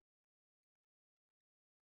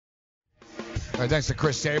 All right, thanks to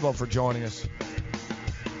Chris Sabo for joining us.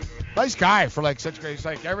 Nice guy for like such great. He's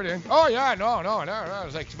like everything. Oh yeah, no.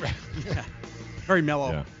 It's like, very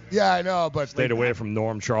mellow. Yeah, I know, but Stayed away from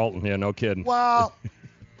Norm Charlton. Yeah, no kidding. Well,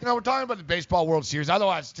 we're talking about the Baseball World Series.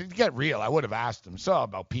 Otherwise, to get real, I would have asked him. So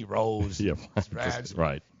about Pete Rose. Yeah, Reds.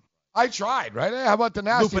 right. I tried, right? Hey, how about the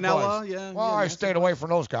Nasty Lupinella, Boys? yeah. Well, I stayed away from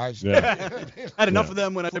those guys. Yeah. I had enough of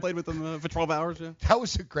them when I played with them for 12 hours. Yeah. That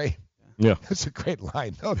was a great. Yeah. That's a great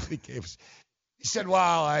line. No, he gave us. He said,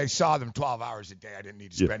 "Well, I saw them 12 hours a day. I didn't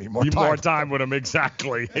need to spend any more time." More time with him,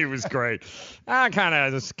 exactly. He was great. I kind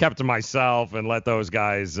of just kept to myself and let those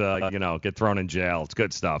guys, get thrown in jail. It's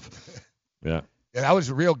good stuff. Yeah. Yeah, that was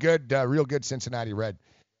a real good Cincinnati Red.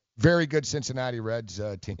 Very good Cincinnati Reds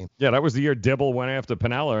team. Yeah, that was the year Dibble went after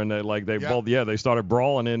Pinella, and they started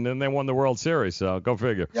brawling, and then they won the World Series. So go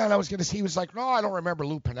figure. Yeah, and I was gonna say, he was like, "No, I don't remember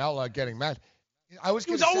Lou Pinella getting mad." I was.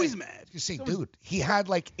 He was always mad. You see, dude, he had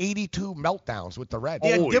like 82 meltdowns with the Reds.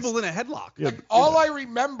 He had Dibble in a headlock. Like, all I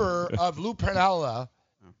remember of Lou Pinella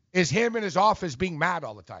is him in his office being mad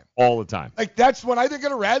all the time. All the time. Like, that's when I think of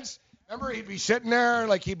the Reds. Remember, he'd be sitting there,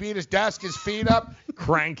 like he'd be at his desk, his feet up.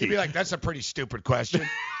 Cranky. He'd be like, "That's a pretty stupid question."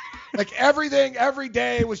 Like, everything, every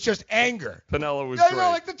day was just anger. Pinella was great. great.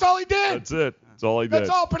 Like, that's all he did. That's it. That's all he did. That's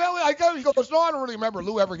all Pinella. He goes, "No, I don't really remember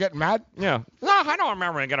Lou ever getting mad." Yeah. No, I don't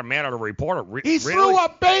remember getting mad at a reporter. He threw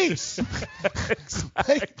a base.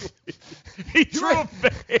 Exactly. He threw a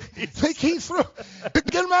base. Like, he threw.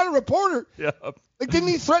 Get him out of a reporter. Yeah. Like, didn't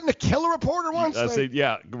he threaten to kill a reporter once?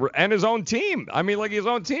 Yeah, and his own team. I mean, like his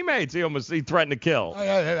own teammates. He threatened to kill. Oh,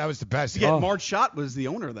 yeah, that was the best. Yeah, Marge Schott was the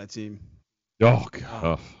owner of that team. Oh,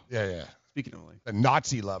 God. Yeah. Speaking of the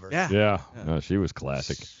Nazi lover. Yeah. No, she was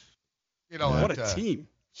classic. What a team.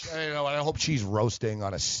 I hope she's roasting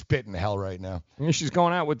on a spit in hell right now. Yeah, she's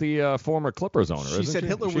going out with the former Clippers owner. She said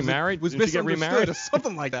Hitler was married. Was Did she get remarried or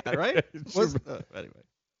something like that, right? Anyway,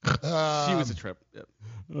 she was a trip. Yep.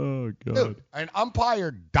 Oh God. Dude, an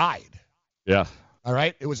umpire died. Yeah. All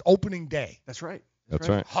right. It was opening day. That's right. That's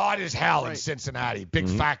right. Hot as hell in Cincinnati. Big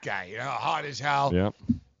fat guy. Hot as hell. Yeah.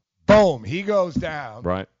 Boom. He goes down.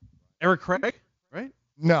 Right. Eric Craig. Right.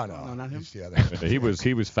 No, not him. The other.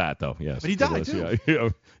 He was fat though. Yes. But he died too. Yeah.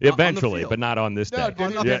 Eventually, but not on this day. No,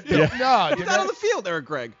 No, he died on the field, Eric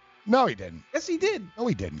Craig. No, he didn't. Yes, he did. No,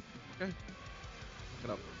 he didn't. Okay. Look it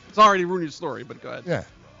up. Sorry to ruin your story, but go ahead. Yeah.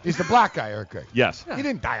 He's the black guy, Eric Craig. Yes. He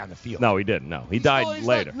didn't die on the field. No, he didn't. No, he died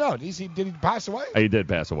later. Did he pass away? He did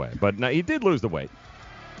pass away, but no, he did lose the weight.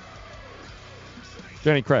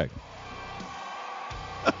 Jenny Craig.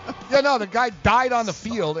 Yeah, no, the guy died on the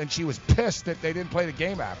field, and she was pissed that they didn't play the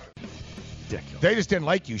game after. Ridiculous. They just didn't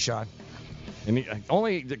like you, Sean. And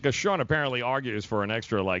only because Sean apparently argues for an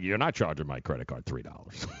extra, like, you're not charging my credit card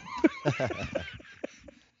 $3.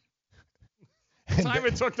 The time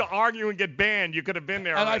it took to argue and get banned, you could have been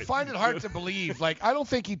there. And already. I find it hard to believe. Like, I don't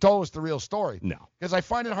think he told us the real story. No. Because I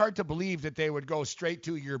find it hard to believe that they would go straight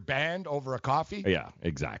to your band over a coffee. Yeah,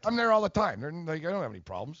 exactly. I'm there all the time. They're like, I don't have any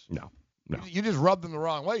problems. No. You just rubbed them the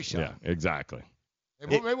wrong way, Sean. Yeah, exactly.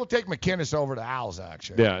 Maybe we'll take McInnes over to Al's,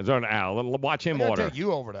 actually. Yeah, it's on Al. Watch him order. Take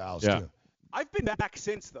you over to Al's, Yeah. too. I've been back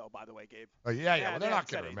since, though, by the way, Gabe. Oh, yeah. Well, they're not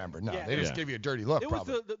going to remember. No, they just give you a dirty look, It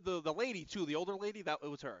probably. was the lady, too, the older lady. It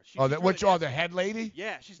was her. The head lady?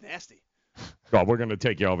 Yeah, she's nasty. Well, we're going to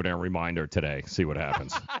take you over there and remind her today. See what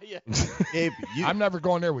happens. Gabe, I'm never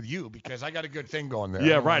going there with you because I got a good thing going there.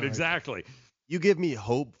 Yeah, right, exactly. You give me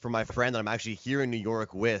hope for my friend that I'm actually here in New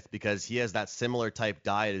York with because he has that similar type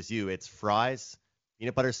diet as you. It's fries,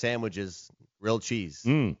 peanut butter sandwiches, grilled cheese.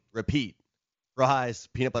 Repeat. Fries,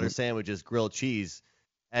 peanut butter sandwiches, grilled cheese,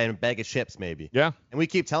 and a bag of chips maybe. Yeah. And we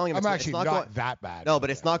keep telling him I'm it's actually not that bad. No, but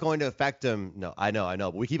it's not going to affect him. No, I know.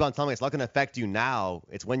 But we keep on telling him it's not going to affect you now.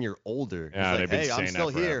 It's when you're older. Yeah, He's they've like, been hey, I'm saying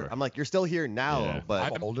still that here. forever. I'm like, you're still here now, Yeah.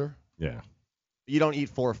 but I'm older. Yeah. You don't eat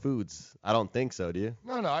 4 foods. I don't think so, do you?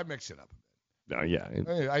 No, I mix it up. Yeah.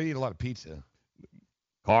 I eat a lot of pizza.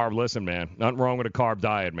 Carb, listen, man. Nothing wrong with a carb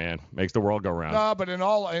diet, man. Makes the world go round. No, but in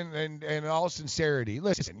all sincerity,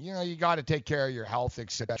 listen, you got to take care of your health,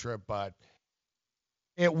 etc. But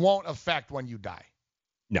it won't affect when you die.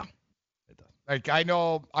 No, it doesn't. Like I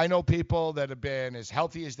know people that have been as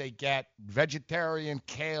healthy as they get, vegetarian,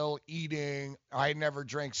 kale eating. I never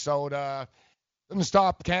drink soda. Doesn't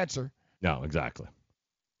stop cancer. No, exactly.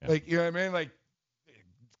 Yeah. Like you know what I mean? Like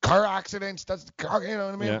car accidents, you know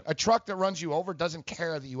what I mean? Yeah. A truck that runs you over doesn't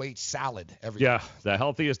care that you ate salad every day. Yeah, the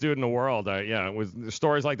healthiest dude in the world. With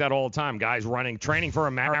stories like that all the time. Guys training for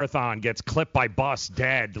a marathon, gets clipped by bus,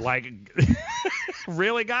 dead. Like,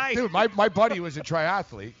 really, guy? Dude, my buddy was a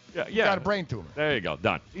triathlete. Yeah. He got a brain tumor. There you go,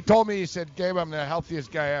 done. He told me, he said, Gabe, I'm the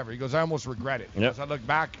healthiest guy ever. He goes, I almost regret it. He Yep. goes, I look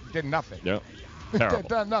back, did nothing. Yep.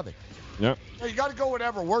 Terrible. Nothing. Yep. You got to go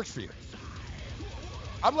whatever works for you.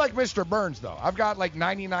 I'm like Mr. Burns, though. I've got like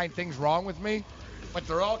 99 things wrong with me, but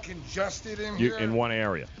they're all congested in here. In one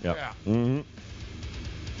area. Yep. Yeah. Mm-hmm.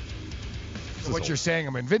 So what you're saying,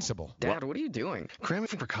 I'm invincible. Dad, what are you doing? Cramming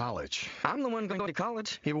for college. I'm the one going to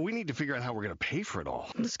college. Yeah, but we need to figure out how we're going to pay for it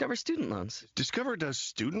all. Discover Student Loans. Discover does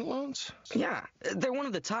student loans? Yeah, they're one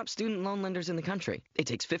of the top student loan lenders in the country. It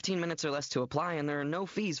takes 15 minutes or less to apply, and there are no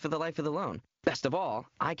fees for the life of the loan. Best of all,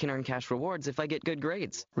 I can earn cash rewards if I get good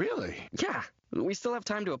grades. Really? Yeah, we still have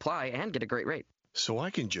time to apply and get a great rate. So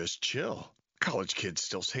I can just chill. College kids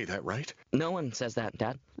still say that, right? No one says that,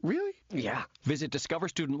 Dad. Really? Yeah. Visit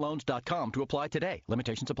discoverstudentloans.com to apply today.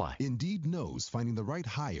 Limitations apply. Indeed knows finding the right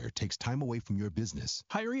hire takes time away from your business.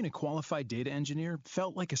 Hiring a qualified data engineer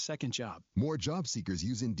felt like a second job. More job seekers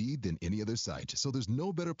use Indeed than any other site, so there's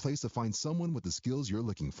no better place to find someone with the skills you're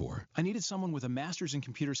looking for. I needed someone with a master's in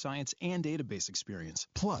computer science and database experience.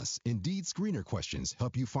 Plus, Indeed screener questions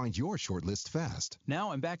help you find your shortlist fast.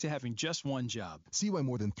 Now I'm back to having just one job. See why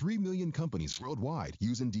more than 3 million companies worldwide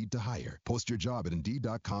use Indeed to hire. Post your job at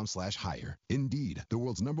Indeed.com/hire. Indeed, the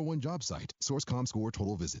world's #1 job site. Source.com score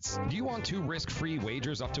total visits. Do you want 2 risk-free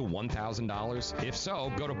wagers up to $1,000? If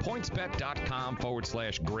so, go to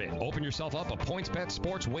pointsbet.com/grid. Open yourself up a PointsBet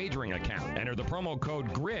sports wagering account. Enter the promo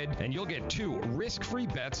code GRID, and you'll get 2 risk-free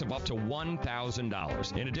bets of up to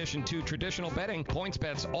 $1,000. In addition to traditional betting,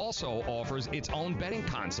 PointsBet also offers its own betting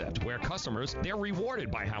concept, where customers, they're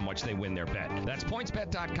rewarded by how much they win their bet. That's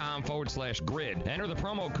pointsbet.com/grid. Enter the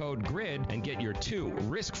promo code GRID and get your 2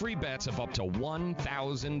 risk-free bets of up to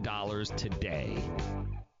 $1,000 today.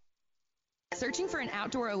 Searching for an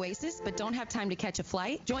outdoor oasis but don't have time to catch a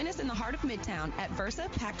flight? Join us in the heart of Midtown at Versa,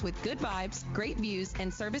 packed with good vibes, great views,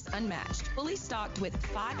 and service unmatched. Fully stocked with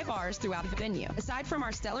 5 bars throughout the venue. Aside from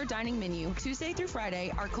our stellar dining menu, Tuesday through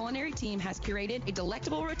Friday, our culinary team has curated a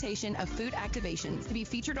delectable rotation of food activations to be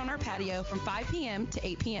featured on our patio from 5 p.m. to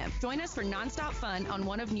 8 p.m. Join us for nonstop fun on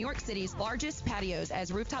one of New York City's largest patios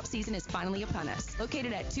as rooftop season is finally upon us.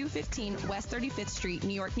 Located at 215 West 35th Street,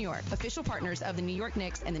 New York, New York. Official partners of the New York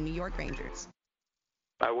Knicks and the New York Rangers.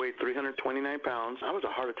 I weighed 329 pounds. I was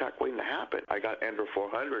a heart attack waiting to happen. I got Andro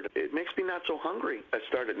 400. It makes me not so hungry. I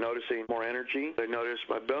started noticing more energy. I noticed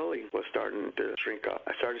my belly was starting to shrink up.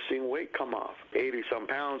 I started seeing weight come off, 80-some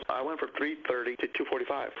pounds. I went from 330 to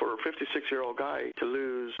 245. For a 56-year-old guy to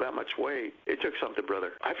lose that much weight, it took something,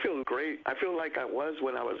 brother. I feel great. I feel like I was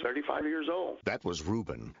when I was 35 years old. That was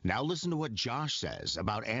Ruben. Now listen to what Josh says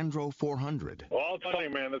about Andro 400. Well, I'll tell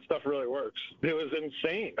you, man, that stuff really works. It was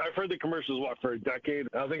insane. I've heard the commercials, for a decade.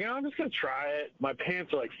 I was like, I'm just going to try it. My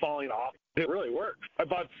pants are, falling off. It really works. I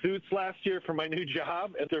bought suits last year for my new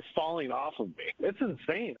job, and they're falling off of me. It's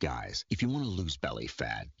insane. Guys, if you want to lose belly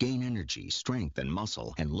fat, gain energy, strength, and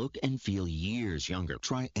muscle, and look and feel years younger,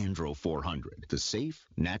 try Andro 400, the safe,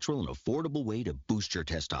 natural, and affordable way to boost your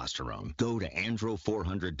testosterone. Go to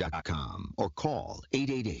andro400.com or call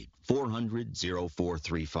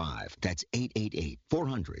 888-400-0435. That's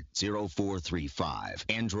 888-400-0435.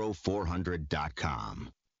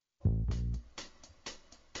 andro400.com.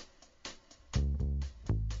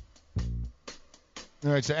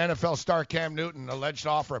 All right, so NFL star Cam Newton alleged to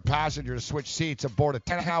offer a passenger to switch seats aboard a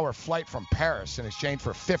 10-hour flight from Paris in exchange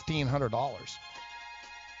for $1,500,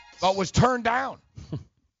 but was turned down. The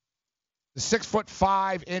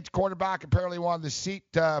 6'5" quarterback apparently wanted the seat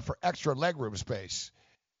for extra legroom space,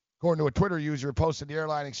 according to a Twitter user who posted the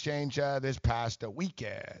airline exchange this past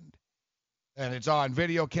weekend. And it's on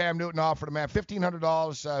video. Cam Newton offered a man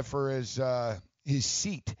 $1,500 for his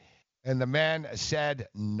seat, and the man said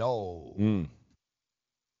no.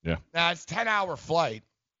 Yeah. Now, it's a 10-hour flight.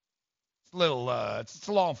 It's a little, it's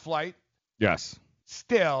a long flight. Yes.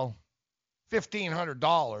 Still,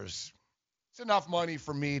 $1,500. It's enough money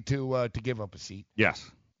for me to give up a seat. Yes.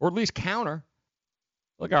 Or at least counter.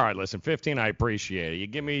 Look, all right, listen, 15, I appreciate it. You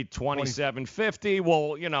give me $27.50,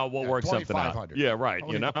 we'll work something out. Yeah, right.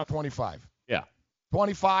 25. Yeah.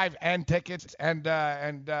 25 and tickets and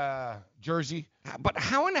jersey. But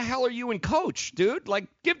how in the hell are you in coach, dude?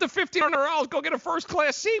 Give the $1,500, go get a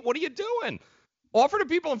first-class seat. What are you doing? Offer to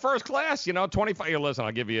people in first class, 25. Here, listen,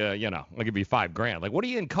 I'll give you, I'll give you $5,000. What are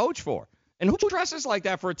you in coach for? And who dresses like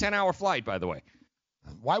that for a 10-hour flight, by the way?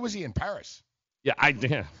 Why was he in Paris? Yeah,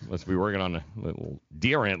 must be working on a little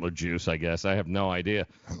deer antler juice, I guess. I have no idea.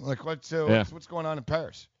 What's going on in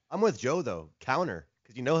Paris? I'm with Joe though. Counter.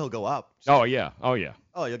 Because he'll go up. Oh, yeah. Oh, you'll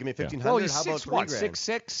give me $1,500. Well, he's How about $6,000?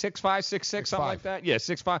 3,000? 6'5", 6'6", something like that. Yeah,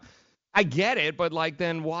 6'5". I get it, but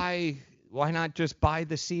then why not just buy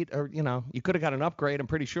the seat? Or you could have got an upgrade. I'm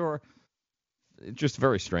pretty sure. It's just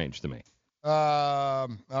very strange to me. All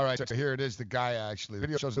right, so here it is, the guy actually. The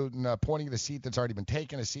video shows Newton pointing at a seat that's already been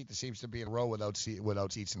taken, a seat that seems to be in a row without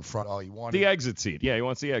seats in front. All he wanted. The exit seat. Yeah, he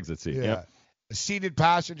wants the exit seat. Yeah. Yep. A seated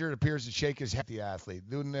passenger appears to shake his head at the athlete.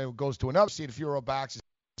 Newton goes to another seat a few row back to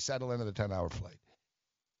settle into the 10-hour flight.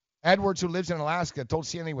 Edwards, who lives in Alaska, told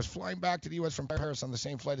CNN he was flying back to the U.S. from Paris on the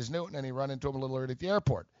same flight as Newton, and he ran into him a little early at the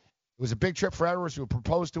airport. It was a big trip for Edwards, who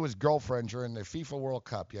proposed to his girlfriend during the FIFA World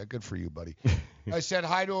Cup. Yeah, good for you, buddy. I said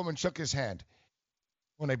hi to him and shook his hand.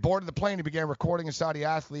 When they boarded the plane, he began recording a Saudi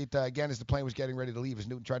athlete again as the plane was getting ready to leave. As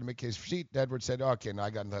Newton tried to make his seat, Edwards said, okay, no, I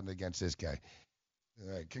got nothing against this guy.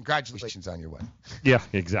 Congratulations on your win. Yeah,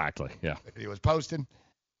 exactly. Yeah. He was posted.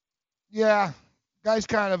 Yeah, guy's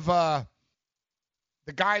kind of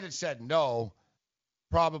the guy that said no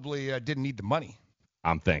probably didn't need the money.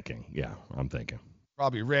 I'm thinking.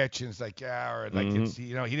 Probably rich, and it's like, yeah, or like it's,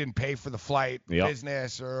 he didn't pay for the flight,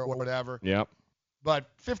 business or whatever. Yep. But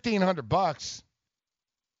 $1,500,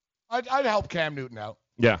 I'd help Cam Newton out.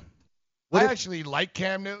 Yeah. I actually like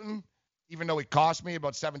Cam Newton, even though he cost me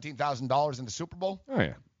about $17,000 in the Super Bowl. Oh,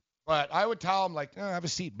 yeah. But I would tell him, like, have a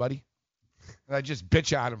seat, buddy. And I'd just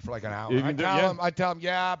bitch at him for like an hour. I'd tell him,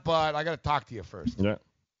 yeah, but I got to talk to you first. Yeah.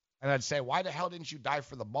 And I'd say, why the hell didn't you dive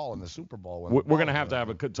for the ball in the Super Bowl? We're going to have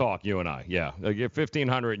a good talk, you and I. Yeah. At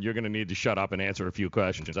 1,500, you're going to need to shut up and answer a few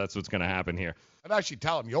questions. That's what's going to happen here. I'd actually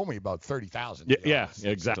tell him, you owe me about $30,000. Yeah,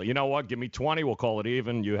 exactly. You know what? Give me 20. We'll call it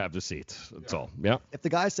even. You have the seats. That's all. Yeah. If the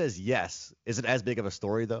guy says yes, is it as big of a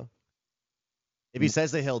story, though? If he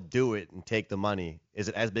says that he'll do it and take the money, is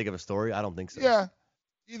it as big of a story? I don't think so. Yeah.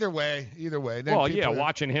 Either way. Then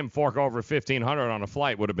watching him fork over 1,500 on a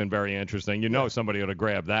flight would have been very interesting. Somebody would have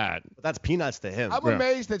grabbed that. But that's peanuts to him. I'm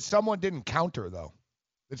amazed that someone didn't counter, though.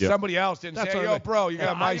 That somebody else didn't say, yo, bro, you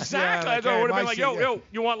got my seat. Exactly. I would have been like, yo,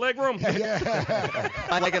 you want leg room?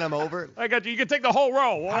 I'm making him over. I got you. You can take the whole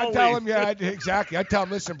row. I tell him, exactly. I tell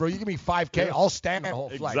him, listen, bro, you give me $5K, I'll stand the whole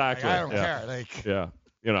flight. Exactly. I don't care.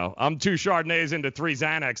 Yeah. I'm 2 Chardonnays into 3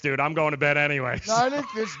 Xanax, dude. I'm going to bed anyway. No, I think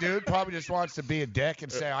this dude probably just wants to be a dick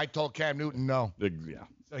and say, I told Cam Newton no. Yeah.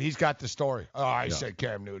 So he's got the story. Oh, I said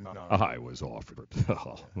Cam Newton no. I was offered.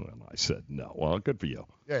 I said no. Well, good for you.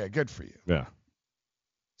 Yeah, good for you. Yeah.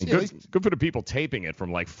 Good for the people taping it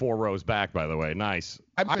from like 4 rows back, by the way. Nice.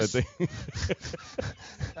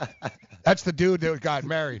 That's the dude that got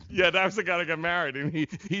married. Yeah, that's the guy that got married. And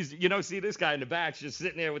he's see this guy in the back just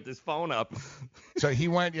sitting there with his phone up. So he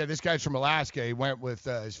went, this guy's from Alaska. He went with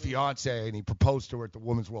his fiance and he proposed to her at the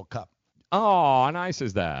Women's World Cup. Oh, how nice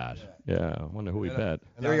is that? Yeah, I wonder who he bet.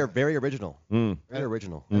 Very original. Very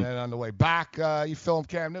original. And then on the way back, you filmed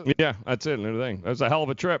Cam Newton. Yeah, that's it. Another thing. That was a hell of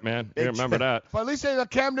a trip, man. You remember that. But at least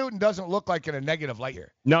Cam Newton doesn't look like in a negative light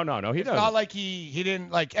here. No, he doesn't. It's not like he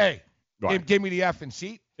didn't like, hey, give me the effing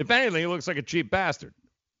seat. If anything, he looks like a cheap bastard.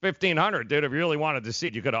 1,500, dude. If you really wanted the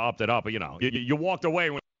seat, you could have upped it up. But you walked away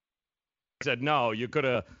when he said no. You could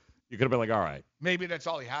have been like, all right. Maybe that's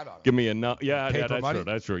all he had on him. Give me a no. Yeah, that's true.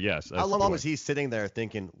 That's true. Yes. How long was he sitting there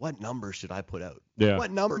thinking, what number should I put out? Yeah. What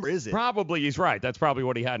number is it? Probably he's right. That's probably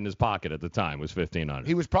what he had in his pocket at the time was 1,500.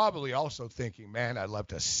 He was probably also thinking, man, I'd love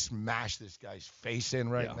to smash this guy's face in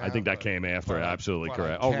right now. I think that came after. Absolutely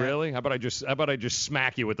correct. Oh, really? How about I just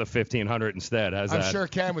smack you with the 1,500 instead? I'm sure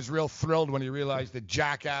Cam was real thrilled when he realized the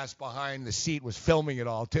jackass behind the seat was filming it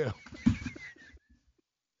all too.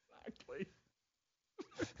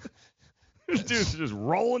 This dude's just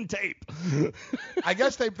rolling tape. I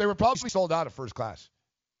guess they were probably sold out of first class.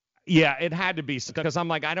 Yeah, it had to be because I'm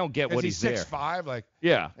like, I don't get what he's there. 6'5", like.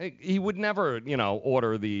 Yeah, he would never,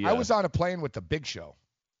 order the. I was on a plane with the Big Show.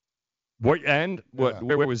 Where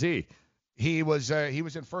was he? He was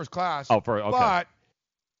in first class. Oh, okay. But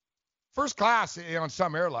first class on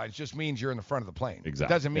some airlines just means you're in the front of the plane.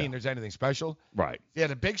 Exactly. It doesn't mean there's anything special. Right. Yeah,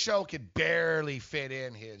 the Big Show could barely fit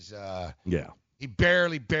in his. Yeah. He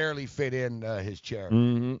barely fit in his chair.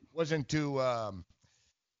 Mm-hmm. Wasn't too.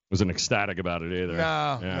 Wasn't ecstatic about it either.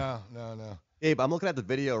 No. Abe, I'm looking at the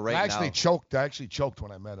video right now. I actually choked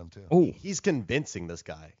when I met him too. Oh, he's convincing this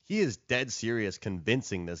guy. He is dead serious,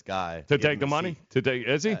 convincing this guy to take the money.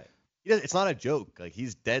 Is he? It's not a joke. Like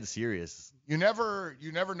he's dead serious. You never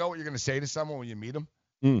know what you're gonna say to someone when you meet him.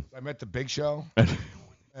 I met the Big Show,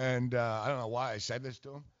 and I don't know why I said this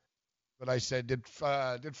to him. But I said, did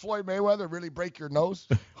Floyd Mayweather really break your nose?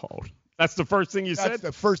 Oh, that's the first thing you said? That's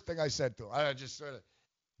the first thing I said to him. I just sort of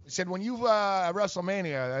said, when you at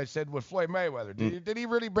WrestleMania, I said, with Floyd Mayweather, did he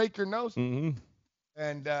really break your nose? Mm-hmm.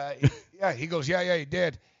 And he goes, yeah, he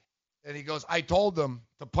did. And he goes, I told him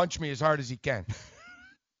to punch me as hard as he can.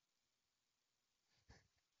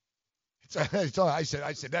 So I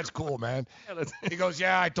said, that's cool, man. He goes,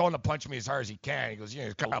 yeah, I told him to punch me as hard as he can. He goes,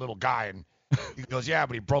 he's kind of a little guy. And he goes, yeah,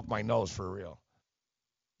 but he broke my nose for real.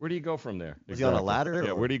 Where do you go from there? Was he on a ladder?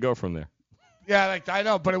 Yeah, where do you go from there? Yeah, like I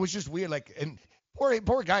know, but it was just weird. Like, and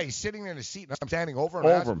poor guy, he's sitting in his seat, and I'm standing over him.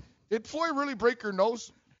 Over him. Did Floyd really break your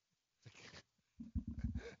nose?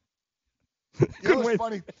 It was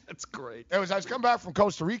funny. That's great. I was coming back from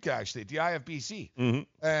Costa Rica, actually, at the IFBC.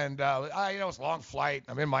 Mm-hmm. And, it's a long flight.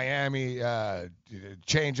 I'm in Miami,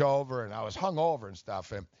 change over, and I was hungover and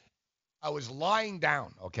stuff. And I was lying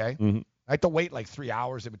down, okay? Mm-hmm. I had to wait like 3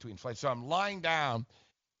 hours in between flights. So I'm lying down,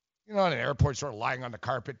 in an airport, sort of lying on the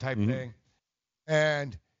carpet type thing.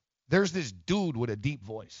 And there's this dude with a deep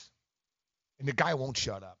voice. And the guy won't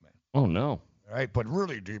shut up, man. Oh, no. All right? But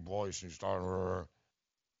really deep voice. He's talking.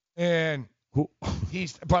 And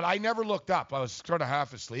but I never looked up. I was sort of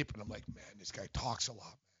half asleep, and I'm like, man, this guy talks a lot,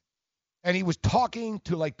 man. And he was talking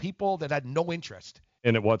to, like, people that had no interest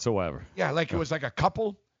in it whatsoever. Yeah, like it was like a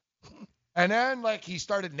couple. And then, like, he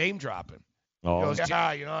started name dropping. Oh. He goes,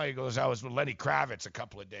 he goes, I was with Lenny Kravitz a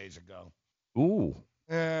couple of days ago. Ooh.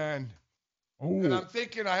 And I'm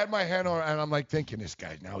thinking, I had my hand on, and I'm like thinking, this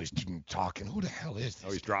guy, now he's talking. Who the hell is this?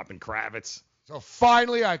 Oh, he's dropping Kravitz. So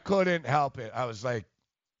finally, I couldn't help it. I was like,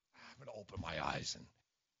 I'm going to open my eyes. And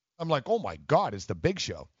I'm like, oh, my God, it's the Big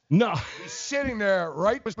Show. No. He's sitting there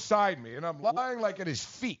right beside me, and I'm lying like at his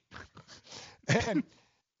feet. And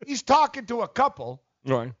he's talking to a couple.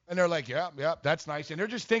 Right. And they're like, yeah, that's nice. And they're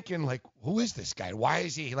just thinking, like, who is this guy? Why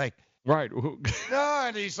is he like? Right. No,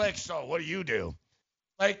 and he's like, so what do you do?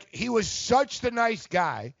 Like, he was such the nice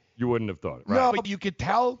guy. You wouldn't have thought it. Right. No, but you could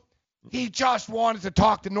tell he just wanted to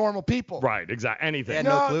talk to normal people. Right, exactly. Anything. They had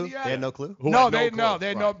no clue? Yeah. They had no clue? They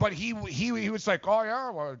had no, but he was like, oh, yeah,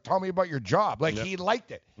 well, tell me about your job. Like, he liked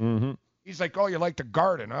it. Mm-hmm. He's like, oh, you like to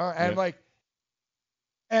garden, huh? And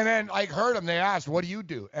and then I heard him. They asked, what do you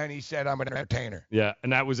do? And he said, I'm an entertainer. Yeah,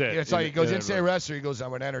 and that was it. Yeah, so he goes, didn't say a wrestler. He goes,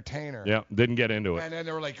 I'm an entertainer. Yeah, didn't get into it. And then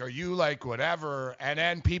they were like, are you like whatever? And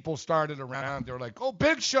then people started around. They were like, oh,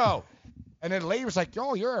 Big Show. And then the lady was like,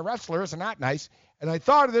 oh, you're a wrestler. Isn't that nice? And I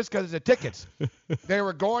thought of this because of the tickets. They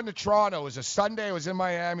were going to Toronto. It was a Sunday. I was in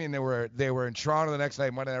Miami, and they were in Toronto the next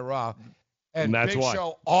night, Monday Night Raw. And that's Big why.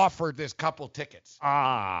 Show offered this couple tickets.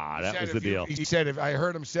 That was the deal. He said, if I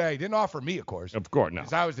heard him say, he didn't offer me, of course. Of course, no.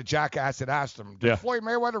 Because I was the jackass that asked him, did Floyd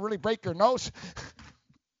Mayweather really break your nose?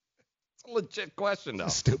 It's a legit question, though.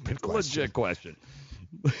 It's a stupid question. Legit question.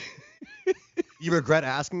 You regret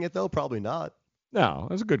asking it, though? Probably not. No,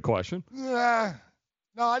 that's a good question. Yeah.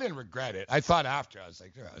 No, I didn't regret it. I thought after, I was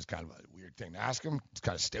like, it was kind of a weird thing to ask him. It's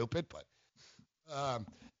kind of stupid, but I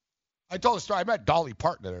told a story. I met Dolly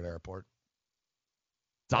Parton at an airport.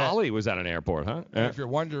 Dolly was at an airport, huh? And if you're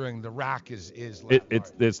wondering, the rack is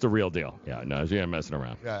it's the real deal. Yeah, no, she ain't messing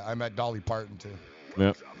around. Yeah, I met Dolly Parton too.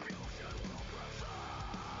 Yep.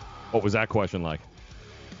 What was that question like?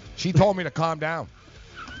 She told me to calm down.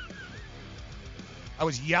 I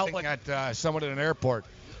was yelling at someone at an airport.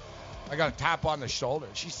 I got a tap on the shoulder.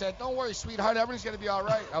 She said, don't worry, sweetheart, everything's going to be all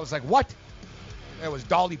right. I was like, what? And it was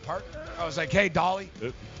Dolly Parton. I was like, hey, Dolly.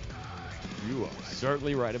 You are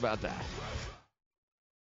certainly right about that.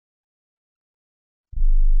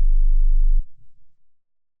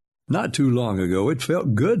 Not too long ago, it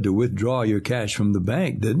felt good to withdraw your cash from the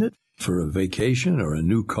bank, didn't it? For a vacation or a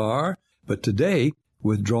new car. But today,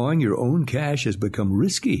 withdrawing your own cash has become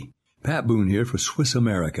risky. Pat Boone here for Swiss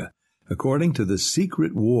America. According to The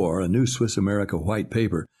Secret War, a new Swiss America white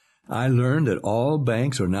paper, I learned that all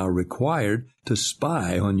banks are now required to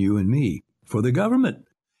spy on you and me for the government,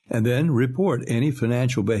 and then report any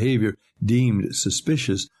financial behavior deemed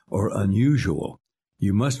suspicious or unusual.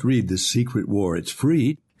 You must read The Secret War. It's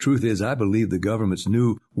free. Truth is, I believe the government's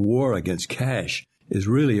new war against cash is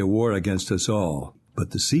really a war against us all.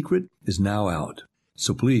 But the secret is now out.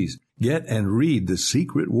 So please, get and read The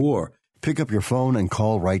Secret War. Pick up your phone and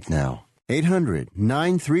call right now.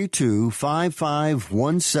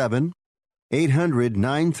 800-932-5517.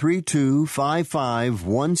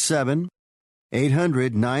 800-932-5517.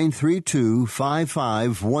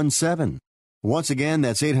 800-932-5517. Once again,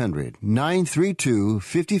 that's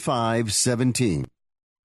 800-932-5517.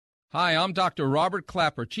 Hi, I'm Dr. Robert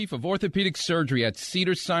Clapper, Chief of Orthopedic Surgery at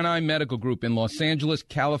Cedars-Sinai Medical Group in Los Angeles,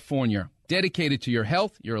 California. dedicated to your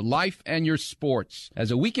health, your life, and your sports.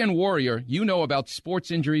 As a weekend warrior, you know about sports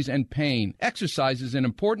injuries and pain. Exercise is an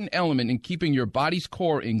important element in keeping your body's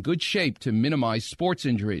core in good shape to minimize sports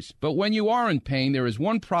injuries. But when you are in pain, there is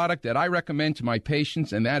one product that I recommend to my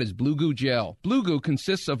patients, and that is Blue Goo Gel. Blue Goo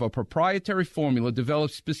consists of a proprietary formula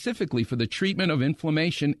developed specifically for the treatment of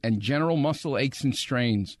inflammation and general muscle aches and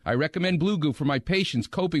strains. I recommend Blue Goo for my patients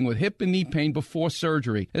coping with hip and knee pain before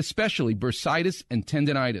surgery, especially bursitis and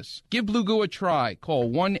tendinitis. Give Blue Goo a try.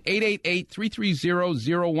 Call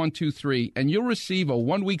 1-888-330-0123 and you'll receive a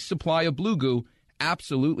 1-week supply of Blue Goo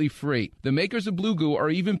absolutely free. The makers of Blue Goo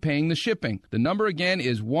are even paying the shipping. The number again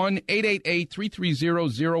is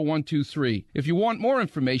 1-888-330-0123. If you want more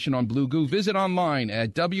information on Blue Goo, visit online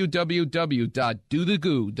at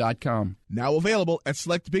www.dothegoo.com. Now available at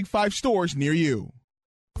select Big 5 stores near you.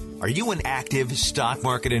 Are you an active stock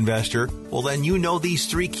market investor? Well, then you know these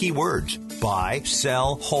 3 key words: buy,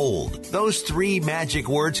 sell, hold. Those 3 magic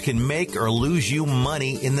words can make or lose you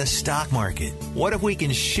money in the stock market. What if we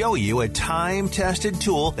can show you a time-tested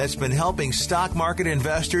tool that's been helping stock market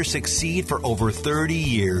investors succeed for over 30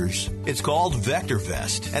 years? It's called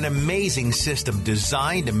VectorVest, an amazing system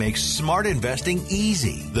designed to make smart investing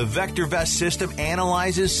easy. The VectorVest system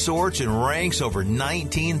analyzes, sorts, and ranks over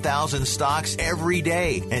 19,000 stocks every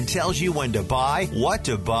day and tells you when to buy, what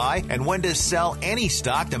to buy, and when to sell any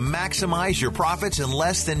stock to maximize your profits in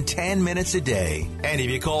less than 10 minutes a day. And if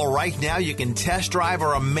you call right now, you can test drive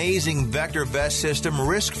our amazing VectorVest system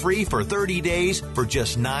risk-free for 30 days for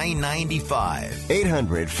just $9.95.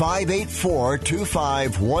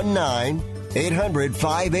 800-584-2519.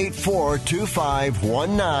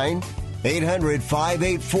 800-584-2519.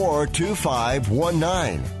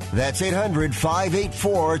 800-584-2519. That's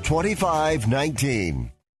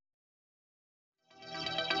 800-584-2519.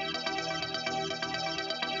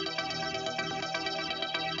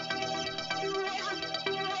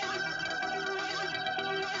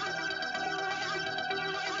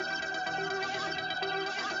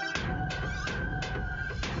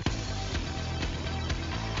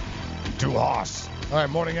 Loss. All right,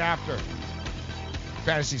 morning after.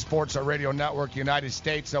 Fantasy Sports Radio Network, United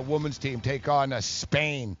States women's team take on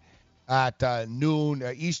Spain at noon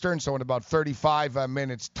Eastern, so in about 35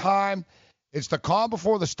 minutes time. It's the calm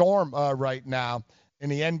before the storm right now in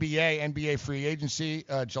the NBA. NBA free agency,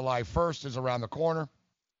 July 1st is around the corner.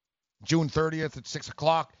 June 30th at 6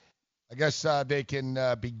 o'clock. I guess they can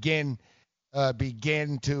begin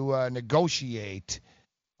to negotiate.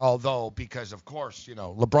 Although, because, of course,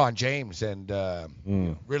 LeBron James and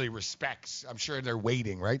really respects, I'm sure they're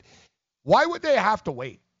waiting, right? Why would they have to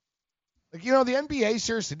wait? Like, the NBA,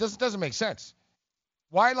 seriously, doesn't make sense.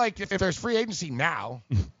 Why, if there's free agency now,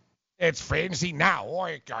 it's free agency now. Or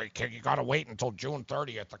you got to wait until June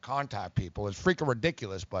 30th to contact people. It's freaking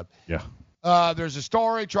ridiculous, but yeah. There's a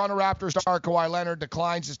story. Toronto Raptors star Kawhi Leonard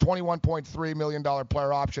declines his $21.3 million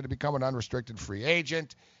player option to become an unrestricted free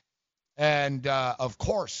agent. And, of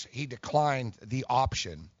course, he declined the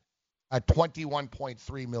option at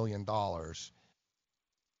 $21.3 million. I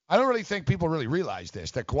don't really think people really realize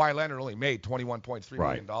this, that Kawhi Leonard only made $21.3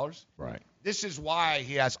 million. Right. This is why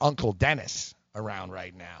he has Uncle Dennis around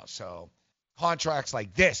right now. So contracts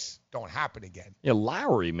like this don't happen again. Yeah,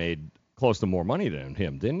 Lowry made close to more money than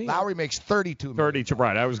him, didn't he? Lowry makes $32 million. 32,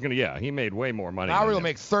 right. He made way more money. Lowry will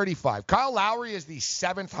make $35. Kyle Lowry is the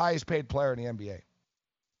 7th highest paid player in the NBA.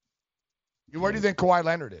 Where do you think Kawhi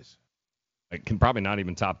Leonard is? Probably not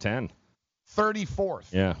even top 10.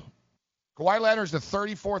 34th. Yeah. Kawhi Leonard's the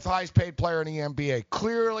 34th highest paid player in the NBA.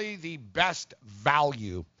 Clearly the best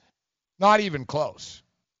value. Not even close.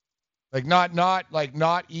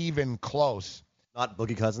 Not even close. Not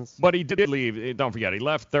Boogie Cousins. But he did leave. Don't forget, he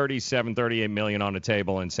left $38 million on the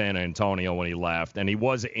table in San Antonio when he left, and he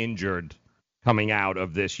was injured coming out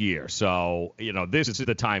of this year. So, this is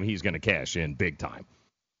the time he's going to cash in big time.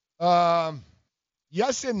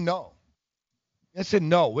 Yes and no. Yes and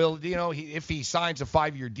no. Well, if he signs a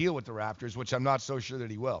 5-year deal with the Raptors, which I'm not so sure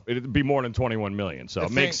that he will. It'd be more than $21 million, so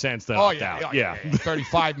it makes sense to opt out. Yeah.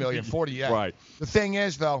 $35 million, $40, yeah. Right. The thing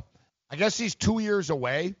is, though, I guess he's 2 years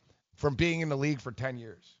away from being in the league for 10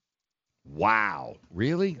 years. Wow.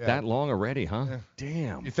 Really? Yeah. That long already, huh? Yeah.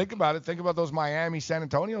 Damn. You think about it. Think about those Miami-San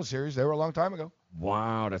Antonio series. They were a long time ago.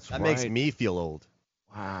 Wow, that makes me feel old.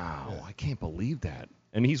 Wow. Yeah. I can't believe that.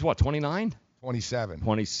 And he's what, 29? 27.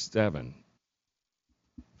 27.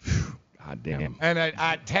 God damn. And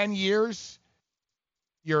at 10 years,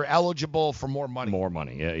 you're eligible for more money. More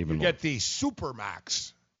money, yeah, even more. You get the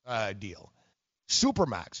Supermax deal.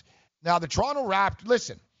 Supermax. Now, the Toronto Raptors,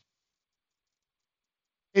 listen,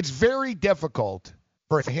 it's very difficult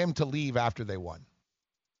for him to leave after they won,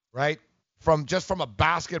 right? from a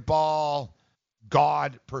basketball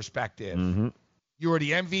god perspective. Mm-hmm. You were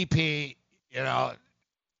the MVP.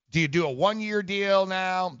 Do you do a 1-year deal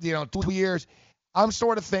now? 2 years. I'm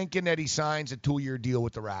sort of thinking that he signs a 2-year deal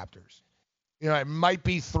with the Raptors. It might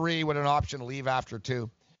be 3 with an option to leave after 2.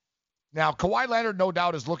 Now, Kawhi Leonard, no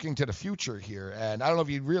doubt, is looking to the future here. And I don't know if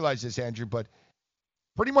you realize this, Andrew, but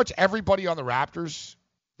pretty much everybody on the Raptors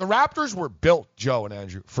were built, Joe and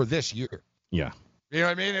Andrew, for this year. Yeah. You know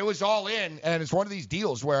what I mean? It was all in, and it's one of these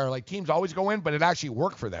deals where, like, teams always go in, but it actually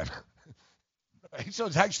worked for them. So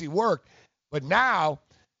it's actually worked. But now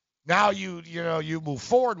you move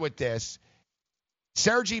forward with this.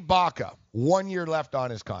 Serge Ibaka, 1 year left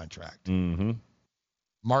on his contract. Mm-hmm.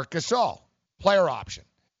 Marc Gasol, player option.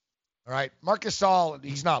 All right, Marc Gasol,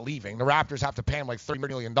 he's not leaving. The Raptors have to pay him like $30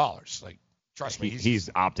 million. Like, trust me. He's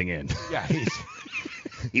opting in. Yeah,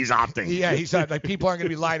 he's opting. Yeah, he's like, people aren't going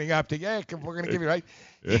to be lining up to, we're going to give you, right?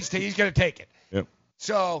 He's going to take it. Yep.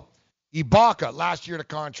 So, Ibaka, last year to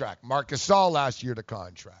contract. Marc Gasol, last year to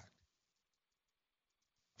contract.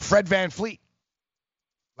 Fred VanVleet,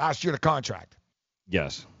 last year to contract.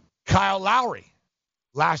 Yes. Kyle Lowry,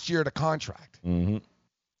 last year to contract. Mm-hmm.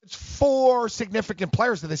 It's 4 significant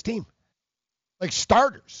players to this team. Like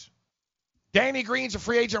starters. Danny Green's a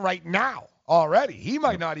free agent right now already. He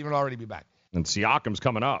might not even already be back. And Siakam's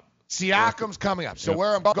coming up. Siakam's coming up. So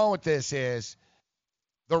where I'm going with this is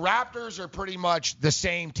the Raptors are pretty much the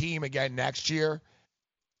same team again next year.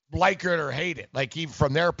 Like it or hate it, like even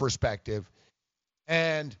from their perspective.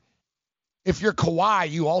 And if you're Kawhi,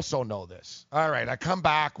 you also know this. All right, I come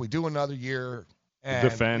back, we do another year, and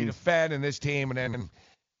we defend in this team, and then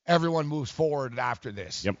everyone moves forward after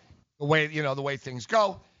this. Yep. The way things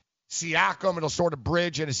go. Siakam, it'll sort of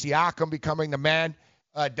bridge into Siakam becoming the man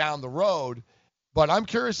down the road. But I'm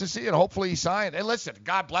curious to see it. Hopefully he signs. And listen,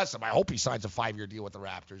 God bless him. I hope he signs a 5-year deal with the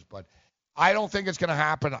Raptors. But I don't think it's going to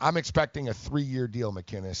happen. I'm expecting a 3-year deal,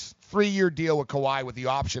 McInnes. 3-year deal with Kawhi with the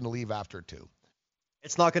option to leave after 2.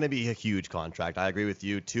 It's not going to be a huge contract. I agree with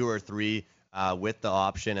you. 2 or 3 with the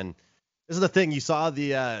option. And this is the thing. You saw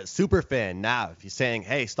the super fan Nav. He's saying,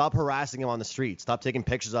 hey, stop harassing him on the street. Stop taking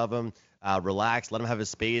pictures of him. Relax. Let him have his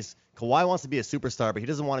space. Kawhi wants to be a superstar, but he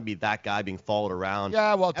doesn't want to be that guy being followed around.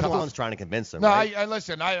 Yeah, well, everyone's trying to convince him. No, right?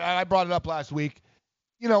 I brought it up last week.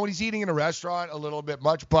 When he's eating in a restaurant a little bit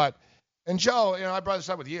much, and Joe, I brought this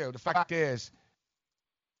up with you. The fact is,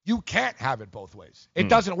 you can't have it both ways. It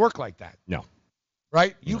doesn't work like that. No.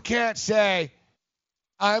 Right? You can't say,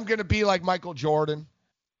 I'm going to be like Michael Jordan.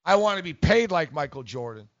 I want to be paid like Michael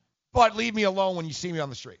Jordan, but leave me alone when you see me on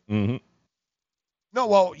the street. Mm-hmm. No,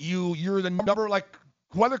 well, you're the number, like,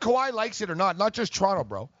 whether Kawhi likes it or not just Toronto,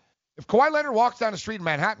 bro. If Kawhi Leonard walks down the street in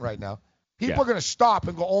Manhattan right now, people are going to stop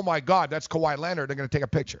and go, oh, my God, that's Kawhi Leonard. They're going to take a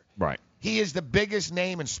picture. Right. He is the biggest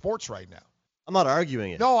name in sports right now. I'm not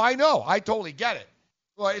arguing it. No, I know. I totally get it.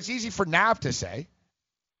 Well, it's easy for Nav to say.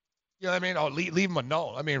 You know what I mean? Oh, leave him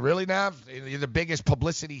alone. I mean, really, Nav? You're the biggest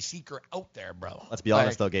publicity seeker out there, bro. Let's be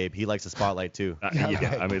honest, though, Gabe. He likes the spotlight, too. I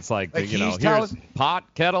mean, it's like here's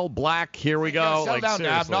pot, kettle, black, here we go. Settle down,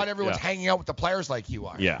 Nav. Not everyone's hanging out with the players like you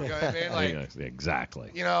are. Yeah. You know what I mean?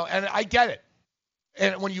 Exactly. And I get it.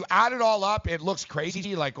 And when you add it all up, it looks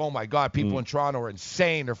crazy. Like, oh, my God, people in Toronto are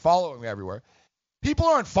insane. They're following me everywhere. People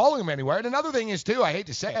aren't following him anywhere. And another thing is, too, I hate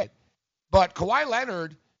to say it, but Kawhi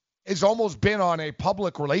Leonard has almost been on a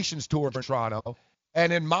public relations tour for Toronto.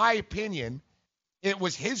 And in my opinion, it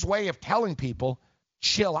was his way of telling people,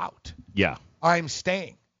 chill out. Yeah. I'm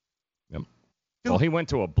staying. Yep. Well, he went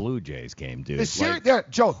to a Blue Jays game, dude.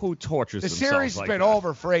 Joe, who tortures themselves the series has like been that?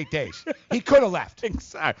 over for 8 days. He could have left.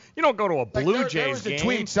 Exactly. You don't go to a Blue Jays there was game. a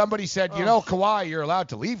tweet. Somebody said, Kawhi, you're allowed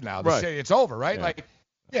to leave now. Right. It's over, right?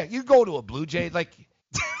 Yeah. You go to a Blue Jays. Like,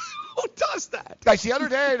 who does that? Guys, the other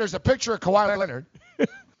day, there's a picture of Kawhi Leonard.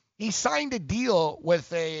 He signed a deal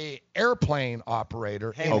with a airplane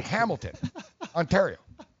operator in Hamilton, Ontario.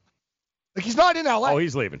 Like, he's not in L.A. Oh,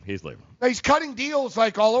 he's leaving. Now, he's cutting deals,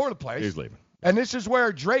 like, all over the place. He's leaving. And this is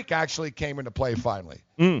where Drake actually came into play finally.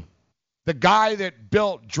 The guy that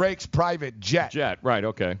built Drake's private jet. Right,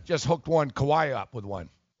 okay. Just hooked Kawhi up with one.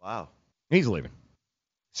 Wow. He's leaving.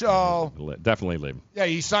 So. Definitely leaving. Yeah,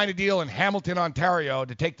 he signed a deal in Hamilton, Ontario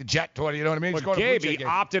to take the jet to it. You know what I mean? But Gabe, he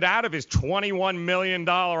opted out of his $21 million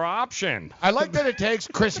option. I like that it takes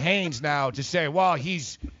Chris Haynes now to say, well,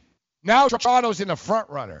 now Toronto's in the front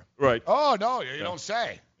runner. Right. Oh, no, you don't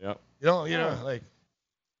say. Yeah. You don't, like.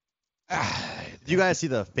 Do you guys see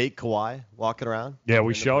the fake Kawhi walking around? Yeah,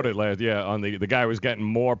 we showed it last. Yeah, on the guy was getting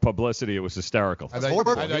more publicity. It was hysterical. I thought you were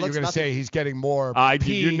going to say he's getting more. I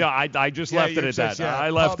just left it at that. I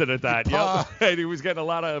left it at that. Yep. He was getting a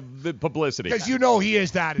lot of publicity. Because he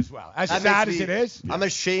is that as well. As sad as it is. I'm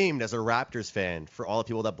ashamed as a Raptors fan for all the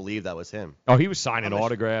people that believe that was him. Oh, he was signing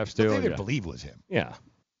autographs too. They didn't believe it was him. Yeah.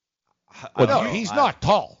 No, he's not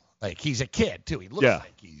tall. Like, he's a kid, too. He looks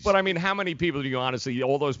like he's... But, I mean, how many people do you honestly...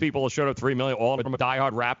 All those people showed up, 3 million, all of them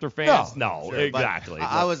diehard Raptor fans? No, sure, exactly.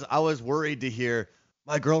 I was worried to hear,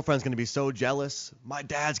 my girlfriend's going to be so jealous. My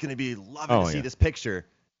dad's going to be loving to see this picture.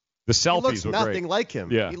 The selfies were great. He looks nothing like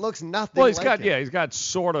him. Yeah. He looks nothing like him. Yeah, he's got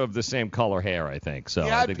sort of the same color hair, I think. So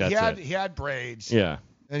I think that's it. He had braids. Yeah.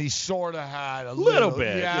 And he sort of had a little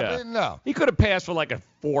bit. Yeah, but no. He could have passed for like a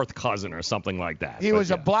fourth cousin or something like that. He was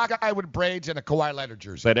a black guy with braids and a Kawhi Leonard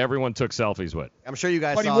jersey. That everyone took selfies with. I'm sure you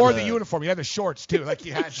guys But he wore the uniform. He had the shorts, too. Like,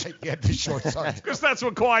 he had the shorts on. Because that's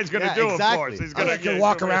what Kawhi's going to do, exactly. of course. He's going to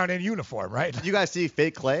walk around in uniform, right? Did you guys see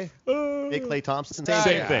fake Clay? Fake Clay Thompson?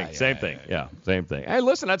 Same thing. Yeah, same thing. Hey,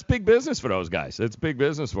 listen, that's big business for those guys. It's big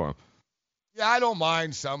business for them. Yeah, I don't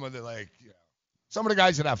mind some of the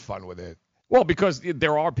guys that have fun with it. Well, because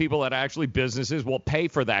there are people that actually businesses will pay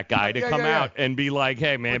for that guy to come out and be like,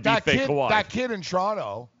 hey, man, be fake Kawhi. That kid in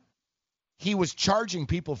Toronto, he was charging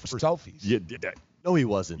people for selfies. Yeah, no, he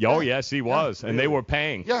wasn't. Oh, yes, he was. And they were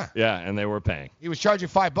paying. Yeah. Yeah, and they were paying. He was charging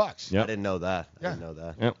 $5. Yep. I didn't know that.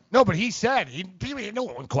 Yep. No, but he said, people didn't know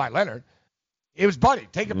it was Kawhi Leonard. It was Buddy.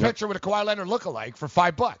 Take a picture with a Kawhi Leonard lookalike for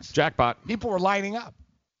 $5. Jackpot. People were lining up.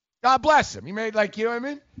 God bless him. He made you know what I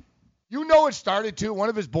mean? You know it started, too. One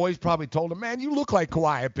of his boys probably told him, man, you look like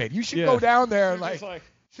Kawhi a bit. You should go down there.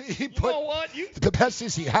 You know what? The best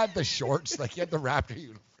is he had the shorts. He had the Raptor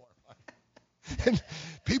uniform on. And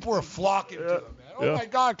people were flocking to him, man. Oh, my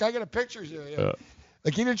God, can I get a picture? Yeah.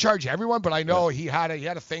 He didn't charge everyone, but I know he had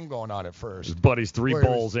a thing going on at first. His buddy's 3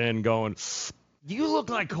 bowls in going, you look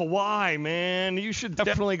like Kawhi, man. You should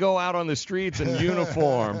definitely go out on the streets in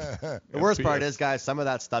uniform. The worst part is, guys, some of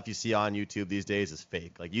that stuff you see on YouTube these days is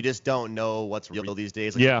fake. You just don't know what's real these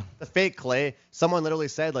days. The fake Clay, someone literally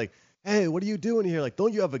said, hey, what are you doing here?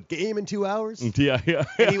 Don't you have a game in 2 hours? Yeah.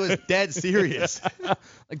 And he was dead serious.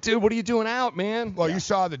 Dude, what are you doing out, man? Well, you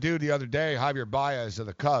saw the dude the other day, Javier Baez of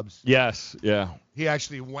the Cubs. Yes, yeah. He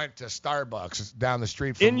actually went to Starbucks down the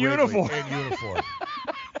street from Wrigley uniform. In uniform.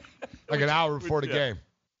 An hour before the game.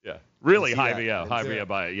 Yeah. Really, Javier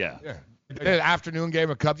Baez, yeah. The afternoon game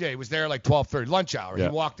of Cubs, he was there 12:30, lunch hour. Yeah.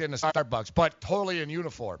 He walked into Starbucks, but totally in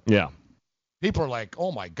uniform. Yeah. People are like,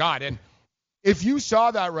 oh, my God. And if you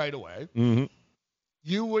saw that right away,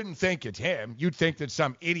 you wouldn't think it's him. You'd think that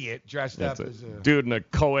some idiot dressed up as a... dude in a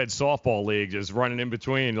co-ed softball league just running in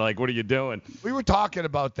between. What are you doing? We were talking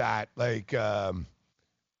about that.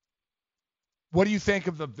 What do you think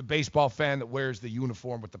of the baseball fan that wears the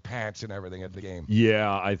uniform with the pants and everything at the game? Yeah,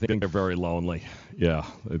 I think they're very lonely. Yeah,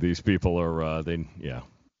 these people are, I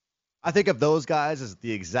think of those guys as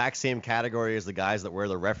the exact same category as the guys that wear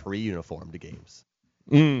the referee uniform to games.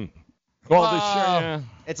 Well,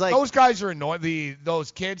 it's those guys are annoying.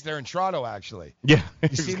 Those kids, they're in Toronto, actually. Yeah.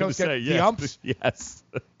 You see those kids, the umps? Yes.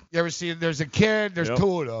 You ever see, there's a kid, there's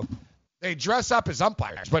 2 of them. They dress up as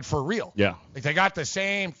umpires, but for real. Yeah. They got the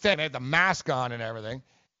same thing. They had the mask on and everything.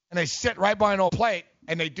 And they sit right behind an old plate,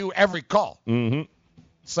 and they do every call. Mm-hmm.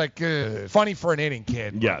 It's funny for an inning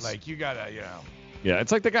kid. Yes. But you got to, Yeah,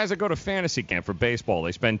 it's like the guys that go to fantasy camp for baseball.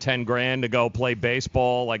 They spend $10,000 to go play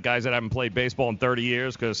baseball, like guys that haven't played baseball in 30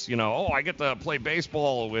 years because, I get to play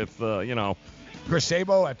baseball with, Chris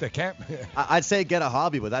Sabo at the camp. I'd say get a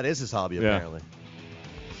hobby, but that is his hobby, apparently.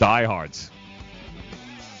 Diehards.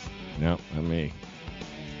 No, not me.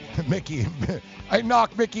 Mickey. I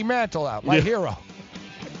knocked Mickey Mantle out, my hero.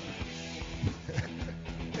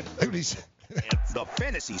 Look what he said. The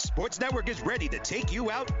Fantasy Sports Network is ready to take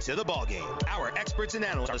you out to the ballgame. Our experts and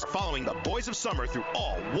analysts are following the boys of summer through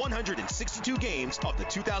all 162 games of the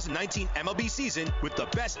 2019 MLB season with the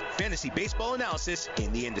best fantasy baseball analysis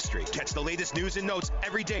in the industry. Catch the latest news and notes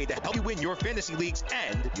every day to help you win your fantasy leagues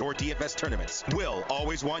and your DFS tournaments. We'll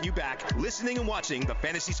always want you back listening and watching the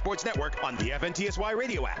Fantasy Sports Network on the FNTSY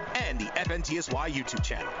radio app and the FNTSY YouTube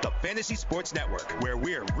channel. The Fantasy Sports Network, where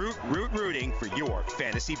we're rooting for your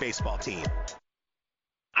fantasy baseball team.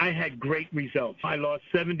 I had great results. I lost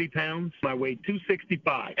 70 pounds. I weighed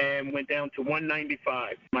 265 and went down to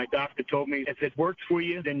 195. My doctor told me, if it works for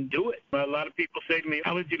you, then do it. A lot of people say to me,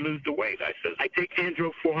 how did you lose the weight? I said, I take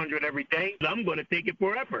Andro 400 every day. I'm going to take it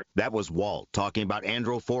forever. That was Walt talking about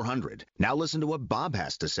Andro 400. Now listen to what Bob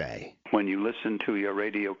has to say. When you listen to your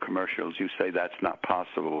radio commercials, you say that's not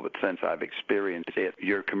possible, but since I've experienced it,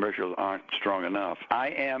 your commercials aren't strong enough. I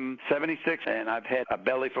am 76, and I've had a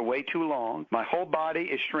belly for way too long. My whole body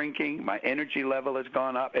is shrinking. My energy level has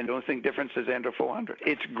gone up, and the only thing difference is Andro 400.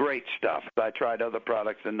 It's great stuff. I tried other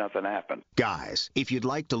products, and nothing happened. Guys, if you'd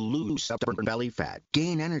like to lose stubborn belly fat,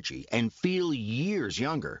 gain energy, and feel years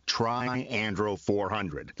younger, try Andro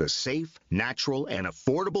 400, the safe, natural, and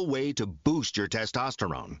affordable way to boost your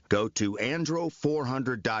testosterone. Go to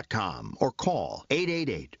andro400.com or call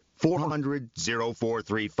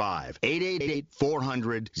 888-400-0435.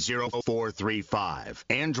 888-400-0435.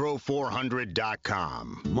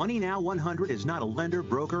 Andro400.com. Money Now 100 is not a lender,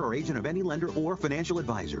 broker, or agent of any lender or financial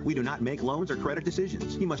advisor. We do not make loans or credit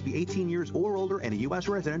decisions. You must be 18 years or older and a U.S.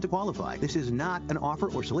 resident to qualify. This is not an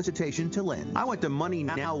offer or solicitation to lend. I went to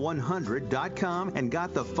MoneyNow100.com and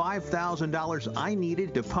got the $5,000 I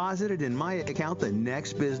needed deposited in my account the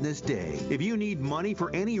next business day. If you need money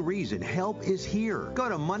for any reason, help is here. Go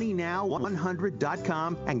to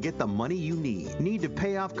MoneyNow100.com and get the money you need. Need to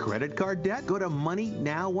pay off credit card debt? Go to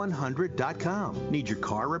MoneyNow100.com. Need your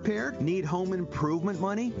car repaired? Need home improvement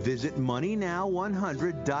money? Visit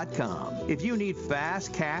MoneyNow100.com. If you need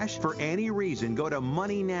fast cash for any reason, go to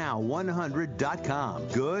MoneyNow100.com.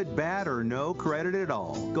 Good, bad, or no credit at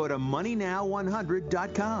all. Go to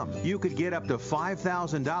MoneyNow100.com. You could get up to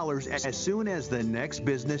 $5,000 as soon as the next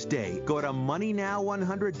business day. Go to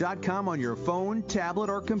MoneyNow100.com on your phone, tablet,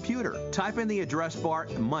 or computer. Type in the address bar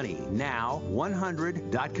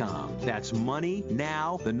MoneyNow100.com. That's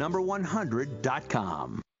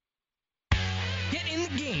MoneyNow100.com. Get in the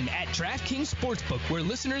game at DraftKings Sportsbook, where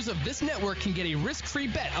listeners of this network can get a risk-free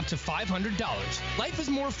bet up to $500. Life is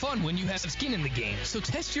more fun when you have skin in the game, so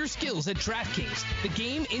test your skills at DraftKings, the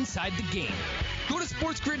game inside the game. Go to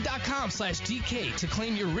sportsgrid.com/DK to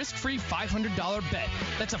claim your risk-free $500 bet.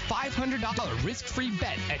 That's a $500 risk-free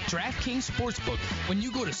bet at DraftKings Sportsbook when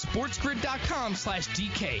you go to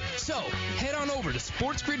sportsgrid.com/DK. So, head on over to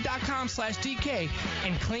sportsgrid.com/DK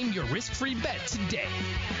and claim your risk-free bet today.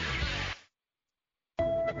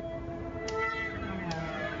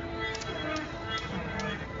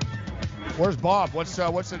 Where's Bob? What's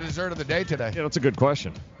the dessert of the day today? Yeah, that's a good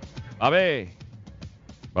question. Babu.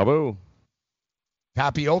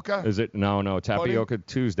 Tapioca? Is it? No, Tapioca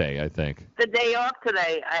Tuesday, I think. The day off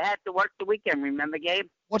today. I had to work the weekend, remember, Gabe?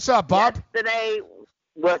 What's up, Bob? Yesterday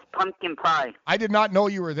was pumpkin pie. I did not know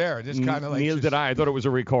you were there. Just kind of like. Neither did I. I thought it was a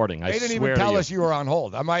recording. They didn't even tell us you were on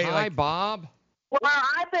hold. Hi, Bob. Well,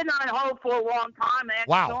 I've been on hold for a long time.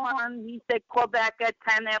 Wow. He said call back at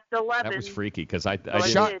 10 after 11. That was freaky because I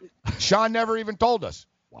Sean never even told us.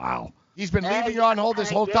 Wow. He's been leaving you on hold this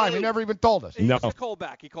whole time. He never even told us. No. He called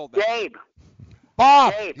back. Gabe.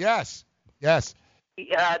 Bob. Gabe. Yes.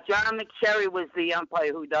 John McSherry was the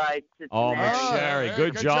umpire who died. Oh, McSherry.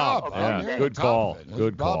 Good job. Yeah, good call.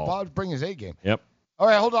 Good call. Bob's bringing his A game. Yep. All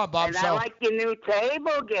right, hold on, Bob. And I like your new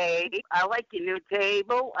table, Gabe. I like your new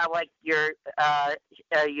table. I like your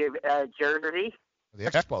jersey. The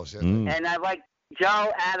Expos. And I like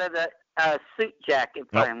Joe out of the suit jacket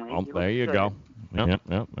finally. There you go. Yep.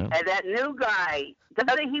 And that new guy,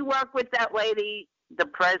 doesn't he work with that lady the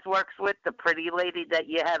Prez works with, the pretty lady that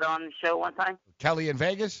you had on the show one time? Kelly in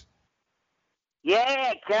Vegas?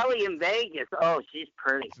 Yeah, Kelly in Vegas. Oh, she's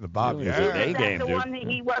pretty. The Bob. Is that the one that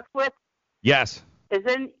he works with? Yes.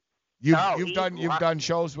 Isn't you've done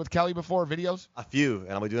shows with Kelly before, videos? A few,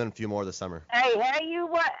 and I'll be doing a few more this summer. Hey, how you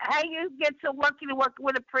get so lucky to work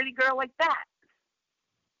with a pretty girl like that?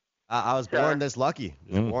 I was born this lucky.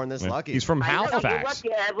 Born this lucky. He's from Halifax.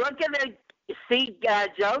 Look at the. See,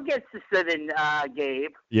 Joe gets to sit in,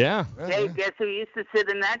 Gabe. Yeah. Gabe, guess who used to sit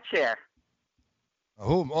in that chair?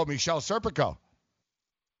 Who? Oh, Michelle Serpico.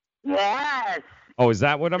 Yes. Oh, is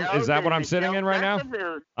that what I'm sitting in right now?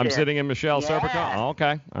 I'm sitting in Michelle Serpico. Oh,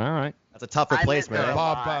 okay. All right. That's a tough replacement.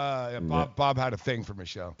 Bob had a thing for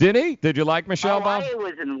Michelle. Did he? Did you like Michelle, Bob? I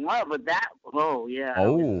was in love with that. Oh, yeah.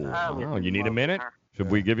 Oh, you need a minute?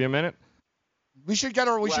 Should we give you a minute? We should get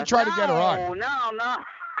her. We should try to get her on. No.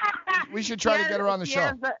 We should try to get her on the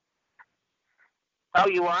show. Oh,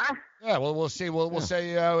 you are? Yeah. Well, we'll see. We'll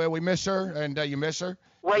say we miss her, and you miss her.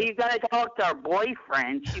 Well, you got to talk to her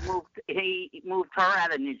boyfriend. He moved her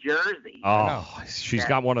out of New Jersey. Oh, she's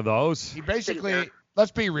got one of those. He basically,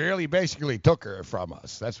 let's be real, he basically took her from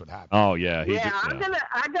us. That's what happened. Oh yeah. I'm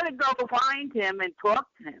gonna go find him and talk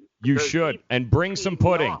to him. You should, and bring some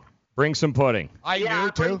pudding. Bring some pudding. I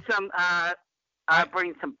knew too. I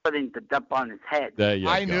bring some pudding to dump on his head. There you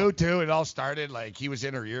go. I knew too. It all started like he was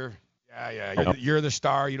in her ear Yeah. You're the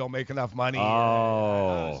star. You don't make enough money.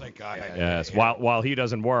 Oh. Yes. While he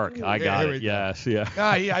doesn't work. I got it. Yes. Yeah. No,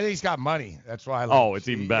 I think he's got money. That's why I like Oh, it's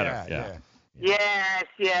even better. Yeah. Yes.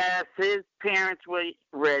 His parents were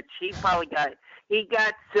rich. He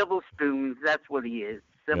got silver spoons. That's what he is.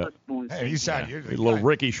 Silver spoons. Hey, you sound a little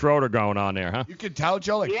Ricky Schroeder going on there, huh? You can tell,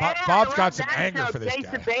 Joe. Like Bob's got some anger for this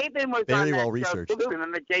Jason guy. Bateman was Very on well that researched. show, too.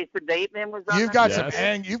 Remember Jason Bateman was on You've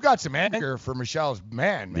got some anger for Michelle's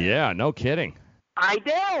man. Yeah, no kidding. I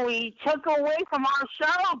do. He took away from our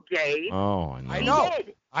show, Gabe. Oh, I know. He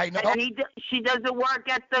did. I know. And she doesn't work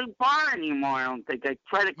at the bar anymore. I don't think. I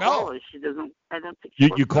tried to call her. She doesn't. I don't think.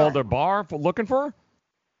 You called their bar for looking for her?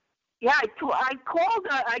 Yeah, I called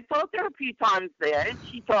her. I talked to her a few times there, and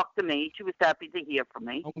she talked to me. She was happy to hear from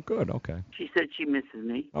me. Oh, good. Okay. She said she misses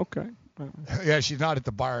me. Okay. Yeah, she's not at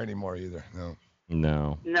the bar anymore either.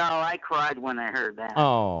 No. No, I cried when I heard that.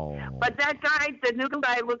 Oh. But that guy, the new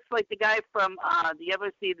guy, looks like the guy from. Do you ever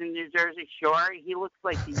see the New Jersey Shore? He looks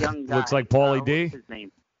like the young guy. Looks like Paulie D. What's his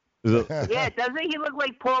name? Is it? Yeah, doesn't he look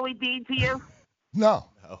like Paulie D to you? No.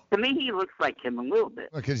 To me, he looks like him a little bit.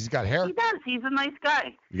 Because he's got hair. He does. He's a nice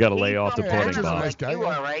guy. You got to lay off the pudding, He's a Bob. nice guy. You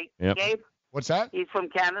are, right, Yep. Gabe? What's that? He's from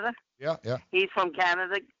Canada? Yeah. He's from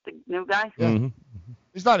Canada, the new guy? Yeah. Mm-hmm.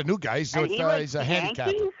 He's not a new guy. He's, And he likes he's a the handicap.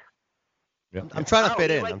 Yankees? I'm trying to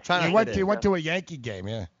fit in. I'm trying to He fit in. went to a Yankee game,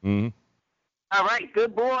 yeah. Mm-hmm. All right,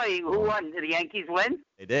 good boy. Who won? Did the Yankees win?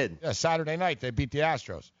 They did. Yeah, Saturday night they beat the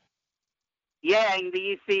Astros. Yeah, and do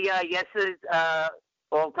you see yesterday's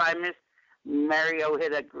all-timers? Mario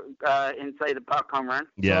hit a inside the puck home run.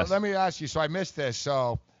 Yes. So let me ask you. So I missed this.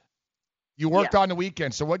 So you worked on the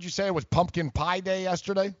weekend. So what'd you say? It was pumpkin pie day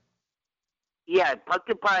yesterday? Yeah,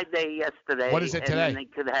 pumpkin pie day yesterday. What is it today? And then they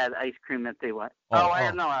could have had ice cream if they want. Oh, I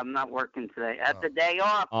don't know. I'm not working today. I have the day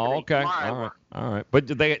off. Oh, today, okay. tomorrow. All right. But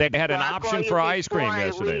they had an So I'll call option you for ice cream before I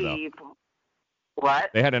yesterday, leave. What?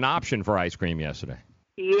 though. They had an option for ice cream yesterday.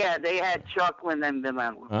 Yeah, they had chocolate and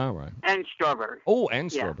vanilla. All right. And strawberry. Oh,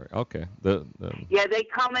 and Yeah. strawberry. Okay. The Yeah, they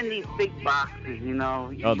come in these big boxes, you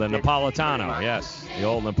know. Oh, the You get Napolitano, boxes. yes. The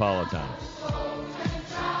old Napolitano.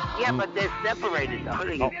 Yeah, but they're separated,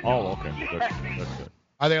 though. Oh, okay. Good.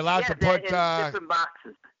 Are they allowed to put? in different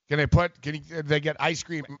boxes. Can they get ice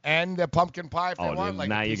cream and the pumpkin pie if they want? Like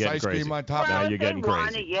now a you're piece of getting ice crazy. cream on top. Now Well, you're if they getting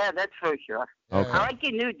want crazy. it, yeah, that's for sure. Okay. I like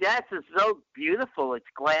your new desk. It's so beautiful. It's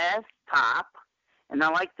glass top. And I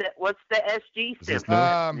like that. What's the SG Is this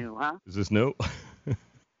stand for? new? New, huh? Is this new?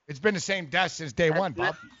 It's been the same desk since day one,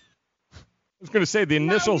 Bob. I was going to say the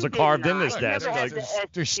initials are carved in this desk.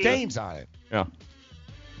 There's stains on it. Yeah.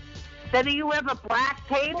 So do you have a black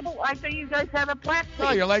table? I thought you guys had a black table.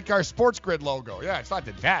 No, you're like our Sports Grid logo. Yeah, it's not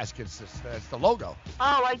the desk. It's the logo.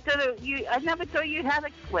 Oh, I never thought you had a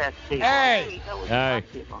glass table. Hey! That was a Hey.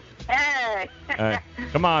 black table. Hey! Hey,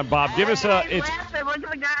 come on, Bob. Give us a. Hey, It's laughing. Look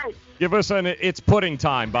at the guy. give us an. It's pudding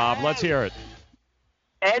time, Bob. Let's hear it.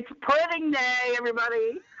 It's pudding day,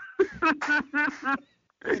 everybody.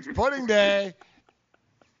 It's pudding day.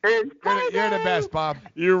 It's pudding You're the day. best, Bob.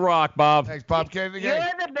 You rock, Bob. Thanks, Bob. You're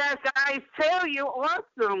the best, guys. Too. You're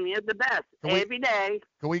awesome. You're the best. Every day.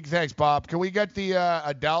 Thanks, Bob. Can we get the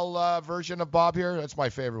Adele version of Bob here? That's my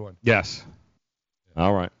favorite one. Yes.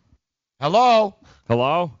 All right. Hello.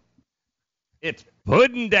 Hello. It's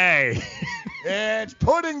pudding day. It's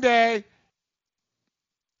pudding day.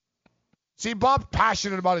 See, Bob's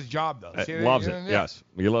passionate about his job, though. See, Loves you it. know, Yes.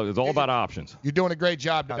 It's all about options. You're doing a great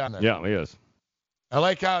job down there. Yeah, he is. I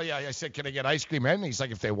like how, I said, can I get ice cream? And he's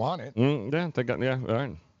like, if they want it. Yeah, all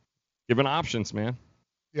right. Giving options, man.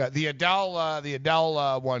 Yeah, the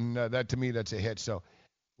Adele one, that to me, that's a hit. So,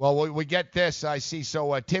 well, we get this. I see.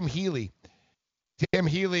 So, Tim Healy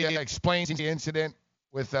explains the incident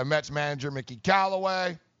with Mets manager Mickey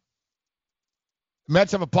Callaway.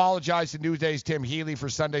 Mets have apologized to Newsday's Tim Healy for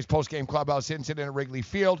Sunday's postgame clubhouse incident at Wrigley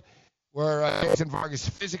Field, where Jason Vargas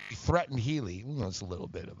physically threatened Healy. That's a little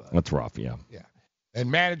bit of a... That's rough, yeah. Yeah. And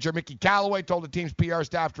manager Mickey Callaway told the team's PR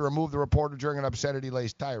staff to remove the reporter during an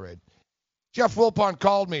obscenity-laced tirade. Jeff Wilpon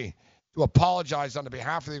called me to apologize on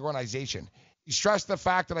behalf of the organization. He stressed the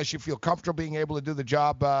fact that I should feel comfortable being able to do the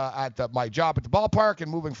job my job at the ballpark, and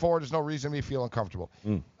moving forward, there's no reason me to feel uncomfortable.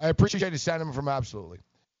 I appreciate the sentiment from absolutely.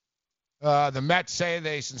 The Mets say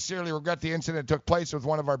they sincerely regret the incident that took place with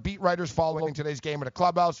one of our beat writers following today's game at a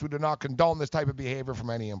clubhouse who do not condone this type of behavior from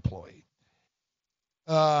any employee.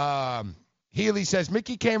 Healy says,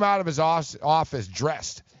 Mickey came out of his office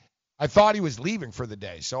dressed. I thought he was leaving for the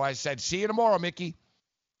day, so I said, see you tomorrow, Mickey.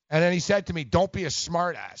 And then he said to me, don't be a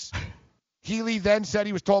smartass. Healy then said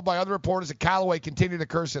he was told by other reporters that Callaway continued to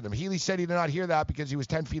curse at him. Healy said he did not hear that because he was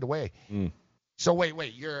 10 feet away. So wait,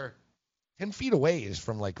 you're 10 feet away is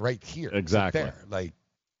from, like, right here. Exactly. Right there. Like,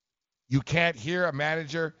 you can't hear a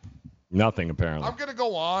manager. Nothing, apparently. I'm going to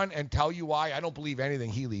go on and tell you why I don't believe anything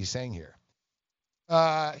Healy's saying here.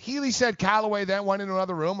 Healy said Callaway then went into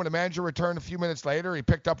another room. When the manager returned a few minutes later, he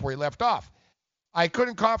picked up where he left off. I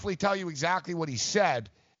couldn't confidently tell you exactly what he said.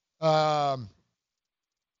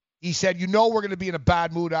 He said, we're going to be in a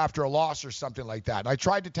bad mood after a loss or something like that. And I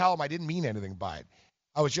tried to tell him I didn't mean anything by it.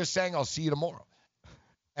 I was just saying I'll see you tomorrow.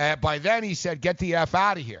 And by then he said, get the F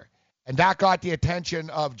out of here. And that got the attention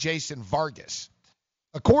of Jason Vargas.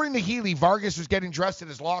 According to Healy, Vargas was getting dressed in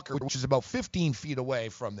his locker, which is about 15 feet away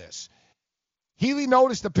from this. Healy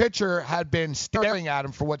noticed the pitcher had been staring at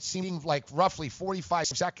him for what seemed like roughly 45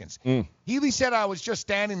 seconds. Healy said, I was just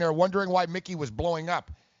standing there wondering why Mickey was blowing up.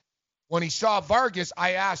 When he saw Vargas,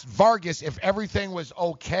 I asked Vargas if everything was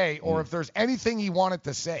okay or if there's anything he wanted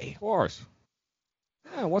to say. Of course.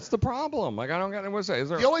 Yeah, what's the problem? Like, I don't get what's that.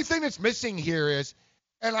 The only thing that's missing here is,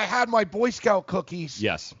 and I had my Boy Scout cookies.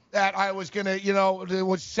 Yes. That I was going to,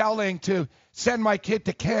 was selling to send my kid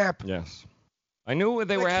to camp. Yes. I knew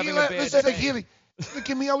they were having a bad listen, day. Healy, look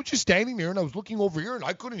at me. I was just standing there, and I was looking over here, and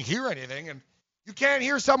I couldn't hear anything. And you can't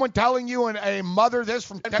hear someone telling you a mother this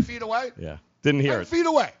from 10 feet away? Yeah. Didn't hear 10 it. feet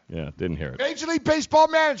away. Yeah, didn't hear it. Major League Baseball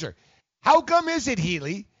manager. How come is it,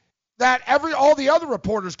 Healy, that all the other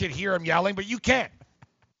reporters can hear him yelling, but you can't?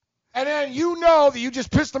 And then you know that you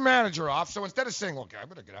just pissed the manager off, so instead of saying, okay, I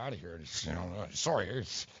better get out of here. Sorry.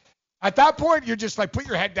 At that point, you're just like, put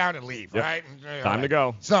your head down and leave, right? And, Time to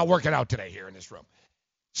go. It's not working out today here in this room.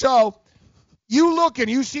 So you look and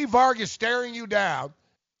you see Vargas staring you down,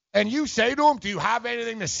 and you say to him, do you have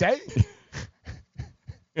anything to say?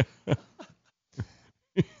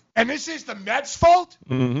 And this is the Mets' fault?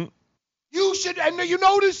 Mm-hmm. You should, and you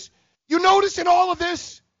notice in all of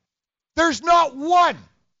this, there's not one.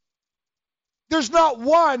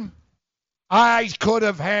 I could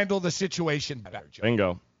have handled the situation better, Joe.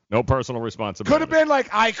 Bingo. No personal responsibility. Could have been like,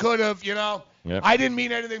 I could have, Yep. I didn't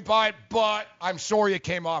mean anything by it, but I'm sorry it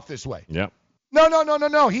came off this way. Yep.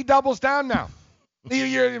 No. He doubles down now.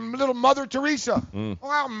 You're little Mother Teresa. Well,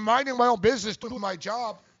 I'm minding my own business, doing my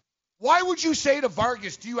job. Why would you say to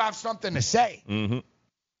Vargas, do you have something to say? Mm-hmm.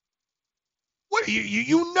 What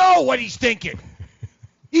you know what he's thinking.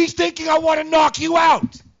 He's thinking, I want to knock you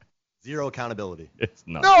out. Zero accountability. It's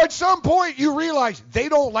not. No, at some point you realize they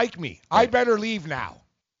don't like me. I better leave now.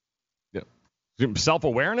 Yeah.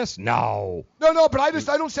 Self-awareness? No. No, but I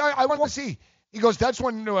don't say, I want to see. He goes, that's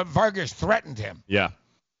when Vargas threatened him. Yeah.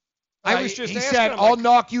 I was just he asking said, him, I'll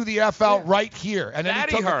knock you the F out right here. And then that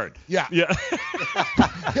he took heard. Yeah. Yeah.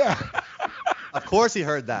 Yeah. Of course he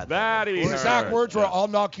heard that. That he His heard. exact words were, I'll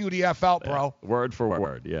knock you the F out, bro. Word for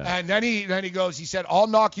word, yeah. And then he goes, he said, I'll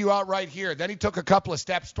knock you out right here. Then he took a couple of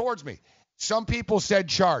steps towards me. Some people said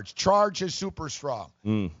charge. Charge is super strong.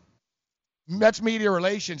 Mets media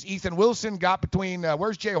relations, Ethan Wilson got between,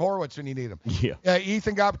 where's Jay Horwitz when you need him? Yeah.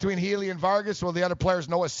 Ethan got between Healy and Vargas, while the other players,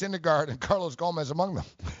 Noah Syndergaard and Carlos Gomez among them.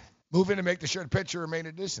 Move in to make the sure the pitcher remain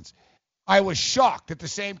at distance. I was shocked at the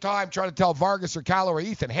same time trying to tell Vargas or Callaway or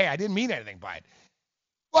Ethan, hey, I didn't mean anything by it.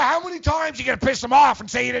 Well, how many times are you going to piss them off and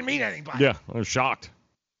say you didn't mean anything by it? Yeah, I was shocked.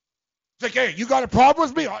 It's like, hey, you got a problem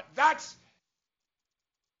with me? That's...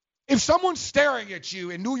 If someone's staring at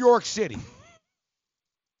you in New York City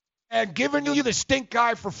and giving you the stink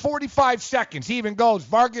eye for 45 seconds, he even goes,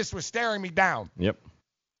 Vargas was staring me down. Yep.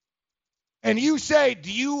 And you say, do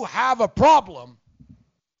you have a problem?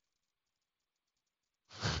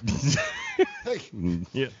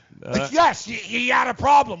 Yeah. Yes, he had a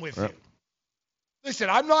problem with you.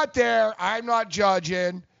 Listen, I'm not there. I'm not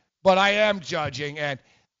judging, but I am judging. And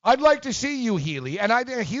I'd like to see you, Healy. And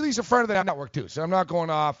Healy's a friend of the network, too, so I'm not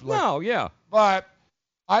going off. No, yeah. But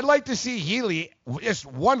I'd like to see Healy, just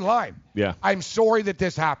one line. Yeah. I'm sorry that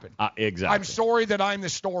this happened. Exactly. I'm sorry that I'm the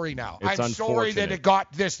story now. It's I'm sorry that it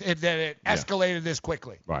got this, that it escalated this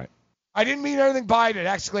quickly. Right. I didn't mean anything by it. It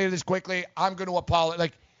escalated this quickly. I'm going to apologize.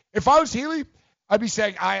 Like, if I was Healy, I'd be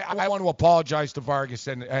saying, I want to apologize to Vargas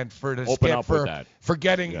and for the Open up with that. for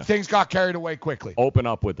getting things got carried away quickly. Open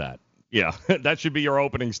up with that. Yeah, that should be your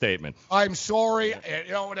opening statement. I'm sorry,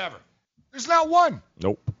 whatever. There's not one.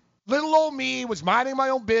 Nope. Little old me was minding my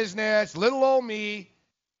own business. Little old me.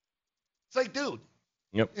 It's like, dude.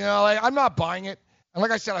 Yep. I'm not buying it. And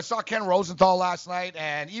like I said, I saw Ken Rosenthal last night,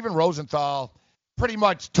 and even Rosenthal pretty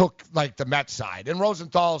much took, like, the Mets side. And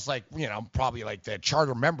Rosenthal's, like, probably, like, the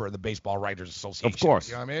charter member of the Baseball Writers Association. Of course.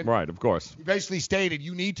 You know what I mean? Right, of course. He basically stated,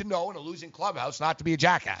 you need to know in a losing clubhouse not to be a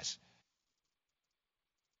jackass.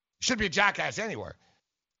 Should be a jackass anywhere.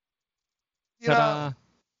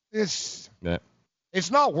 It's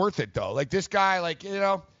not worth it, though. Like, this guy, like,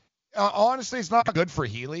 Honestly, it's not good for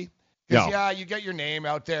Healy. No. Because, you get your name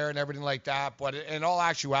out there and everything like that, but in all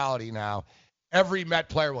actuality now, every Met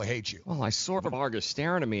player will hate you. Well, I saw Vargas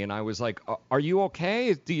staring at me, and I was like, are you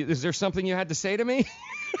okay? Is there something you had to say to me?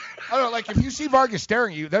 I don't know, like, if you see Vargas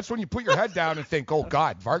staring at you, that's when you put your head down and think, oh,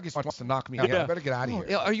 God, Vargas wants to knock me out. I better get out of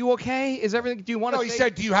here. Are you okay? Is everything? Do you want to? No, he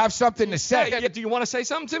said, do you have something to say? Yeah, do you want to say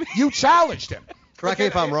something to me? You challenged him. Correct me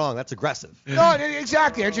if I'm wrong. That's aggressive. No,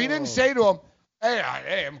 exactly, Andrew. He didn't say to him,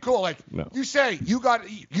 hey, I'm cool. Like, you say, you got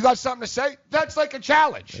something to say? That's like a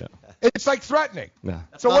challenge. Yeah. It's like threatening. Yeah.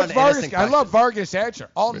 So what's Vargas? I love Vargas' answer.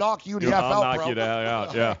 I'll knock you the F out, bro. I'll knock you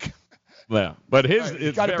out, yeah. Yeah, but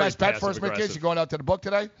you got a best bet for us, my kids? You going out to the book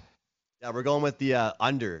today? Yeah, we're going with the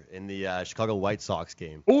under in the Chicago White Sox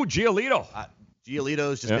game. Ooh, Giolito.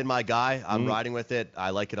 Giolito's just been my guy. I'm riding with it.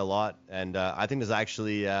 I like it a lot, and I think there's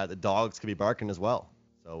actually the dogs could be barking as well.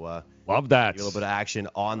 So love that. A little bit of action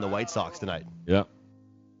on the White Sox tonight. Yeah.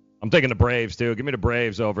 I'm taking the Braves, too. Give me the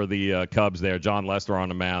Braves over the Cubs there. John Lester on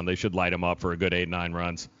the mound. They should light him up for a good 8-9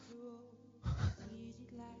 runs.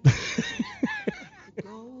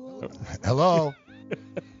 Hello.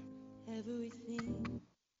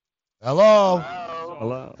 Hello.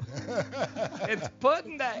 Hello. It's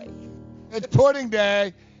pudding day. It's pudding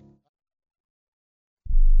day.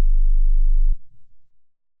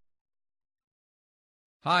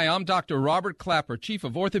 Hi, I'm Dr. Robert Clapper, Chief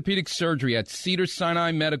of Orthopedic Surgery at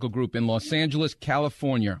Cedars-Sinai Medical Group in Los Angeles,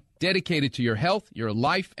 California. Dedicated to your health, your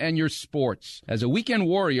life, and your sports. As a weekend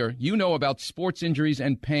warrior, you know about sports injuries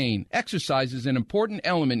and pain. Exercise is an important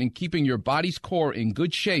element in keeping your body's core in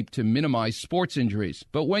good shape to minimize sports injuries.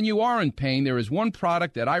 But when you are in pain, there is one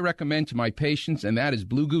product that I recommend to my patients, and that is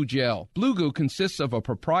Blue Goo Gel. Blue Goo consists of a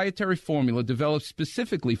proprietary formula developed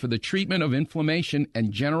specifically for the treatment of inflammation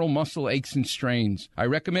and general muscle aches and strains. I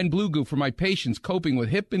recommend Blue Goo for my patients coping with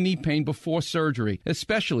hip and knee pain before surgery,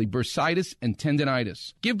 especially bursitis and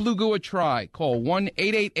tendinitis. Give Blue Goo a try. Call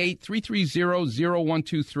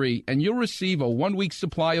 1-888-330-0123 and you'll receive a 1-week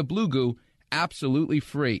supply of Blue Goo absolutely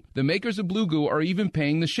free. The makers of Blue Goo are even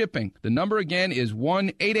paying the shipping. The number again is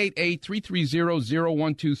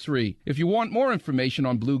 1-888-330-0123. If you want more information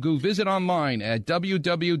on Blue Goo, visit online at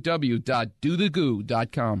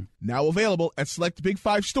www.dothegoo.com. Now available at select Big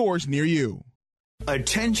 5 stores near you.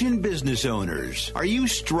 Attention business owners. Are you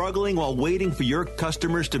struggling while waiting for your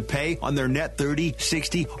customers to pay on their net 30,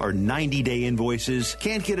 60, or 90-day invoices?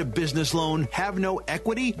 Can't get a business loan? Have no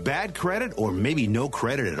equity? Bad credit? Or maybe no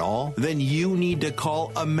credit at all? Then you need to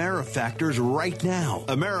call AmeriFactors right now.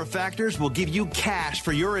 AmeriFactors will give you cash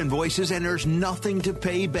for your invoices and there's nothing to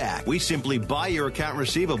pay back. We simply buy your account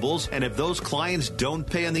receivables, and if those clients don't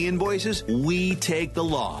pay on the invoices, we take the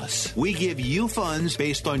loss. We give you funds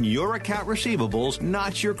based on your account receivables,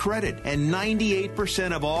 not your credit. And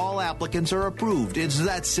 98% of all applicants are approved. It's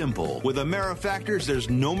that simple. With AmeriFactors, there's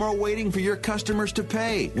no more waiting for your customers to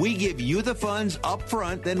pay. We give you the funds up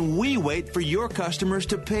front, then we wait for your customers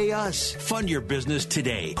to pay us. Fund your business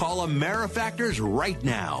today. Call AmeriFactors right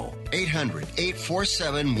now.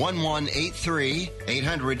 800-847-1183.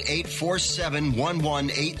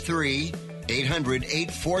 800-847-1183.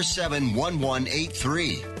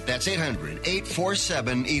 800-847-1183. That's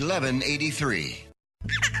 800-847-1183.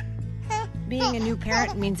 Being a new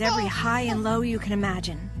parent means every high and low you can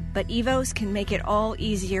imagine. But Evos can make it all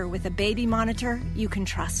easier with a baby monitor you can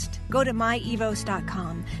trust. Go to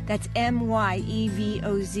myevos.com, that's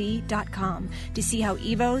MYEVOZ.com, to see how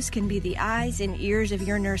Evos can be the eyes and ears of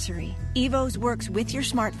your nursery. Evos works with your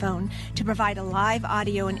smartphone to provide a live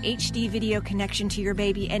audio and HD video connection to your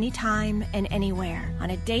baby anytime and anywhere. On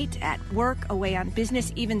a date, at work, away on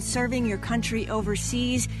business, even serving your country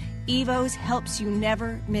overseas, Evos helps you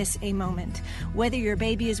never miss a moment. Whether your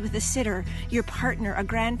baby is with a sitter, your partner, a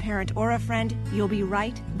grandparent, or a friend, you'll be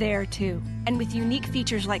right there too. And with unique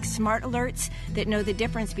features like smart alerts that know the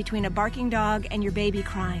difference between a barking dog and your baby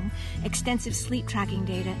crying, extensive sleep tracking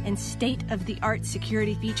data, and state-of-the-art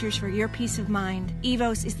security features for your peace of mind,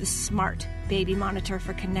 Evos is the smart baby monitor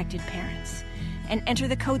for connected parents. And enter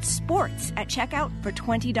the code SPORTS at checkout for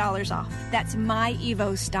 $20 off. That's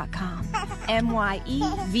myevos.com. MYEVOZ.com.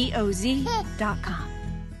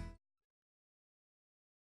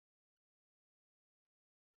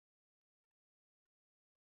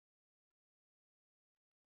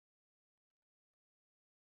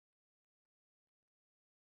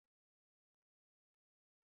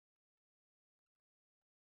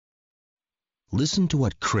 Listen to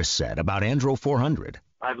what Chris said about Andro 400.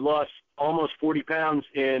 I've lost almost 40 pounds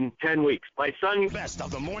in 10 weeks. My son... Best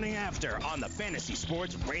of the morning after on the Fantasy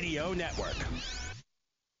Sports Radio Network.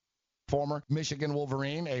 former Michigan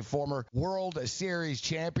Wolverine, a former World Series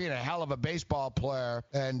champion, a hell of a baseball player,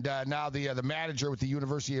 and now the manager with the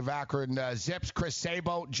University of Akron, Zips. Chris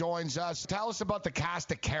Sabo joins us. Tell us about the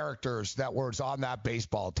cast of characters that was on that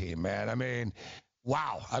baseball team, man. I mean,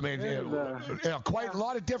 wow. I mean, quite a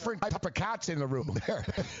lot of different type of cats in the room there.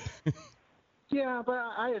 Yeah, but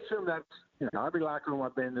I assume that every locker room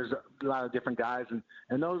I've been, there's a lot of different guys,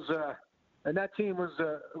 and those and that team was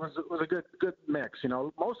a good mix.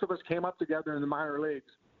 Most of us came up together in the minor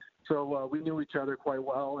leagues, so we knew each other quite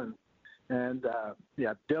well. And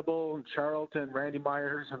Dibble and Charlton, Randy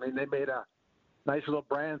Myers. I mean, they made a nice little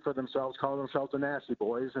brand for themselves, calling themselves the Nasty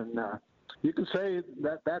Boys. And you can say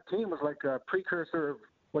that team was like a precursor of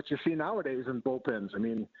what you see nowadays in bullpens. I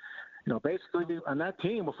mean, basically on that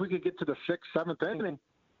team, if we could get to the 6th, 7th inning,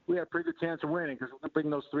 we had a pretty good chance of winning because we bring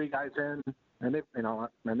those 3 guys in, and they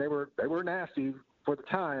were nasty for the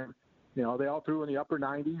time. They all threw in the upper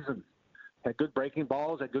 90s and had good breaking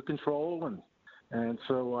balls, had good control, and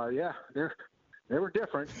so they were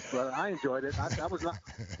different, but I enjoyed it. I was not.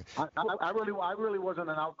 I really wasn't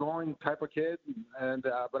an outgoing type of kid,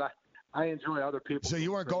 but I enjoy other people. So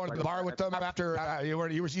you weren't going to the bar with them after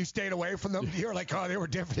you stayed away from them? You were like, oh, they were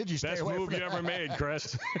different. Did you stay away from them? Best move you ever made,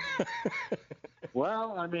 Chris.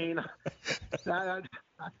 Well, I mean,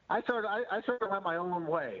 I sort of went my own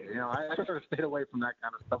way. I sort of stayed away from that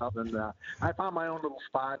kind of stuff, and I found my own little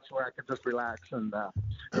spots where I could just relax. And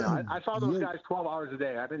I saw those guys 12 hours a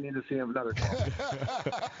day. I didn't need to see them another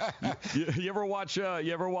 12. You ever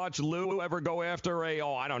watch Lou ever go after a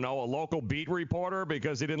local beat reporter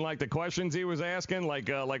because he didn't like the questions he was asking, like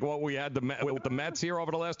what we had with the Mets here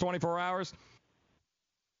over the last 24 hours?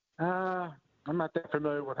 I'm not that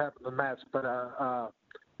familiar with what happened to the Mets, but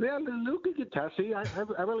Lou could get testy. I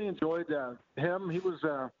really enjoyed him. He was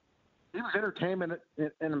entertainment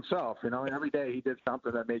in himself. Every day he did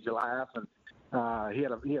something that made you laugh, and he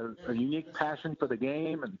had a unique passion for the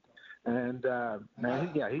game, and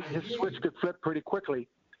his switch could flip pretty quickly.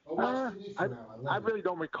 I really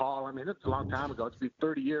don't recall. I mean, it's a long time ago. It's been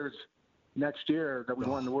 30 years next year that we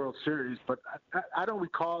won the World Series, but I don't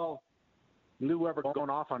recall Lou ever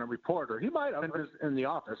going off on a reporter. He might have in the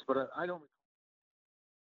office, but I don't.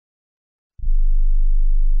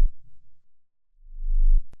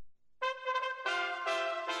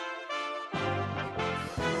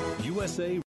 USA